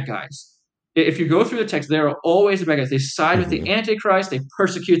as the bad guys. If you go through the text, they are always the bad guys. They side with the Antichrist. They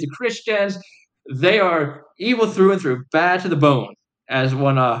persecute the Christians. They are evil through and through, bad to the bone, as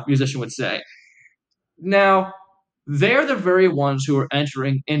one musician would say. Now, they're the very ones who are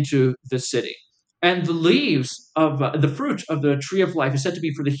entering into the city. And the leaves of the fruit of the tree of life is said to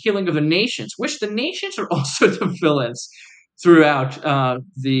be for the healing of the nations, which the nations are also the villains throughout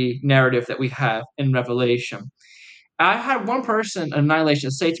the narrative that we have in Revelation. I had one person, an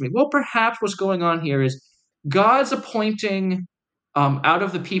annihilationist, say to me, well, perhaps what's going on here is God's appointing out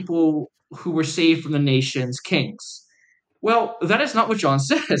of the people who were saved from the nations kings. Well, that is not what John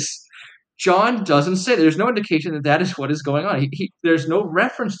says. John doesn't say that. There's no indication that that is what is going on. There's no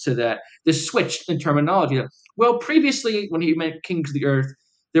reference to that. This switch in terminology. Well, previously, when he meant kings of the earth,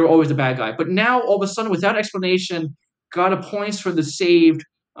 they were always the bad guy. But now, all of a sudden, without explanation, God appoints for the saved,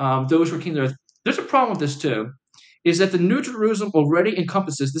 those who are kings of the earth. There's a problem with this, too, is that the New Jerusalem already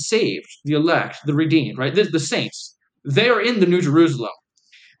encompasses the saved, the elect, the redeemed, right? The saints. They are in the New Jerusalem.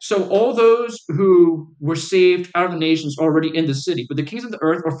 So all those who were saved out of the nations are already in the city, but the kings of the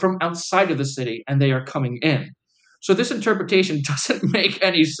earth are from outside of the city, and they are coming in. So this interpretation doesn't make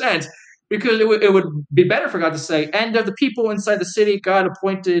any sense, because it would be better for God to say, and of the people inside the city, God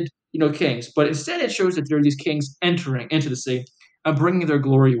appointed, kings. But instead it shows that there are these kings entering into the city and bringing their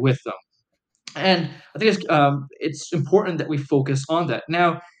glory with them. And I think it's important that we focus on that.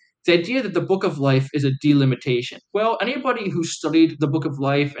 Now, the idea that the Book of Life is a delimitation. Well, anybody who studied the Book of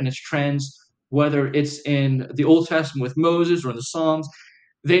Life and its trends, whether it's in the Old Testament with Moses or in the Psalms,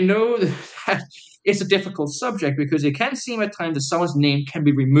 they know that it's a difficult subject, because it can seem at times that someone's name can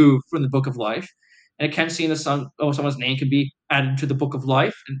be removed from the Book of Life, and it can seem that someone's name can be added to the Book of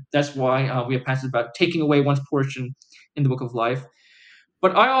Life, and that's why we have passages about taking away one's portion in the Book of Life.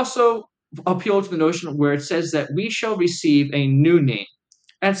 But I also appeal to the notion where it says that we shall receive a new name.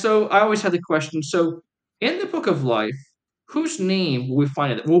 And so I always had the question, so in the Book of Life, whose name will we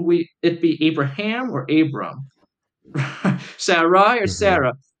find it? Will it be Abraham or Abram? Sarai or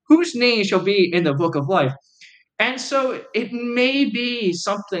Sarah? Whose name shall be in the Book of Life? And so it may be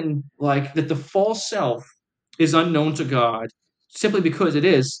something like that the false self is unknown to God simply because it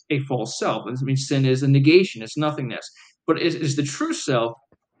is a false self. I mean, sin is a negation, it's nothingness. But it is the true self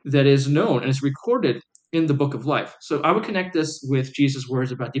that is known and is recorded in the Book of Life. So I would connect this with Jesus'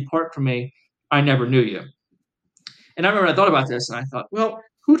 words about, depart from me, I never knew you. And I remember I thought about this, and I thought, well,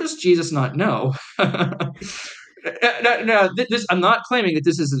 who does Jesus not know? I'm not claiming that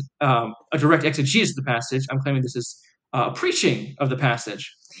this is a direct exegesis of the passage. I'm claiming this is preaching of the passage.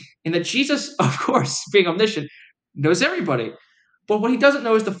 And that Jesus, of course, being omniscient, knows everybody. But what he doesn't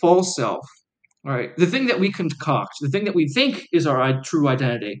know is the false self. All right, the thing that we concoct, the thing that we think is our true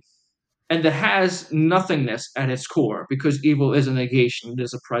identity, and that has nothingness at its core, because evil is a negation, it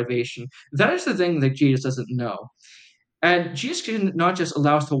is a privation. That is the thing that Jesus doesn't know. And Jesus can not just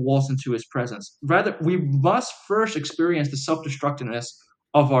allow us to waltz into his presence. Rather, we must first experience the self-destructiveness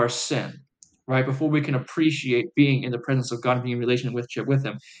of our sin, right? Before we can appreciate being in the presence of God and being in relationship with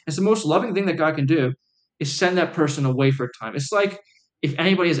him. It's the most loving thing that God can do is send that person away for a time. It's like if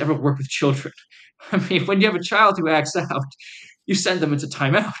anybody has ever worked with children. I mean, when you have a child who acts out, you send them into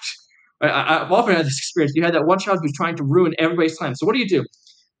timeout. I've often had this experience. You had that one child who's trying to ruin everybody's time. So what do?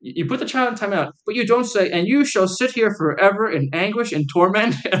 You put the child in timeout, but you don't say, and you shall sit here forever in anguish and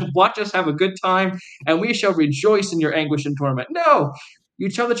torment and watch us have a good time, and we shall rejoice in your anguish and torment. No, you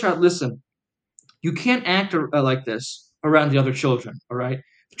tell the child, listen, you can't act like this around the other children, all right?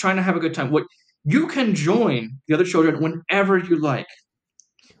 Trying to have a good time. What you can join the other children whenever you like.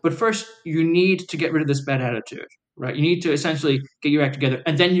 But first, you need to get rid of this bad attitude, right? You need to essentially get your act together,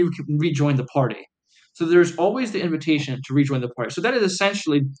 and then you can rejoin the party. So there's always the invitation to rejoin the party. So that is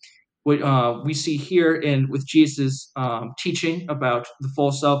essentially what we see here with Jesus' teaching about the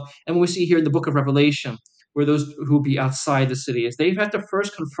false self, and what we see here in the book of Revelation, where those who be outside the city is. They've had to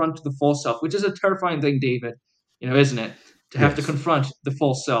first confront the false self, which is a terrifying thing, David, isn't it? To have to confront the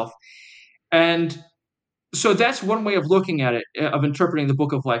false self. And so that's one way of looking at it, of interpreting the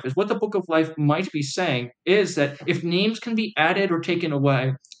book of life, is what the book of life might be saying is that if names can be added or taken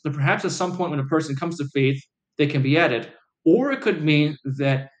away, then perhaps at some point when a person comes to faith, they can be added. Or it could mean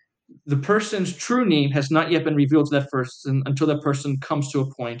that the person's true name has not yet been revealed to that person until that person comes to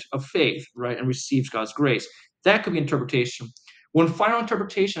a point of faith, right, and receives God's grace. That could be interpretation. One final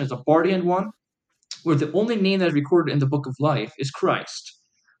interpretation is a Bardian one, where the only name that is recorded in the book of life is Christ.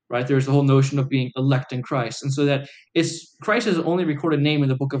 Right, there's the whole notion of being elect in Christ, and so that Christ is the only recorded name in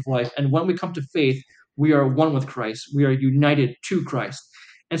the book of life. And when we come to faith, we are one with Christ. We are united to Christ.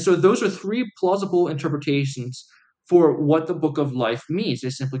 And so those are three plausible interpretations for what the book of life means,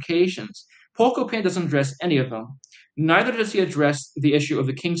 its implications. Paul Copan doesn't address any of them. Neither does he address the issue of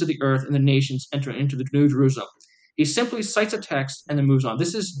the kings of the earth and the nations entering into the New Jerusalem. He simply cites a text and then moves on.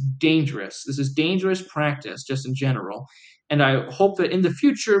 This is dangerous. This is dangerous practice just in general. And I hope that in the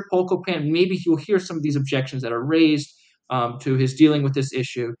future, Paul Copan, maybe he'll hear some of these objections that are raised to his dealing with this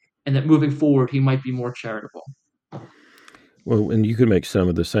issue, and that moving forward, he might be more charitable. Well, and you could make some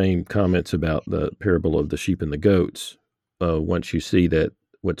of the same comments about the parable of the sheep and the goats once you see that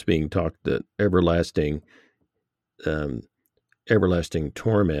what's being talked, that everlasting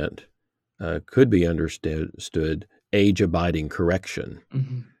torment could be understood age-abiding correction.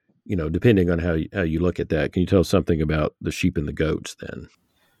 Mm-hmm. Depending on how you look at that. Can you tell us something about the sheep and the goats then?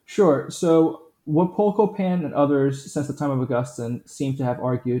 Sure. So what Paul Copan and others since the time of Augustine seem to have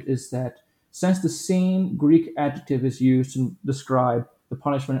argued is that since the same Greek adjective is used to describe the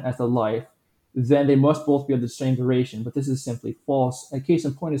punishment as the life, then they must both be of the same duration. But this is simply false. A case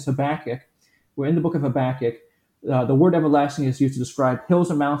in point is Habakkuk, where in the book of Habakkuk, the word everlasting is used to describe hills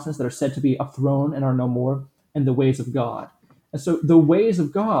and mountains that are said to be upthrown and are no more, and the ways of God. And so the ways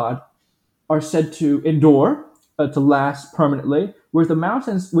of God are said to endure, to last permanently, whereas the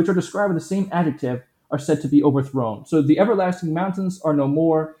mountains, which are described with the same adjective, are said to be overthrown. So the everlasting mountains are no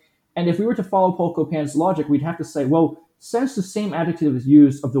more. And if we were to follow Paul Copan's logic, we'd have to say, well, since the same adjective is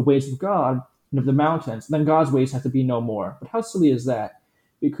used of the ways of God and of the mountains, then God's ways have to be no more. But how silly is that?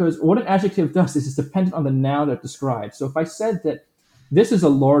 Because what an adjective does is it's dependent on the noun that it describes. So if I said that this is a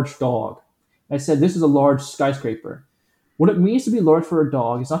large dog, and I said this is a large skyscraper, what it means to be large for a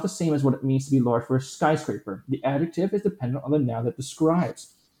dog is not the same as what it means to be large for a skyscraper. The adjective is dependent on the noun that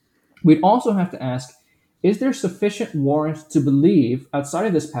describes. We'd also have to ask, is there sufficient warrant to believe, outside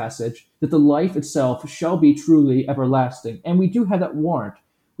of this passage, that the life itself shall be truly everlasting? And we do have that warrant.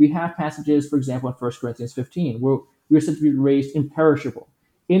 We have passages, for example, in 1 Corinthians 15, where we are said to be raised imperishable,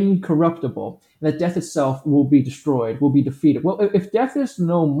 incorruptible, and that death itself will be destroyed, will be defeated. Well, if death is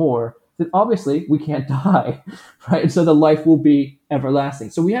no more, then obviously we can't die, right? And so the life will be everlasting.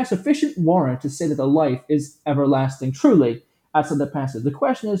 So we have sufficient warrant to say that the life is everlasting, truly, outside the passage. The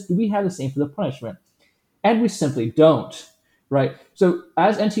question is, do we have the same for the punishment? And we simply don't, right? So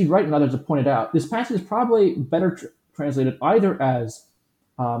as N.T. Wright and others have pointed out, this passage is probably better translated either as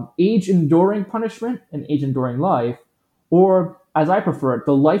age-enduring punishment and age-enduring life, or, as I prefer it,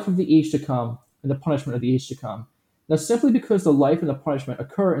 the life of the age to come and the punishment of the age to come. Now, simply because the life and the punishment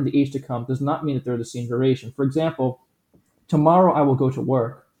occur in the age to come does not mean that they're the same duration. For example, tomorrow I will go to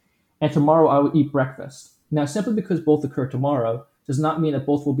work, and tomorrow I will eat breakfast. Now, simply because both occur tomorrow does not mean that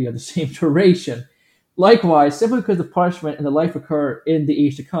both will be of the same duration. Likewise, simply because the punishment and the life occur in the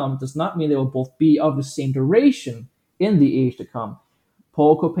age to come does not mean they will both be of the same duration in the age to come.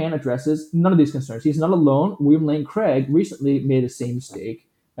 Paul Copan addresses none of these concerns. He's not alone. William Lane Craig recently made the same mistake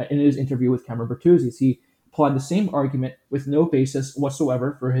in his interview with Cameron Bertuzzi. He applied the same argument with no basis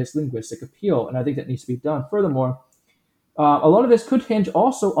whatsoever for his linguistic appeal, and I think that needs to be done. Furthermore, a lot of this could hinge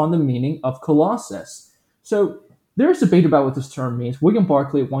also on the meaning of Colossus. So there is debate about what this term means. William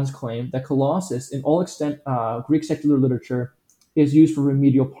Barclay once claimed that Colossus, in all extant Greek secular literature, is used for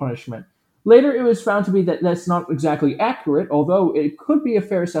remedial punishment. Later, it was found to be that that's not exactly accurate, although it could be a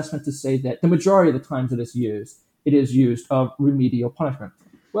fair assessment to say that the majority of the times it is used of remedial punishment.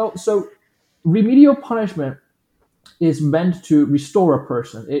 Well, so remedial punishment is meant to restore a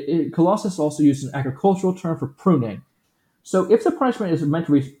person. Colossus also used an agricultural term for pruning. So if the punishment is meant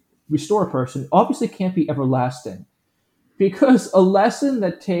to restore a person, obviously can't be everlasting. Because a lesson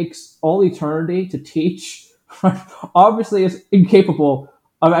that takes all eternity to teach obviously is incapable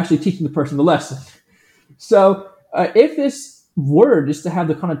of actually teaching the person the lesson. So if this word is to have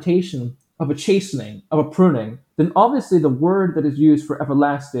the connotation of a chastening, of a pruning, then obviously the word that is used for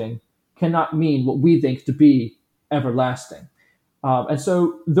everlasting cannot mean what we think to be everlasting. And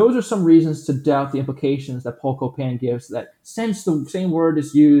so those are some reasons to doubt the implications that Paul Copan gives, that since the same word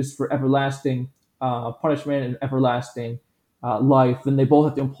is used for everlasting punishment and everlasting life, then they both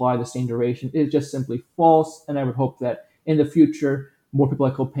have to imply the same duration. It is just simply false, and I would hope that in the future, more people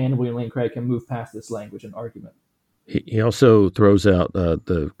like Copan and William Lane Craig can move past this language and argument. He also throws out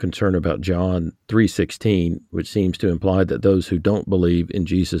the concern about John 3:16, which seems to imply that those who don't believe in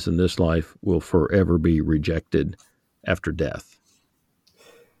Jesus in this life will forever be rejected after death.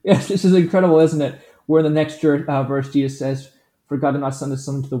 Yes, this is incredible, isn't it? Where in the next verse, Jesus says, "For God did not send his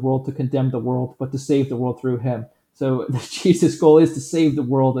Son into the world to condemn the world, but to save the world through him." So Jesus' goal is to save the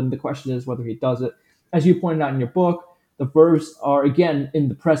world, and the question is whether he does it. As you pointed out in your book, the verbs are, again, in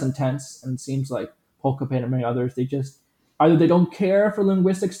the present tense, and it seems like Paul Copan and many others, either they don't care for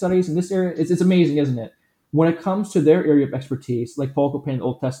linguistic studies in this area. It's amazing, isn't it? When it comes to their area of expertise, like Paul Copan in the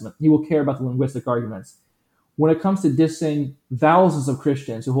Old Testament, he will care about the linguistic arguments. When it comes to dissing thousands of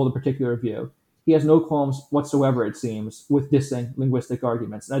Christians who hold a particular view, he has no qualms whatsoever, it seems, with dissing linguistic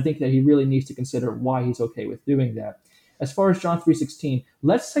arguments. And I think that he really needs to consider why he's okay with doing that. As far as John 3:16,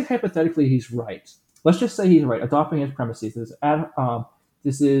 let's say hypothetically he's right. Let's just say he's right, adopting his premises.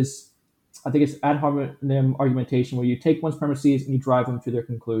 This is, I think it's ad hominem argumentation, where you take one's premises and you drive them to their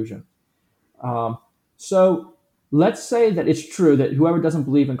conclusion. So let's say that it's true that whoever doesn't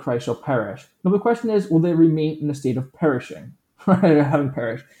believe in Christ shall perish. Now the question is, will they remain in a state of perishing, right, having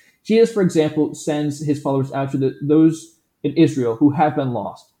perished? Jesus, for example, sends his followers out to those in Israel who have been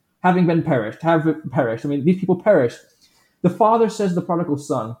lost, having been perished, have perished. I mean, these people perished. The father says to the prodigal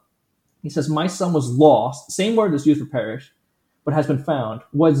son, he says, "My son was lost," same word is used for perish, "but has been found.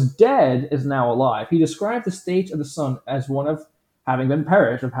 Was dead, is now alive." He described the state of the son as one of having been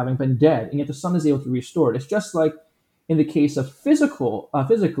perished, of having been dead, and yet the son is able to restore it. It's just like in the case of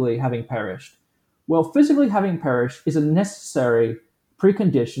physically having perished. Well, physically having perished is a necessary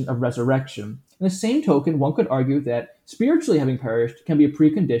precondition of resurrection. In the same token, one could argue that spiritually having perished can be a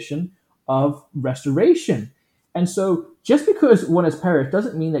precondition of restoration. And so just because one has perished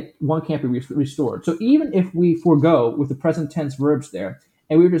doesn't mean that one can't be restored. So even if we forego with the present tense verbs there,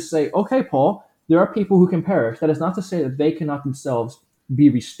 and we were to say, okay, Paul, there are people who can perish, that is not to say that they cannot themselves be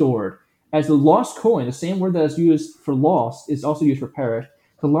restored. As the lost coin, the same word that is used for lost is also used for perish,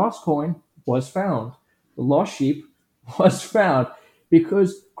 the lost coin was found. The lost sheep was found,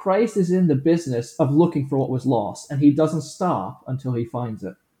 because Christ is in the business of looking for what was lost, and he doesn't stop until he finds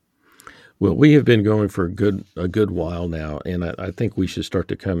it. Well, we have been going for a good while now, and I think we should start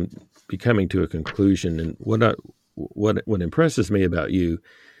to be coming to a conclusion. And what impresses me about you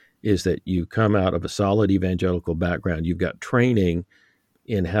is that you come out of a solid evangelical background. You've got training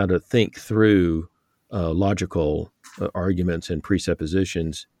in how to think through logical arguments and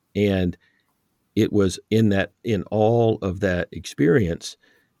presuppositions, and it was in all of that experience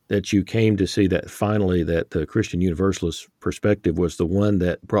that you came to see that finally that the Christian Universalist perspective was the one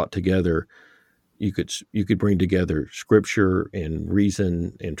that brought together, you could bring together scripture and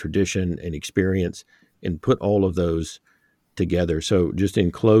reason and tradition and experience and put all of those together. So just in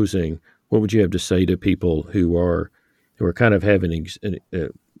closing, what would you have to say to people who are kind of having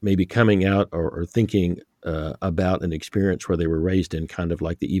maybe coming out or thinking about an experience where they were raised in kind of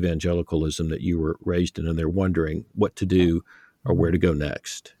like the evangelicalism that you were raised in, and they're wondering what to do or where to go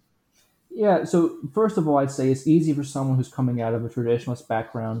next? Yeah, so first of all, I'd say it's easy for someone who's coming out of a traditionalist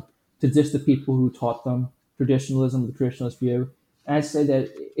background to diss the people who taught them traditionalism, the traditionalist view. And I'd say that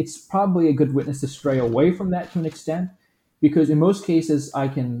it's probably a good witness to stray away from that to an extent, because in most cases, I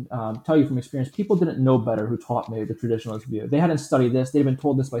can tell you from experience, people didn't know better who taught me the traditionalist view. They hadn't studied this. They'd been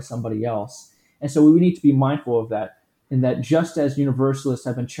told this by somebody else. And so we need to be mindful of that, in that just as universalists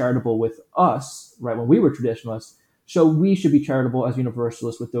have been charitable with us, right, when we were traditionalists, so we should be charitable as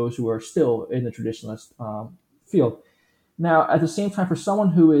universalists with those who are still in the traditionalist field. Now, at the same time, for someone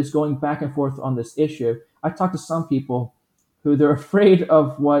who is going back and forth on this issue, I talked to some people who they're afraid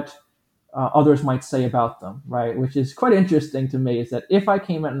of what others might say about them, right? Which is quite interesting to me, is that if I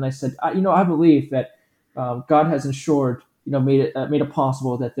came out and I said, I believe that God has ensured, made it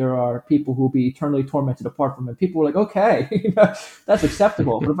possible that there are people who will be eternally tormented apart from him, people were like, okay, that's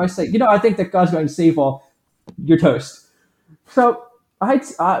acceptable. But if I say, I think that God's going to save all, you're toast. So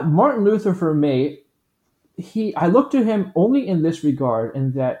Martin Luther, for me, I look to him only in this regard,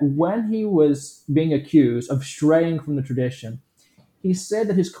 in that when he was being accused of straying from the tradition, he said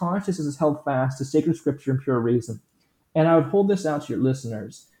that his conscience is held fast to sacred scripture and pure reason. And I would hold this out to your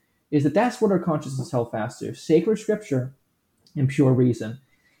listeners, is that that's what our conscience is held fast to, sacred scripture and pure reason.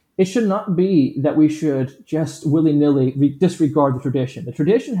 It should not be that we should just willy-nilly disregard the tradition. The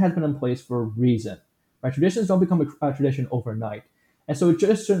tradition has been in place for a reason. Right? Traditions don't become a tradition overnight. And so it's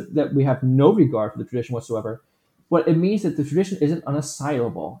just that we have no regard for the tradition whatsoever. But it means that the tradition isn't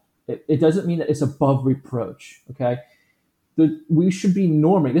unassailable. It doesn't mean that it's above reproach. Okay, we should be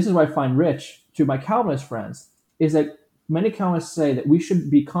norming. This is what I find rich to my Calvinist friends, is that many Calvinists say that we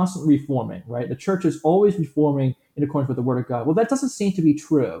should be constantly reforming. Right, the church is always reforming in accordance with the Word of God. Well, that doesn't seem to be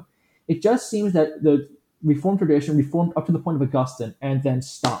true. It just seems that the Reformed tradition reformed up to the point of Augustine and then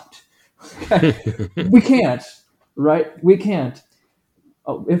stopped. Okay? We can't. Right, we can't.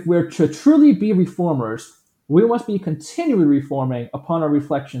 If we're to truly be reformers, we must be continually reforming upon our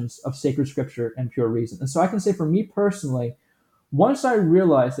reflections of sacred scripture and pure reason. And so I can say for me personally, once I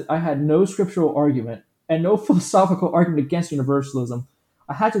realized that I had no scriptural argument and no philosophical argument against universalism,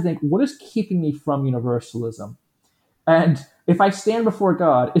 I had to think, what is keeping me from universalism? And if I stand before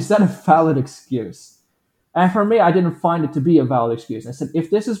God, is that a valid excuse? And for me, I didn't find it to be a valid excuse. I said, if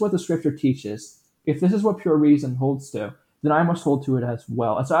this is what the scripture teaches, if this is what pure reason holds to, then I must hold to it as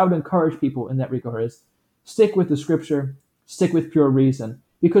well. And so I would encourage people in that regard is stick with the scripture, stick with pure reason.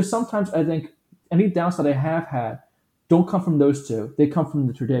 Because sometimes I think any doubts that I have had don't come from those two. They come from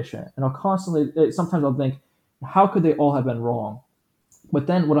the tradition. And sometimes I'll think, how could they all have been wrong? But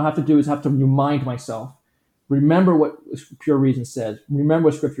then what I'll have to do is have to remind myself, remember what pure reason says, remember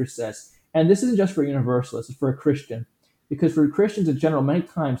what scripture says. And this isn't just for universalists, it's for a Christian. Because for Christians in general, many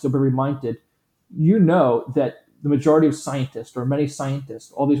times they'll be reminded, that the majority of scientists, or many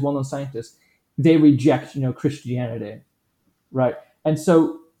scientists, all these well-known scientists, they reject, Christianity, right? And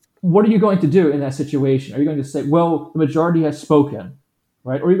so what are you going to do in that situation? Are you going to say, well, the majority has spoken,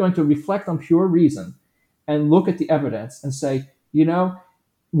 right? Or are you going to reflect on pure reason and look at the evidence and say,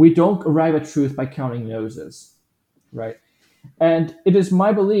 we don't arrive at truth by counting noses, right? And it is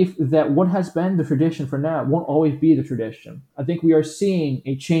my belief that what has been the tradition for now won't always be the tradition. I think we are seeing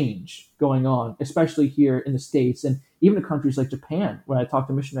a change going on, especially here in the States and even in countries like Japan, when I talk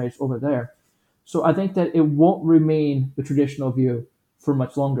to missionaries over there. So I think that it won't remain the traditional view for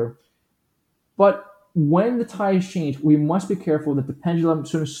much longer. But when the tides change, we must be careful that the pendulum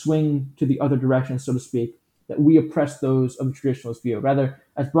sort of swing to the other direction, so to speak, that we oppress those of the traditionalist view. Rather,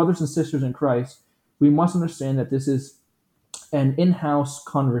 as brothers and sisters in Christ, we must understand that this is an in-house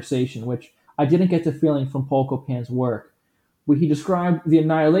conversation, which I didn't get the feeling from Paul Copan's work. When he described the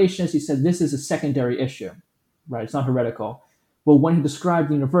annihilationists, he said this is a secondary issue, right? It's not heretical. But when he described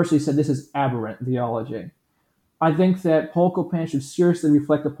the universal, he said this is aberrant theology. I think that Paul Copan should seriously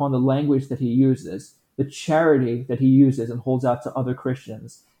reflect upon the language that he uses, the charity that he uses and holds out to other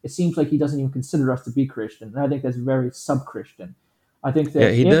Christians. It seems like he doesn't even consider us to be Christian, and I think that's very sub-Christian. I think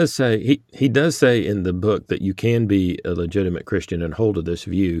that he does say in the book that you can be a legitimate Christian and hold to this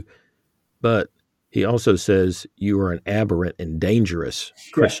view, but he also says you are an aberrant and dangerous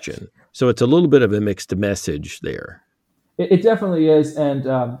Christian. Yeah. So it's a little bit of a mixed message there. It definitely is, and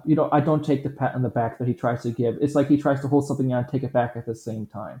I don't take the pat on the back that he tries to give. It's like he tries to hold something out and take it back at the same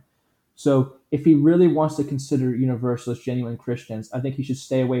time. So if he really wants to consider universalists genuine Christians, I think he should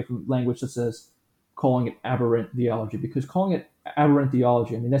stay away from language that says calling it aberrant theology, because calling it aberrant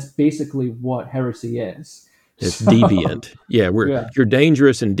theology, that's basically what heresy is. It's deviant. You're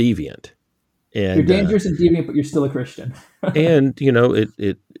dangerous and deviant. And you're dangerous and deviant, but you're still a Christian. And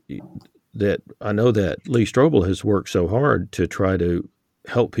that I know that Lee Strobel has worked so hard to try to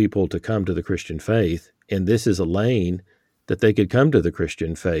help people to come to the Christian faith, and this is a lane that they could come to the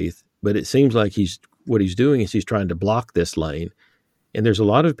Christian faith. But it seems like what he's doing is he's trying to block this lane, And there's a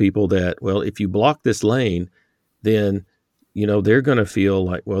lot of people that, well, if you block this lane, then, they're going to feel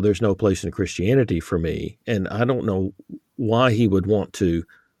like, well, there's no place in Christianity for me. And I don't know why he would want to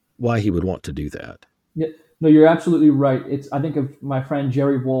do that. Yeah, no, you're absolutely right. I think of my friend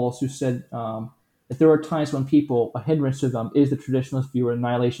Jerry Walls, who said that there are times when people, a hindrance to them is the traditionalist view or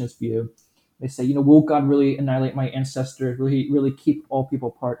annihilationist view. They say, will God really annihilate my ancestors? Will he really keep all people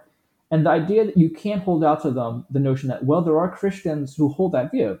apart? And the idea that you can't hold out to them the notion that, well, there are Christians who hold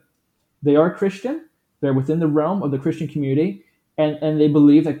that view. They are Christian. They're within the realm of the Christian community, and they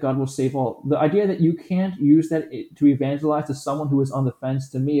believe that God will save all. The idea that you can't use that to evangelize to someone who is on the fence,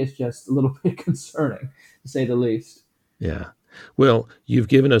 to me, is just a little bit concerning, to say the least. Yeah. Well, you've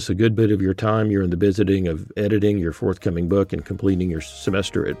given us a good bit of your time. You're in the visiting of editing your forthcoming book and completing your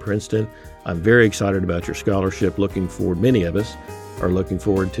semester at Princeton. I'm very excited about your scholarship. Many of us are looking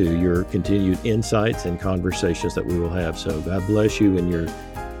forward to your continued insights and conversations that we will have. So God bless you in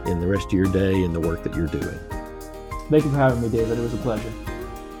the rest of your day and the work that you're doing. Thank you for having me, David. It was a pleasure.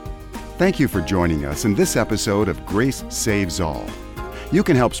 Thank you for joining us in this episode of Grace Saves All. You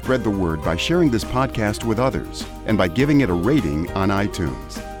can help spread the word by sharing this podcast with others and by giving it a rating on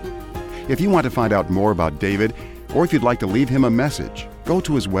iTunes. If you want to find out more about David, or if you'd like to leave him a message, go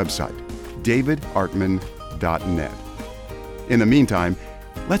to his website, davidartman.net. In the meantime,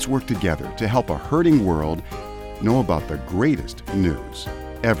 let's work together to help a hurting world know about the greatest news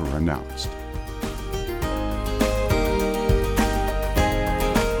ever announced.